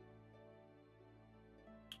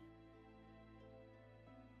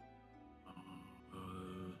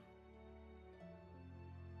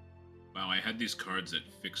 Wow, I had these cards that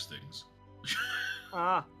fix things.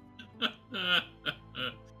 Ah.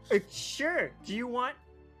 Sure. Do you want...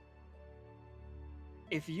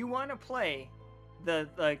 If you want to play the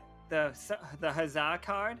Huzzah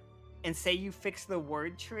card and say you fix the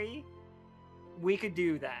word tree, we could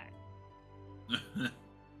do that.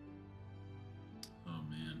 Oh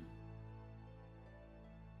man.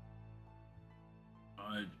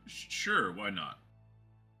 Sure, why not?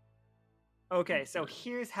 Okay, so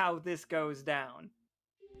here's how this goes down.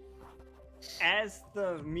 As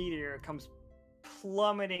the meteor comes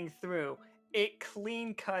plummeting through, it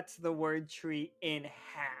clean cuts the word tree in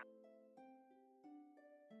half.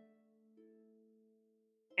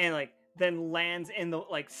 And then lands in the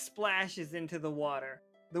splashes into the water.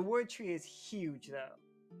 The word tree is huge though.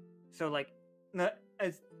 So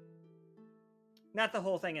not the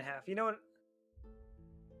whole thing in half. You know what?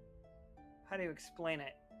 How do you explain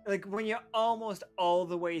it? When you're almost all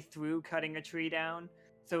the way through cutting a tree down,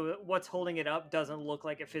 so what's holding it up doesn't look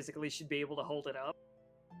like it physically should be able to hold it up.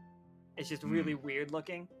 It's just really weird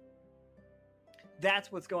looking.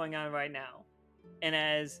 That's what's going on right now. And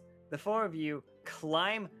as the four of you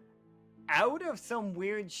climb out of some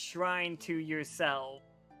weird shrine to yourself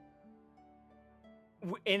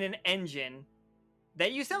in an engine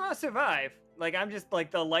that you somehow survive. I'm just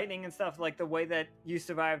the lightning and stuff, the way that you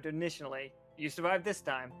survived initially. You survived this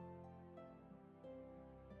time.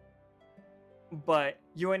 But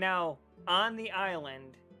you are now on the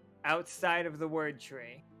island outside of the word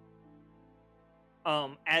tree.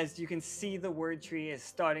 As you can see, the word tree is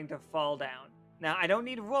starting to fall down. Now, I don't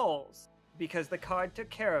need rolls because the card took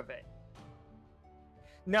care of it.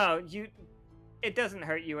 No, it doesn't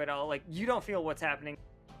hurt you at all. You don't feel what's happening.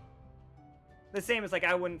 The same as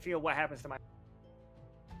I wouldn't feel what happens to my...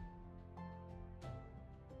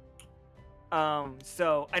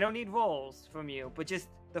 So I don't need rolls from you, but just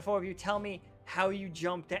the four of you tell me how you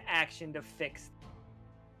jump to action to fix.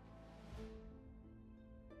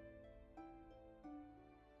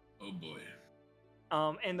 Oh boy.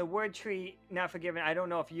 And the word tree, not forgiven. I don't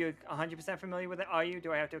know if you're 100% familiar with it. Are you?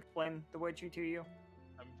 Do I have to explain the word tree to you?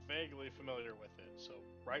 I'm vaguely familiar with it, so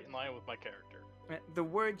right in line with my character. The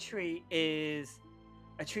word tree is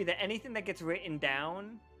a tree that anything that gets written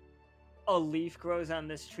down, a leaf grows on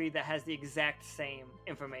this tree that has the exact same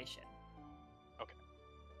information. Okay.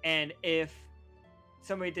 And if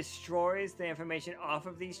somebody destroys the information off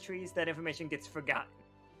of these trees, that information gets forgotten.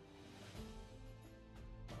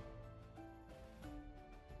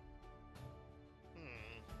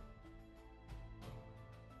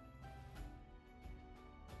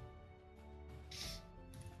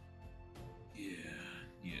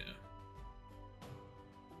 Yeah.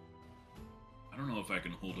 I don't know if I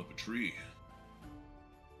can hold up a tree.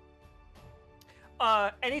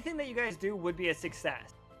 Anything that you guys do would be a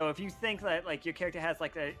success. So if you think that your character has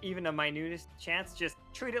even a minutest chance, just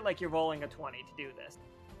treat it like you're rolling a 20 to do this.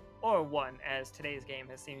 Or 1, as today's game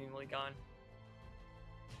has seemingly gone.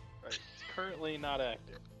 Right. It's currently not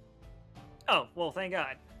active. Oh, well, thank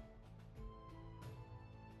God.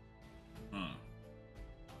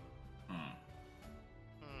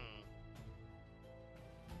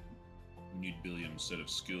 We need Billiam's set of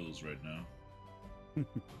skills right now.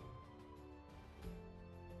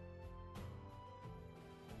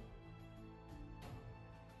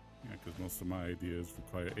 Yeah, because most of my ideas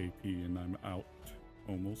require AP and I'm out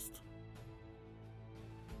almost.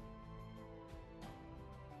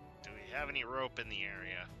 Do we have any rope in the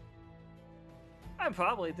area?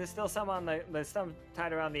 Probably. There's still some there's some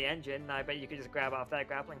tied around the engine, and I bet you could just grab off that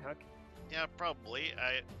grappling hook. Yeah, probably.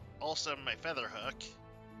 I also have my feather hook.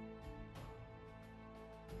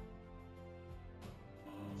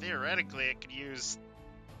 Theoretically, I could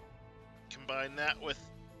combine that with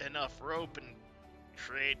enough rope and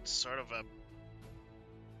create sort of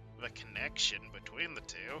a connection between the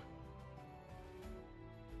two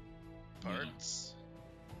parts.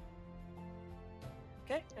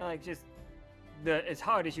 Okay, just as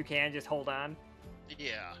hard as you can, just hold on.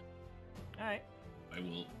 Yeah. All right. I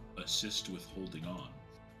will assist with holding on.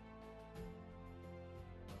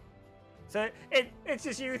 So it's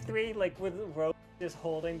just you three with rope just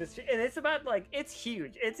holding this, and it's about it's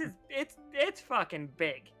huge. It's fucking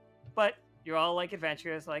big, but you're all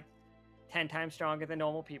adventurous, 10 times stronger than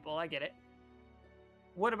normal people. I get it.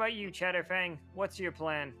 What about you, Chatterfang? What's your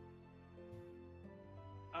plan?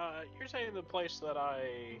 You're saying the place that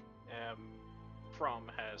I am from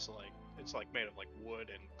has like it's like made of like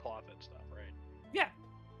wood and cloth and stuff, right? Yeah.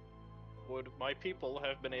 Would my people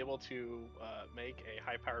have been able to make a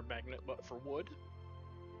high-powered magnet, but for wood?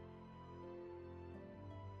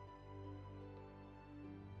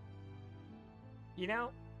 You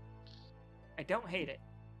know, I don't hate it.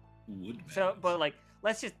 Wood So, magnets. but like,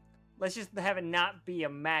 let's just have it not be a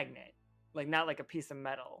magnet, like not like a piece of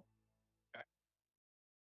metal. Okay.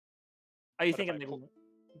 Are you But if thinking I like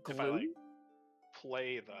if glue? I like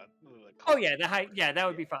play the Oh chord, yeah, right? that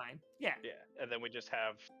would be fine. Yeah. Yeah, and then we just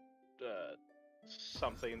have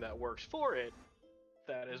something that works for it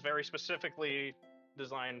that is very specifically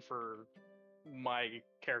designed for my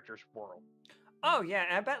character's world. Oh yeah,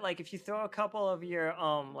 I bet like if you throw a couple of your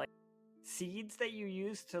like seeds that you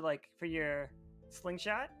use to like for your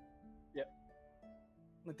slingshot. Yep.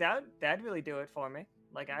 Like that'd really do it for me.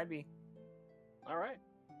 Like I'd be. All right.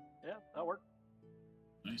 Yeah, that'll work.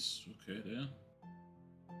 Nice. Okay, yeah.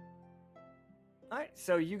 All right,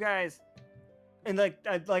 so you guys, and like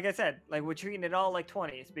I said, like we're treating it all like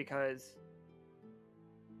 20s because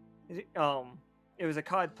it was a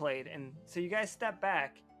COD played, and so you guys step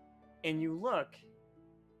back and you look,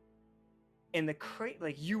 and the crate,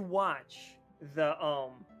 like you watch the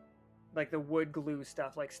like the wood glue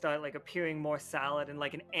stuff like start like appearing more solid and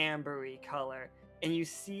like an ambery color, and you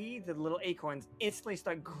see the little acorns instantly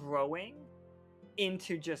start growing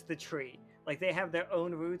into just the tree. Like they have their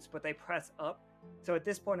own roots, but they press up. So at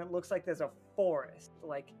this point, it looks like there's a forest,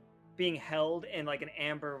 like being held in like an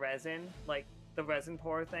amber resin, like the resin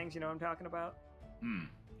pour things. You know what I'm talking about?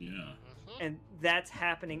 Yeah. And that's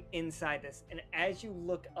happening inside this. And as you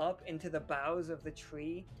look up into the boughs of the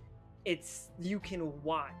tree, you can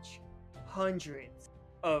watch hundreds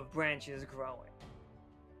of branches growing.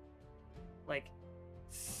 Like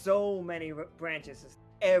so many branches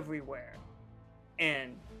everywhere.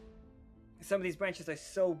 And some of these branches are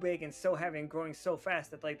so big and so heavy and growing so fast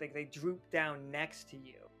that like they droop down next to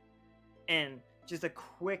you. And just a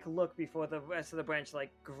quick look before the rest of the branch like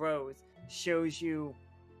grows shows you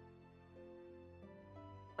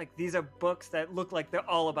like these are books that look like they're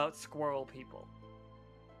all about squirrel people.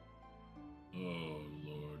 Oh,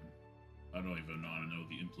 Lord. I don't even want to know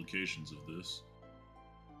the implications of this.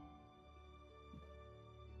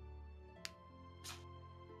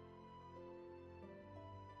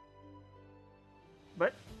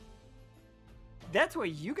 But that's where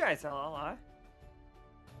you guys all are.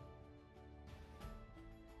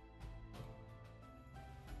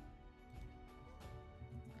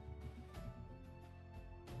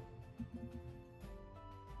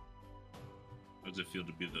 How does it feel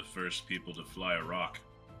to be the first people to fly a rock?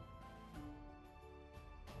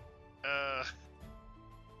 A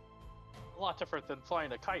lot different than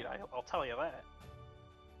flying a kite, I'll tell you that.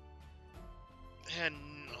 And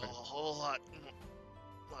a whole lot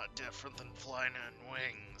different than flying on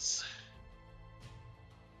wings.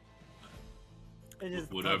 It is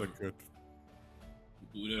Whatever. Good.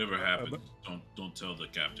 Whatever happens, don't tell the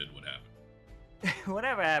captain what happened.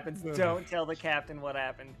 whatever happens, don't tell the captain what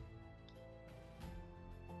happened.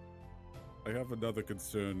 I have another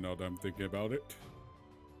concern now that I'm thinking about it.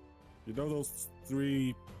 You know those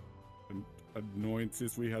three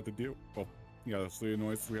annoyances we had to deal? Well, yeah, those three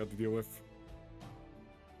annoyances we had to deal with.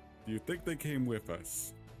 Do you think they came with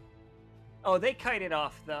us? Oh, they kited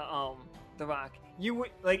off the rock. You would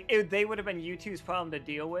like they would have been you two's problem to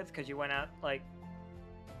deal with because you went out like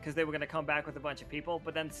because they were gonna come back with a bunch of people,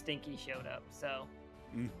 but then Stinky showed up. So,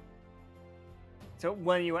 so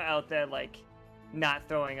when you were out there like not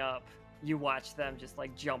throwing up, you watched them just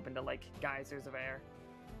like jump into like geysers of air.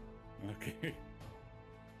 Okay.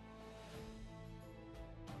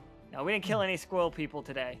 No, we didn't kill any squirrel people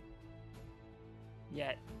today.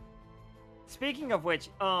 Yet. Speaking of which,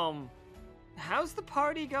 how's the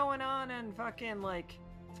party going on in fucking like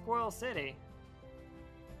Squirrel City?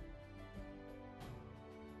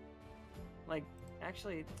 Like,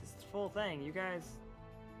 actually, this full thing, you guys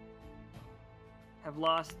have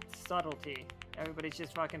lost subtlety. Everybody's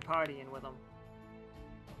just fucking partying with them.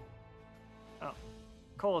 Oh,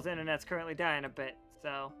 Kole's internet's currently dying a bit,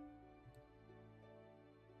 so.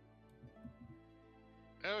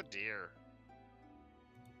 Oh dear.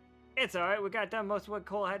 It's alright, we got done most of what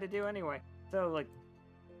Kole had to do anyway. So, like,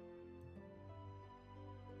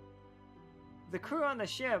 the crew on the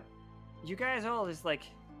ship, you guys all just, like,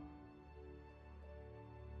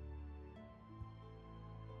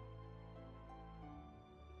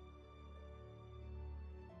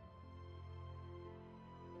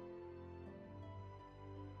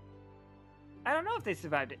 I don't know if they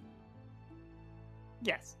survived it.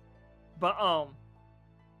 Yes. But,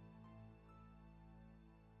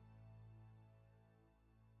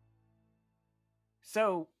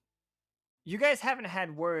 So, you guys haven't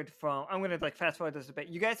had word from... I'm going to like fast forward this a bit.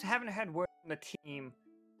 You guys haven't had word from the team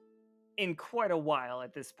in quite a while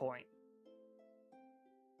at this point.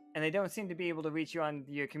 And they don't seem to be able to reach you on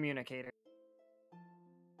your communicator.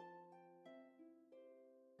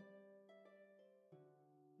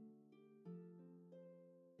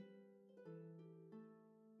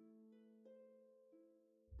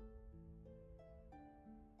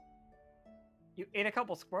 You ate a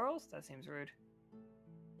couple squirrels? That seems rude.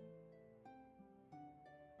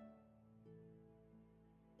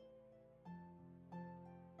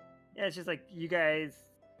 Yeah, it's just like you guys...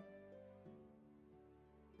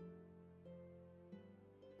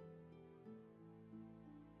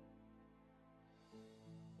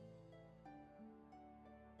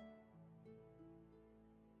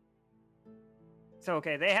 So,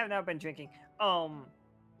 okay, they have not been drinking. I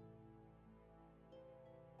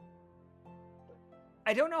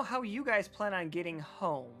don't know how you guys plan on getting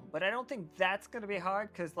home, but I don't think that's going to be hard,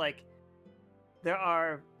 because, like, there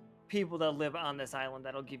are people that live on this island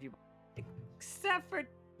that'll give you... Except for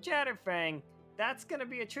Chatterfang. That's going to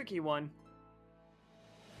be a tricky one.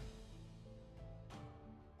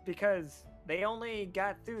 Because they only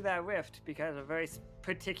got through that rift because of a very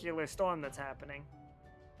particular storm that's happening.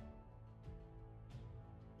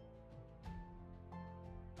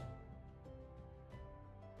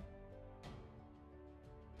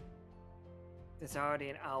 There's already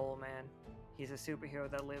an owl man. He's a superhero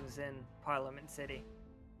that lives in Parliament City.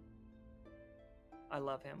 I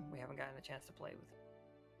love him. We haven't gotten a chance to play with him.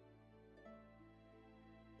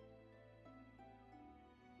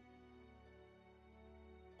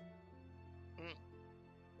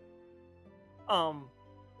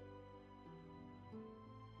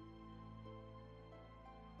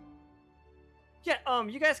 Yeah,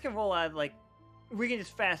 you guys can roll out, like, we can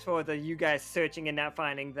just fast forward to you guys searching and not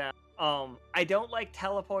finding them. I don't like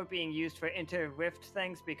teleport being used for inter-rift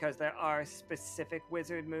things because there are specific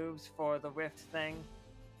wizard moves for the rift thing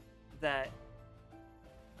that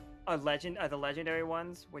are the legendary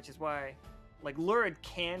ones, which is why, like, Lurid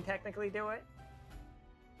can technically do it.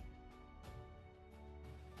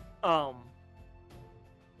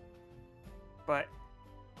 But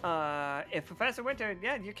if Professor Winter,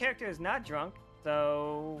 yeah, your character is not drunk,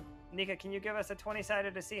 so Nika, can you give us a 20-sider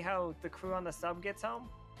to see how the crew on the sub gets home?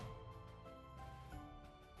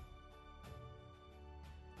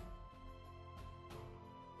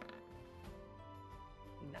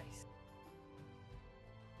 Nice.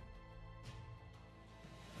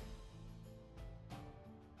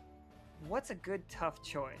 What's a good tough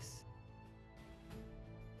choice?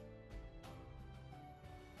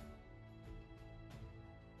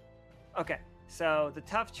 Okay, so the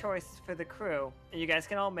tough choice for the crew, and you guys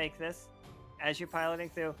can all make this as you're piloting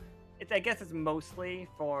through. I guess it's mostly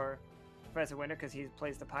for Professor Winter because he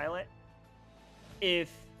plays the pilot.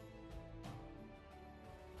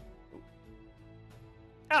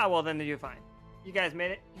 Well, then you're fine. You guys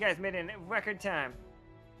made it. You guys made it in record time.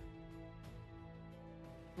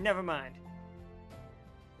 Never mind.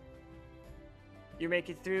 You make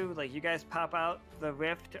it through, like, you guys pop out the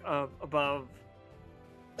rift above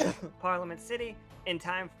Parliament City in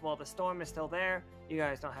time while the storm is still there. You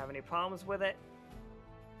guys don't have any problems with it.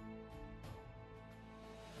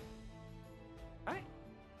 Alright.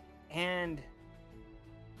 And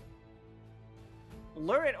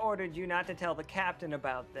Lurid ordered you not to tell the captain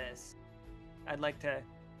about this. I'd like to...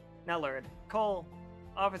 Not Lurid. Kole,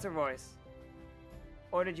 Officer Royce,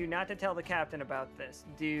 ordered you not to tell the captain about this.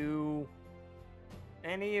 Do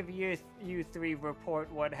any of you three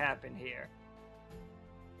report what happened here?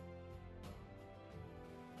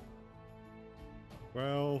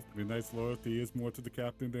 Well, Midnight's loyalty is more to the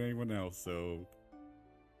captain than anyone else, so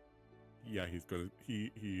yeah,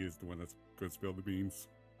 he is the one that's gonna spill the beans.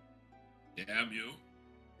 Damn you.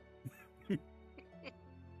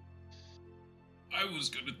 I was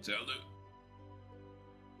gonna tell it.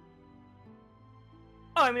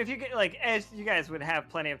 Oh, I mean, if you get, like, as you guys would have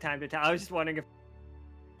plenty of time to tell. I was just wondering if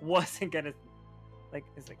wasn't gonna, like,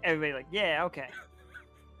 it's like everybody like, yeah, okay.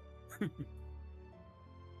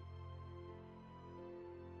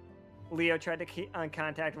 Leo tried to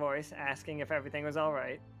contact Royce, asking if everything was all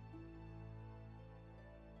right.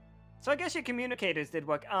 So I guess your communicators did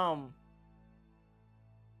work.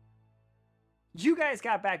 You guys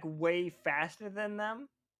got back way faster than them.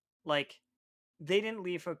 Like, they didn't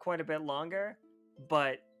leave for quite a bit longer,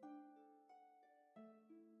 but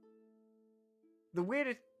the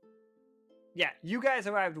weirdest... Yeah, you guys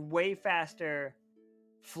arrived way faster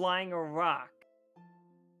flying a rock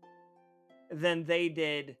than they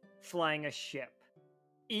did flying a ship.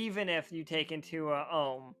 Even if you take into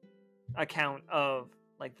account of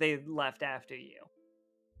like they left after you.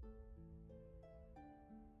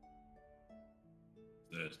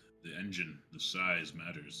 The engine, the size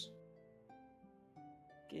matters.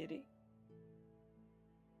 Giddy.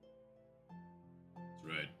 That's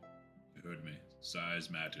right. You heard me.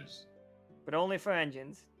 Size matters. But only for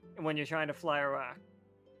engines and when you're trying to fly a rock.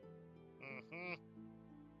 Mm-hmm.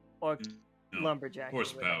 Or No, lumberjack.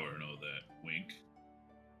 horsepower and all that. Wink.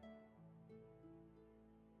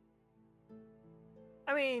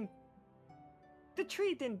 I mean, the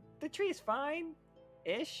tree's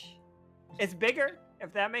fine-ish. It's bigger,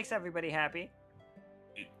 if that makes everybody happy.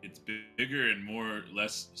 It's bigger and more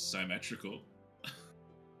less symmetrical.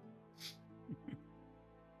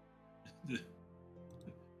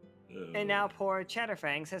 And now poor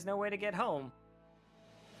Chatterfangs has no way to get home.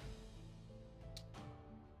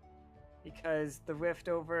 Because the rift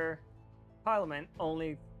over Parliament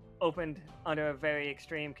only opened under a very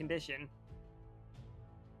extreme condition.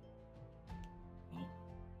 Well,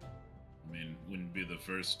 I mean, wouldn't be the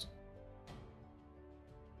first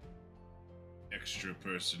extra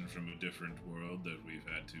person from a different world that we've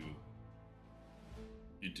had to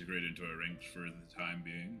integrate into our ranks for the time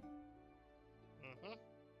being. Mm-hmm.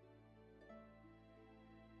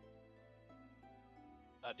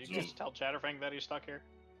 Do you just tell Chatterfang that he's stuck here?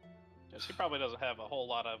 Because he probably doesn't have a whole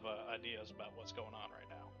lot of ideas about what's going on right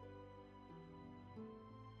now.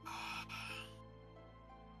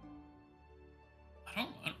 I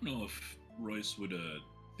don't know if Royce would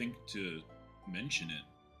think to mention it.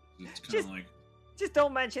 It's kind of like, just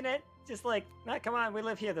don't mention it. Just like, nah, come on, we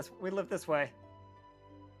live here. We live this way.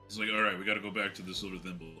 it's like, all right, we got to go back to the Silver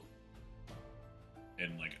Thimble.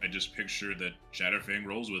 And like, I just picture that Chatterfang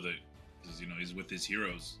rolls with it because he's with his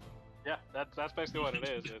heroes. Yeah, that's basically what it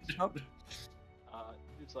is. It's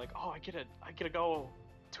it's like, oh, I get to go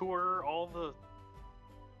tour all of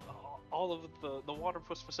the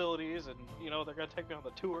Wanderpus facilities, and they're gonna take me on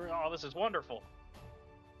the tour. Oh, this is wonderful.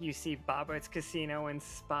 You see Bobbert's Casino and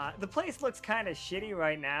Spa. The place looks kind of shitty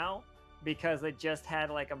right now because it just had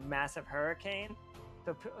like a massive hurricane.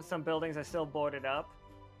 So some buildings are still boarded up.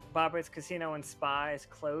 Bobbert's Casino and Spa is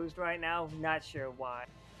closed right now. Not sure why.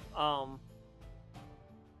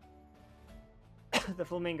 The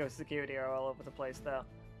Flamingo security are all over the place though.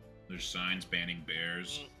 There's signs banning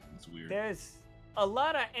bears. It's weird. There's a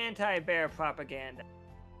lot of anti-bear propaganda.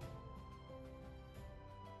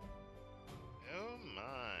 Oh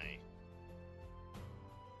my.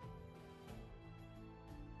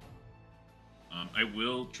 I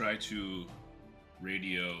will try to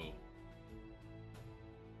radio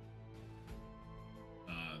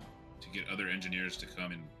to get other engineers to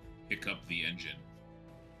come and pick up the engine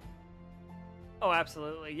Oh,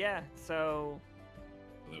 absolutely, yeah. So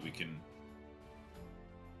that we can.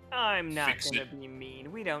 I'm not Fix gonna it. be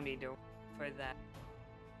mean. We don't need to for that.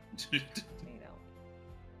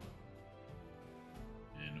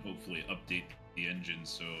 And hopefully update the engine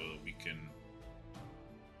so we can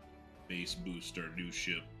base boost our new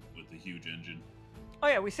ship with the huge engine. Oh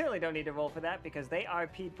yeah, we certainly don't need to roll for that because they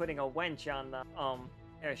RP'd putting a wench on the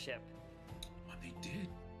airship. Oh, they did.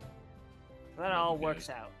 So that all works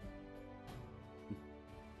out.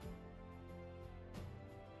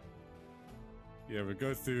 Yeah, but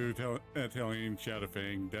goes to telling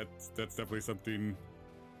Chatterfang that's definitely something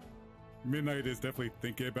Midnight is definitely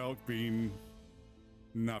thinking about, being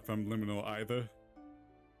not from Liminal either.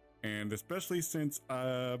 And especially since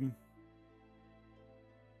there's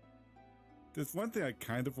one thing I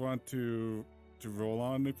kind of want to roll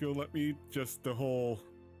on, if you'll let me. Just the whole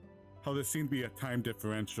how there seemed to be a time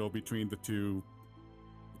differential between the two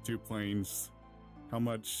planes. How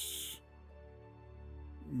much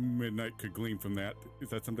Midnight could glean from that. Is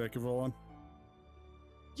that something I could roll on?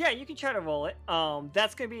 Yeah, you can try to roll it.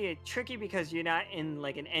 That's gonna be tricky because you're not in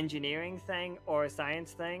like an engineering thing or a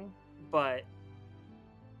science thing, but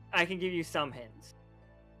I can give you some hints.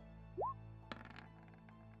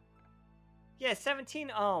 Yeah, 17.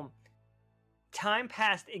 Time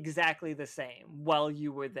passed exactly the same while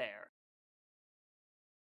you were there,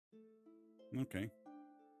 Okay.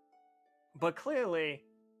 but clearly,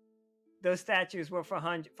 those statues were from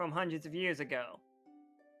hundreds of years ago.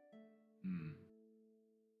 Hmm.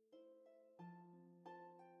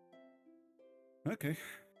 Okay.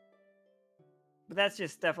 But that's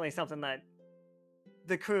just definitely something that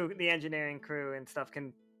the crew, the engineering crew and stuff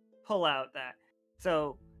can pull out that.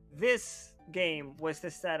 So this game was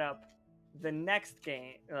to set up the next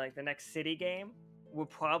game, like the next city game. We're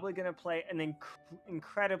probably going to play an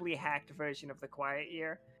incredibly hacked version of the Quiet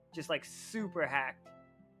Year, just like super hacked.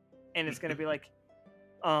 And it's going to be like,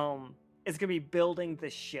 it's going to be building the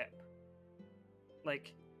ship.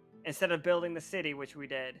 Like, instead of building the city, which we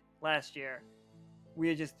did last year,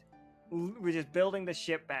 we're just building the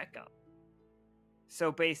ship back up.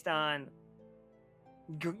 So based on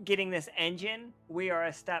getting this engine, we are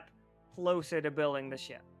a step closer to building the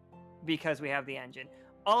ship because we have the engine.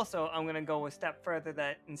 Also, I'm going to go a step further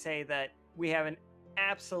and say that we have an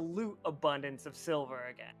absolute abundance of silver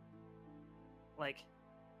again. Like,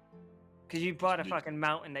 because you brought a fucking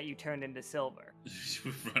mountain that you turned into silver.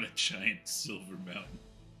 We brought a giant silver mountain.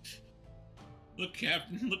 Look,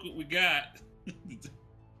 Captain, look what we got.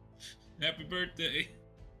 Happy birthday.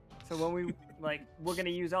 So when we're going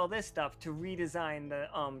to use all this stuff to redesign the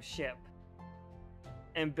ship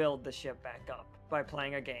and build the ship back up by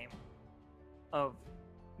playing a game of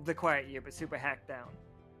The Quiet Year, but super hacked down.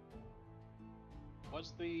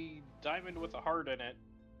 Was the diamond with a heart in it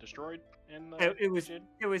destroyed in the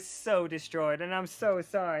it was so destroyed, and I'm so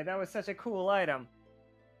sorry. That was such a cool item.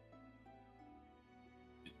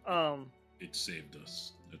 It saved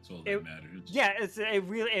us. That's all that matters. Yeah,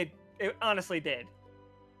 it honestly did.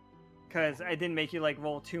 Because I didn't make you like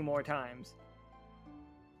roll 2 more times.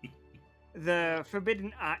 The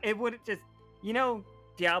forbidden eye, it would just, you know,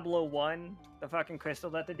 Diablo 1, the fucking crystal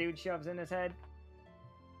that the dude shoves in his head.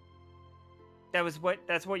 That's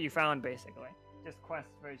what you found basically. Just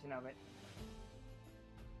Quest's version of it.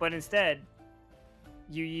 But instead,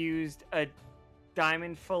 you used a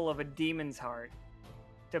diamond full of a demon's heart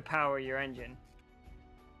to power your engine.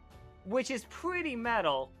 Which is pretty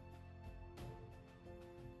metal.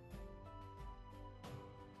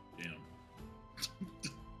 Damn.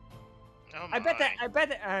 Oh I bet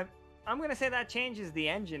that I'm gonna say that changes the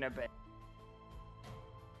engine a bit.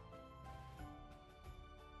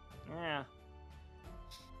 Yeah.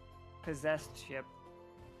 Possessed ship.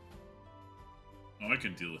 Oh, I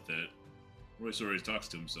can deal with that. Royce always talks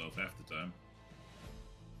to himself half the time.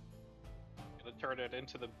 Gonna turn it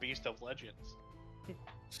into the Beast of Legends.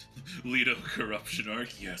 Leto corruption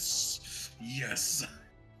arc. Yes. Yes.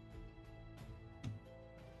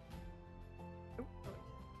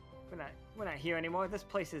 We're not here anymore. This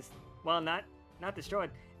place is, well, not destroyed.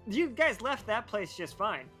 You guys left that place just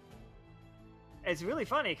fine. It's really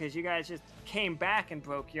funny because you guys just came back and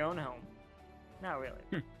broke your own home. Not really.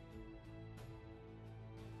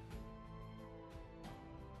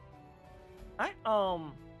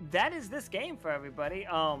 That is this game for everybody.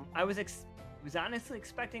 I was honestly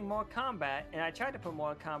expecting more combat, and I tried to put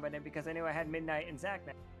more combat in because I knew I had Midnight and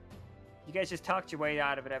Zacna. You guys just talked your way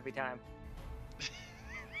out of it every time.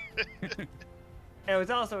 And I was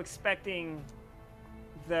also expecting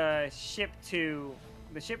the ship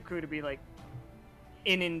crew to be like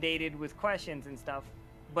inundated with questions and stuff,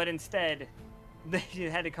 but instead they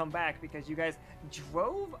had to come back because you guys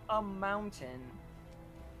drove a mountain.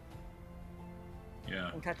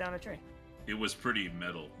 Yeah. And cut down a tree. It was pretty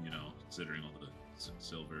metal, you know, considering all the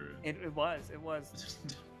silver. It was. It was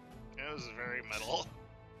very metal.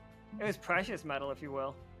 It was precious metal, if you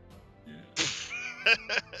will. Yeah.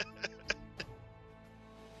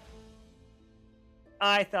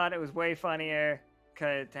 I thought it was way funnier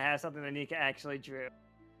to have something that Nika actually drew.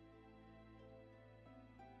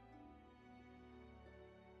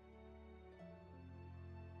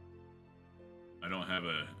 I don't have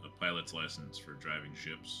a pilot's license for driving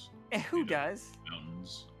ships. And who does?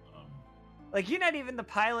 Mountains. Like, you're not even the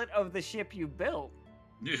pilot of the ship you built.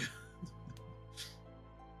 Yeah.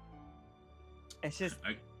 It's just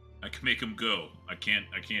I can make them go. I can't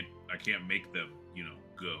make them, you know,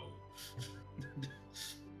 go.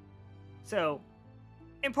 So,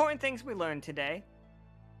 important things we learned today.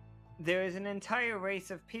 There is an entire race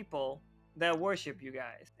of people that worship you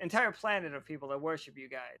guys. Entire planet of people that worship you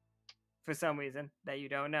guys. For some reason that you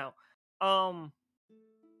don't know. All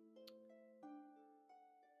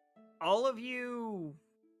of you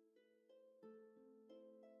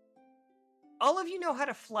know how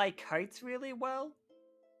to fly kites really well.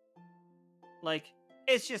 Like,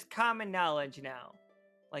 it's just common knowledge now.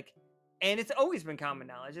 Like, and it's always been common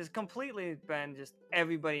knowledge. It's completely been just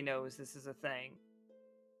everybody knows this is a thing.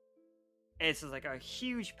 It's just like a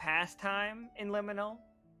huge pastime in Liminal.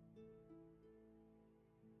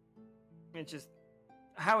 It's just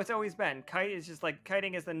how it's always been.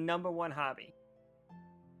 Kiting is the #1 hobby.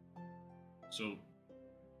 So,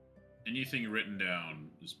 anything written down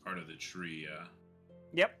is part of the tree, yeah?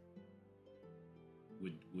 Yep.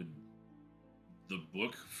 Would the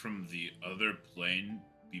book from the other plane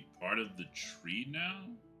be part of the tree now?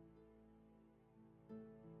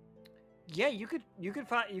 Yeah, you could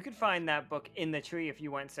find that book in the tree if you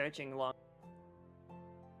went searching long.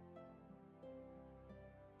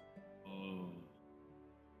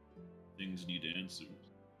 Things need answers.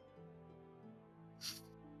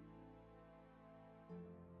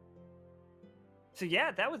 So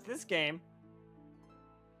yeah, that was this game.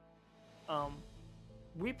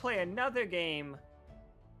 We play another game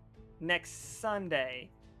next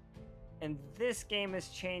Sunday, and this game has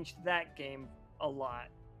changed that game a lot.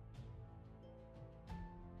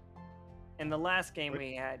 And the last game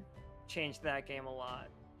we had changed that game a lot.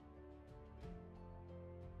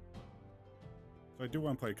 So I do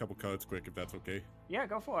want to play a couple cards quick, if that's okay. Yeah,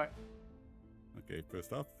 go for it. Okay,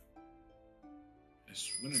 first off.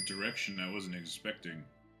 This went a direction I wasn't expecting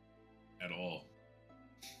at all.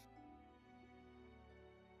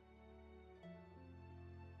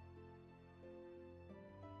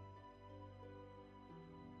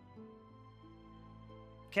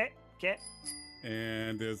 Okay.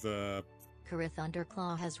 And there's a Karith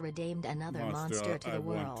Underclaw has redeemed another monster to I the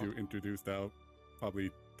want world. to introduce that. I'll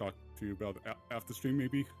probably talk to you about after stream,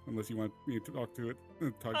 maybe, unless you want me to talk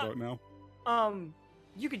about it now.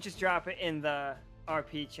 You could just drop it in the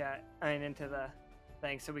RP chat and into the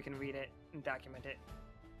thing so we can read it and document it.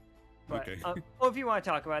 But, Okay. or if you want to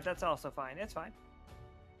talk about it, that's also fine. It's fine.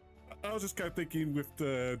 I was just kind of thinking with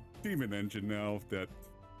the demon engine now that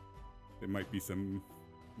there might be some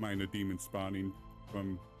minor demon spawning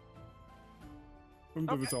from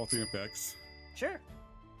the resulting effects. Sure.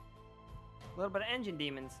 A little bit of engine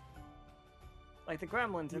demons. Like the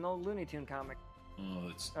gremlins in old Looney Tune comic. Oh,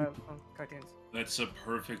 that's Cartoons. that's a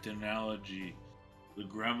perfect analogy. The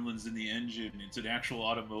gremlins in the engine. It's an actual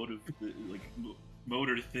automotive, like,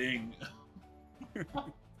 motor thing.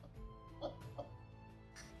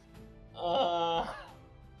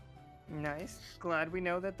 Nice. Glad we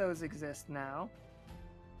know that those exist now.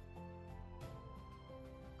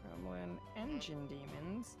 Gremlin engine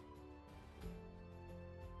demons.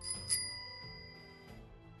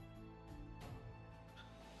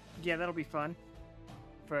 Yeah, that'll be fun.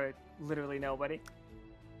 For literally nobody.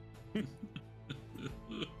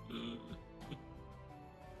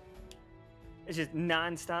 It's just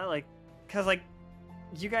non-stop, like, cause like,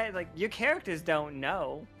 you guys, like, your characters don't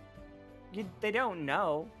know. They don't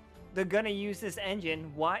know. They're gonna use this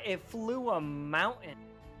engine. Why? It flew a mountain.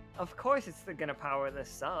 Of course it's gonna power the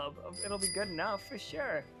sub. It'll be good enough for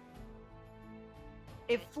sure.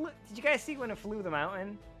 It flew. Did you guys see when it flew the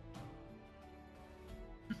mountain?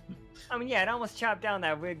 I mean, yeah, it almost chopped down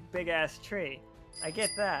that big ass tree. I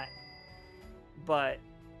get that. But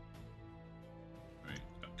Right.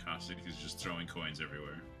 Caustic is just throwing coins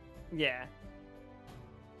everywhere. yeah.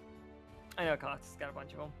 I know Cox's got a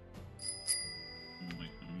bunch of them.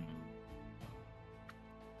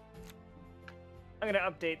 I'm gonna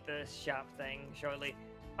update the shop thing shortly.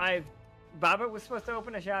 Bobbert was supposed to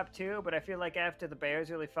open a shop too, but I feel like after the Bears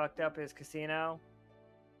really fucked up his casino,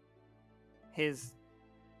 his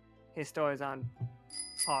store is on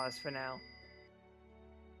pause for now.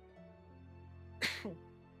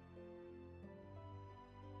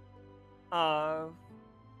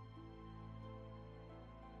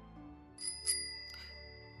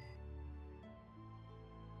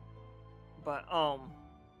 But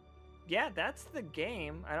yeah, that's the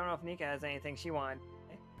game. I don't know if Nika has anything she wanted.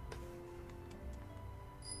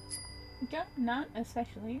 Yeah, not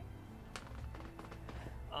especially.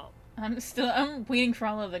 Oh. I'm waiting for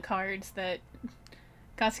all of the cards that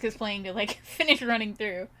Koska's playing to, like, finish running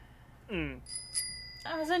through.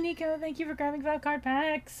 So Nico, thank you for grabbing 5 card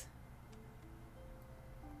packs.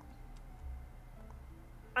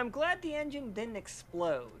 I'm glad the engine didn't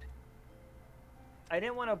explode. I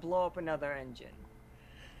didn't want to blow up another engine.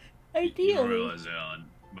 You Ideally. realize, Alan,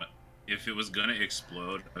 but if it was gonna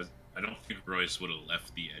explode, I don't think Royce would have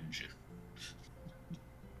left the engine.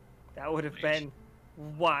 That would have been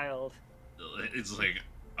wild. It's like,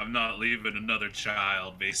 I'm not leaving another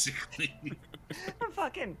child, basically.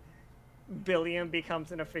 Fucking Billiam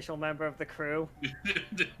becomes an official member of the crew.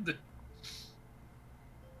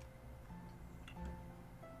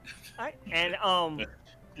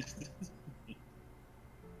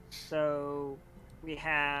 So we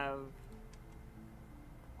have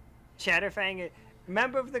Chatterfang,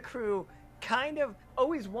 member of the crew, kind of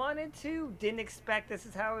always wanted to, didn't expect this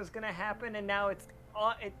is how it was gonna happen, and now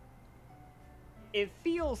it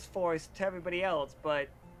feels forced to everybody else, but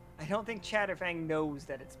I don't think Chatterfang knows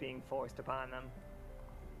that it's being forced upon them.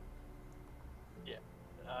 Yeah,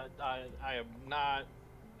 I am not.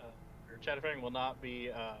 Chatterfang will not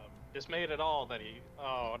be dismayed at all that he.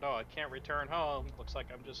 Oh no, I can't return home. Looks like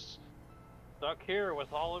I'm just stuck here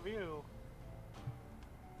with all of you.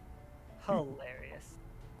 Hilarious.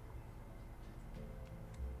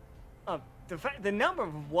 The number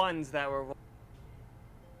of ones that were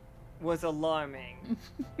was alarming.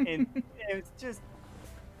 And it was just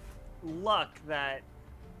luck that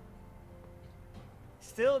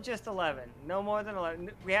Still just 11. No more than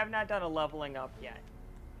 11. We have not done a leveling up yet,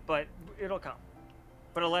 but it'll come.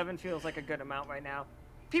 But 11 feels like a good amount right now.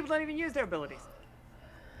 People don't even use their abilities.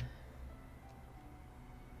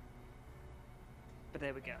 But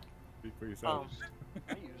there we go. Speak for yourself.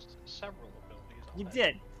 I used several abilities on You that.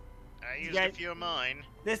 did. I used Yeah. a few of mine.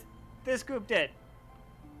 This group did.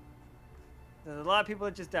 There's a lot of people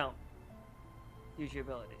that just don't use your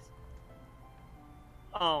abilities.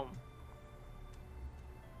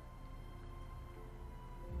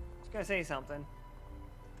 Just gonna say something.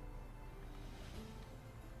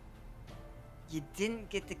 You didn't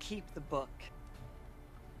get to keep the book.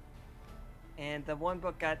 And the one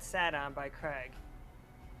book got sat on by Craig.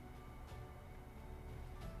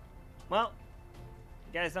 Well,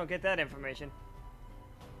 you guys don't get that information.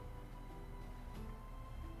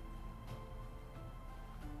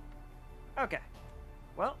 Okay.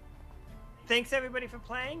 Well, thanks everybody for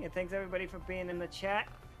playing, and thanks everybody for being in the chat.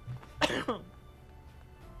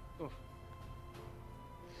 Oof.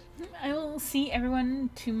 I will see everyone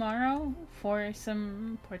tomorrow for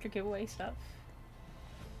some portrait giveaway stuff.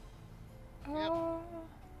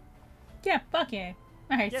 Yeah, fuck yeah.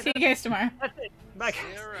 Alright, Yeah, see you guys tomorrow. That's it. Bye. See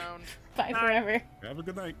you around. Bye forever. Have a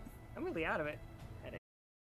good night. I'm really out of it.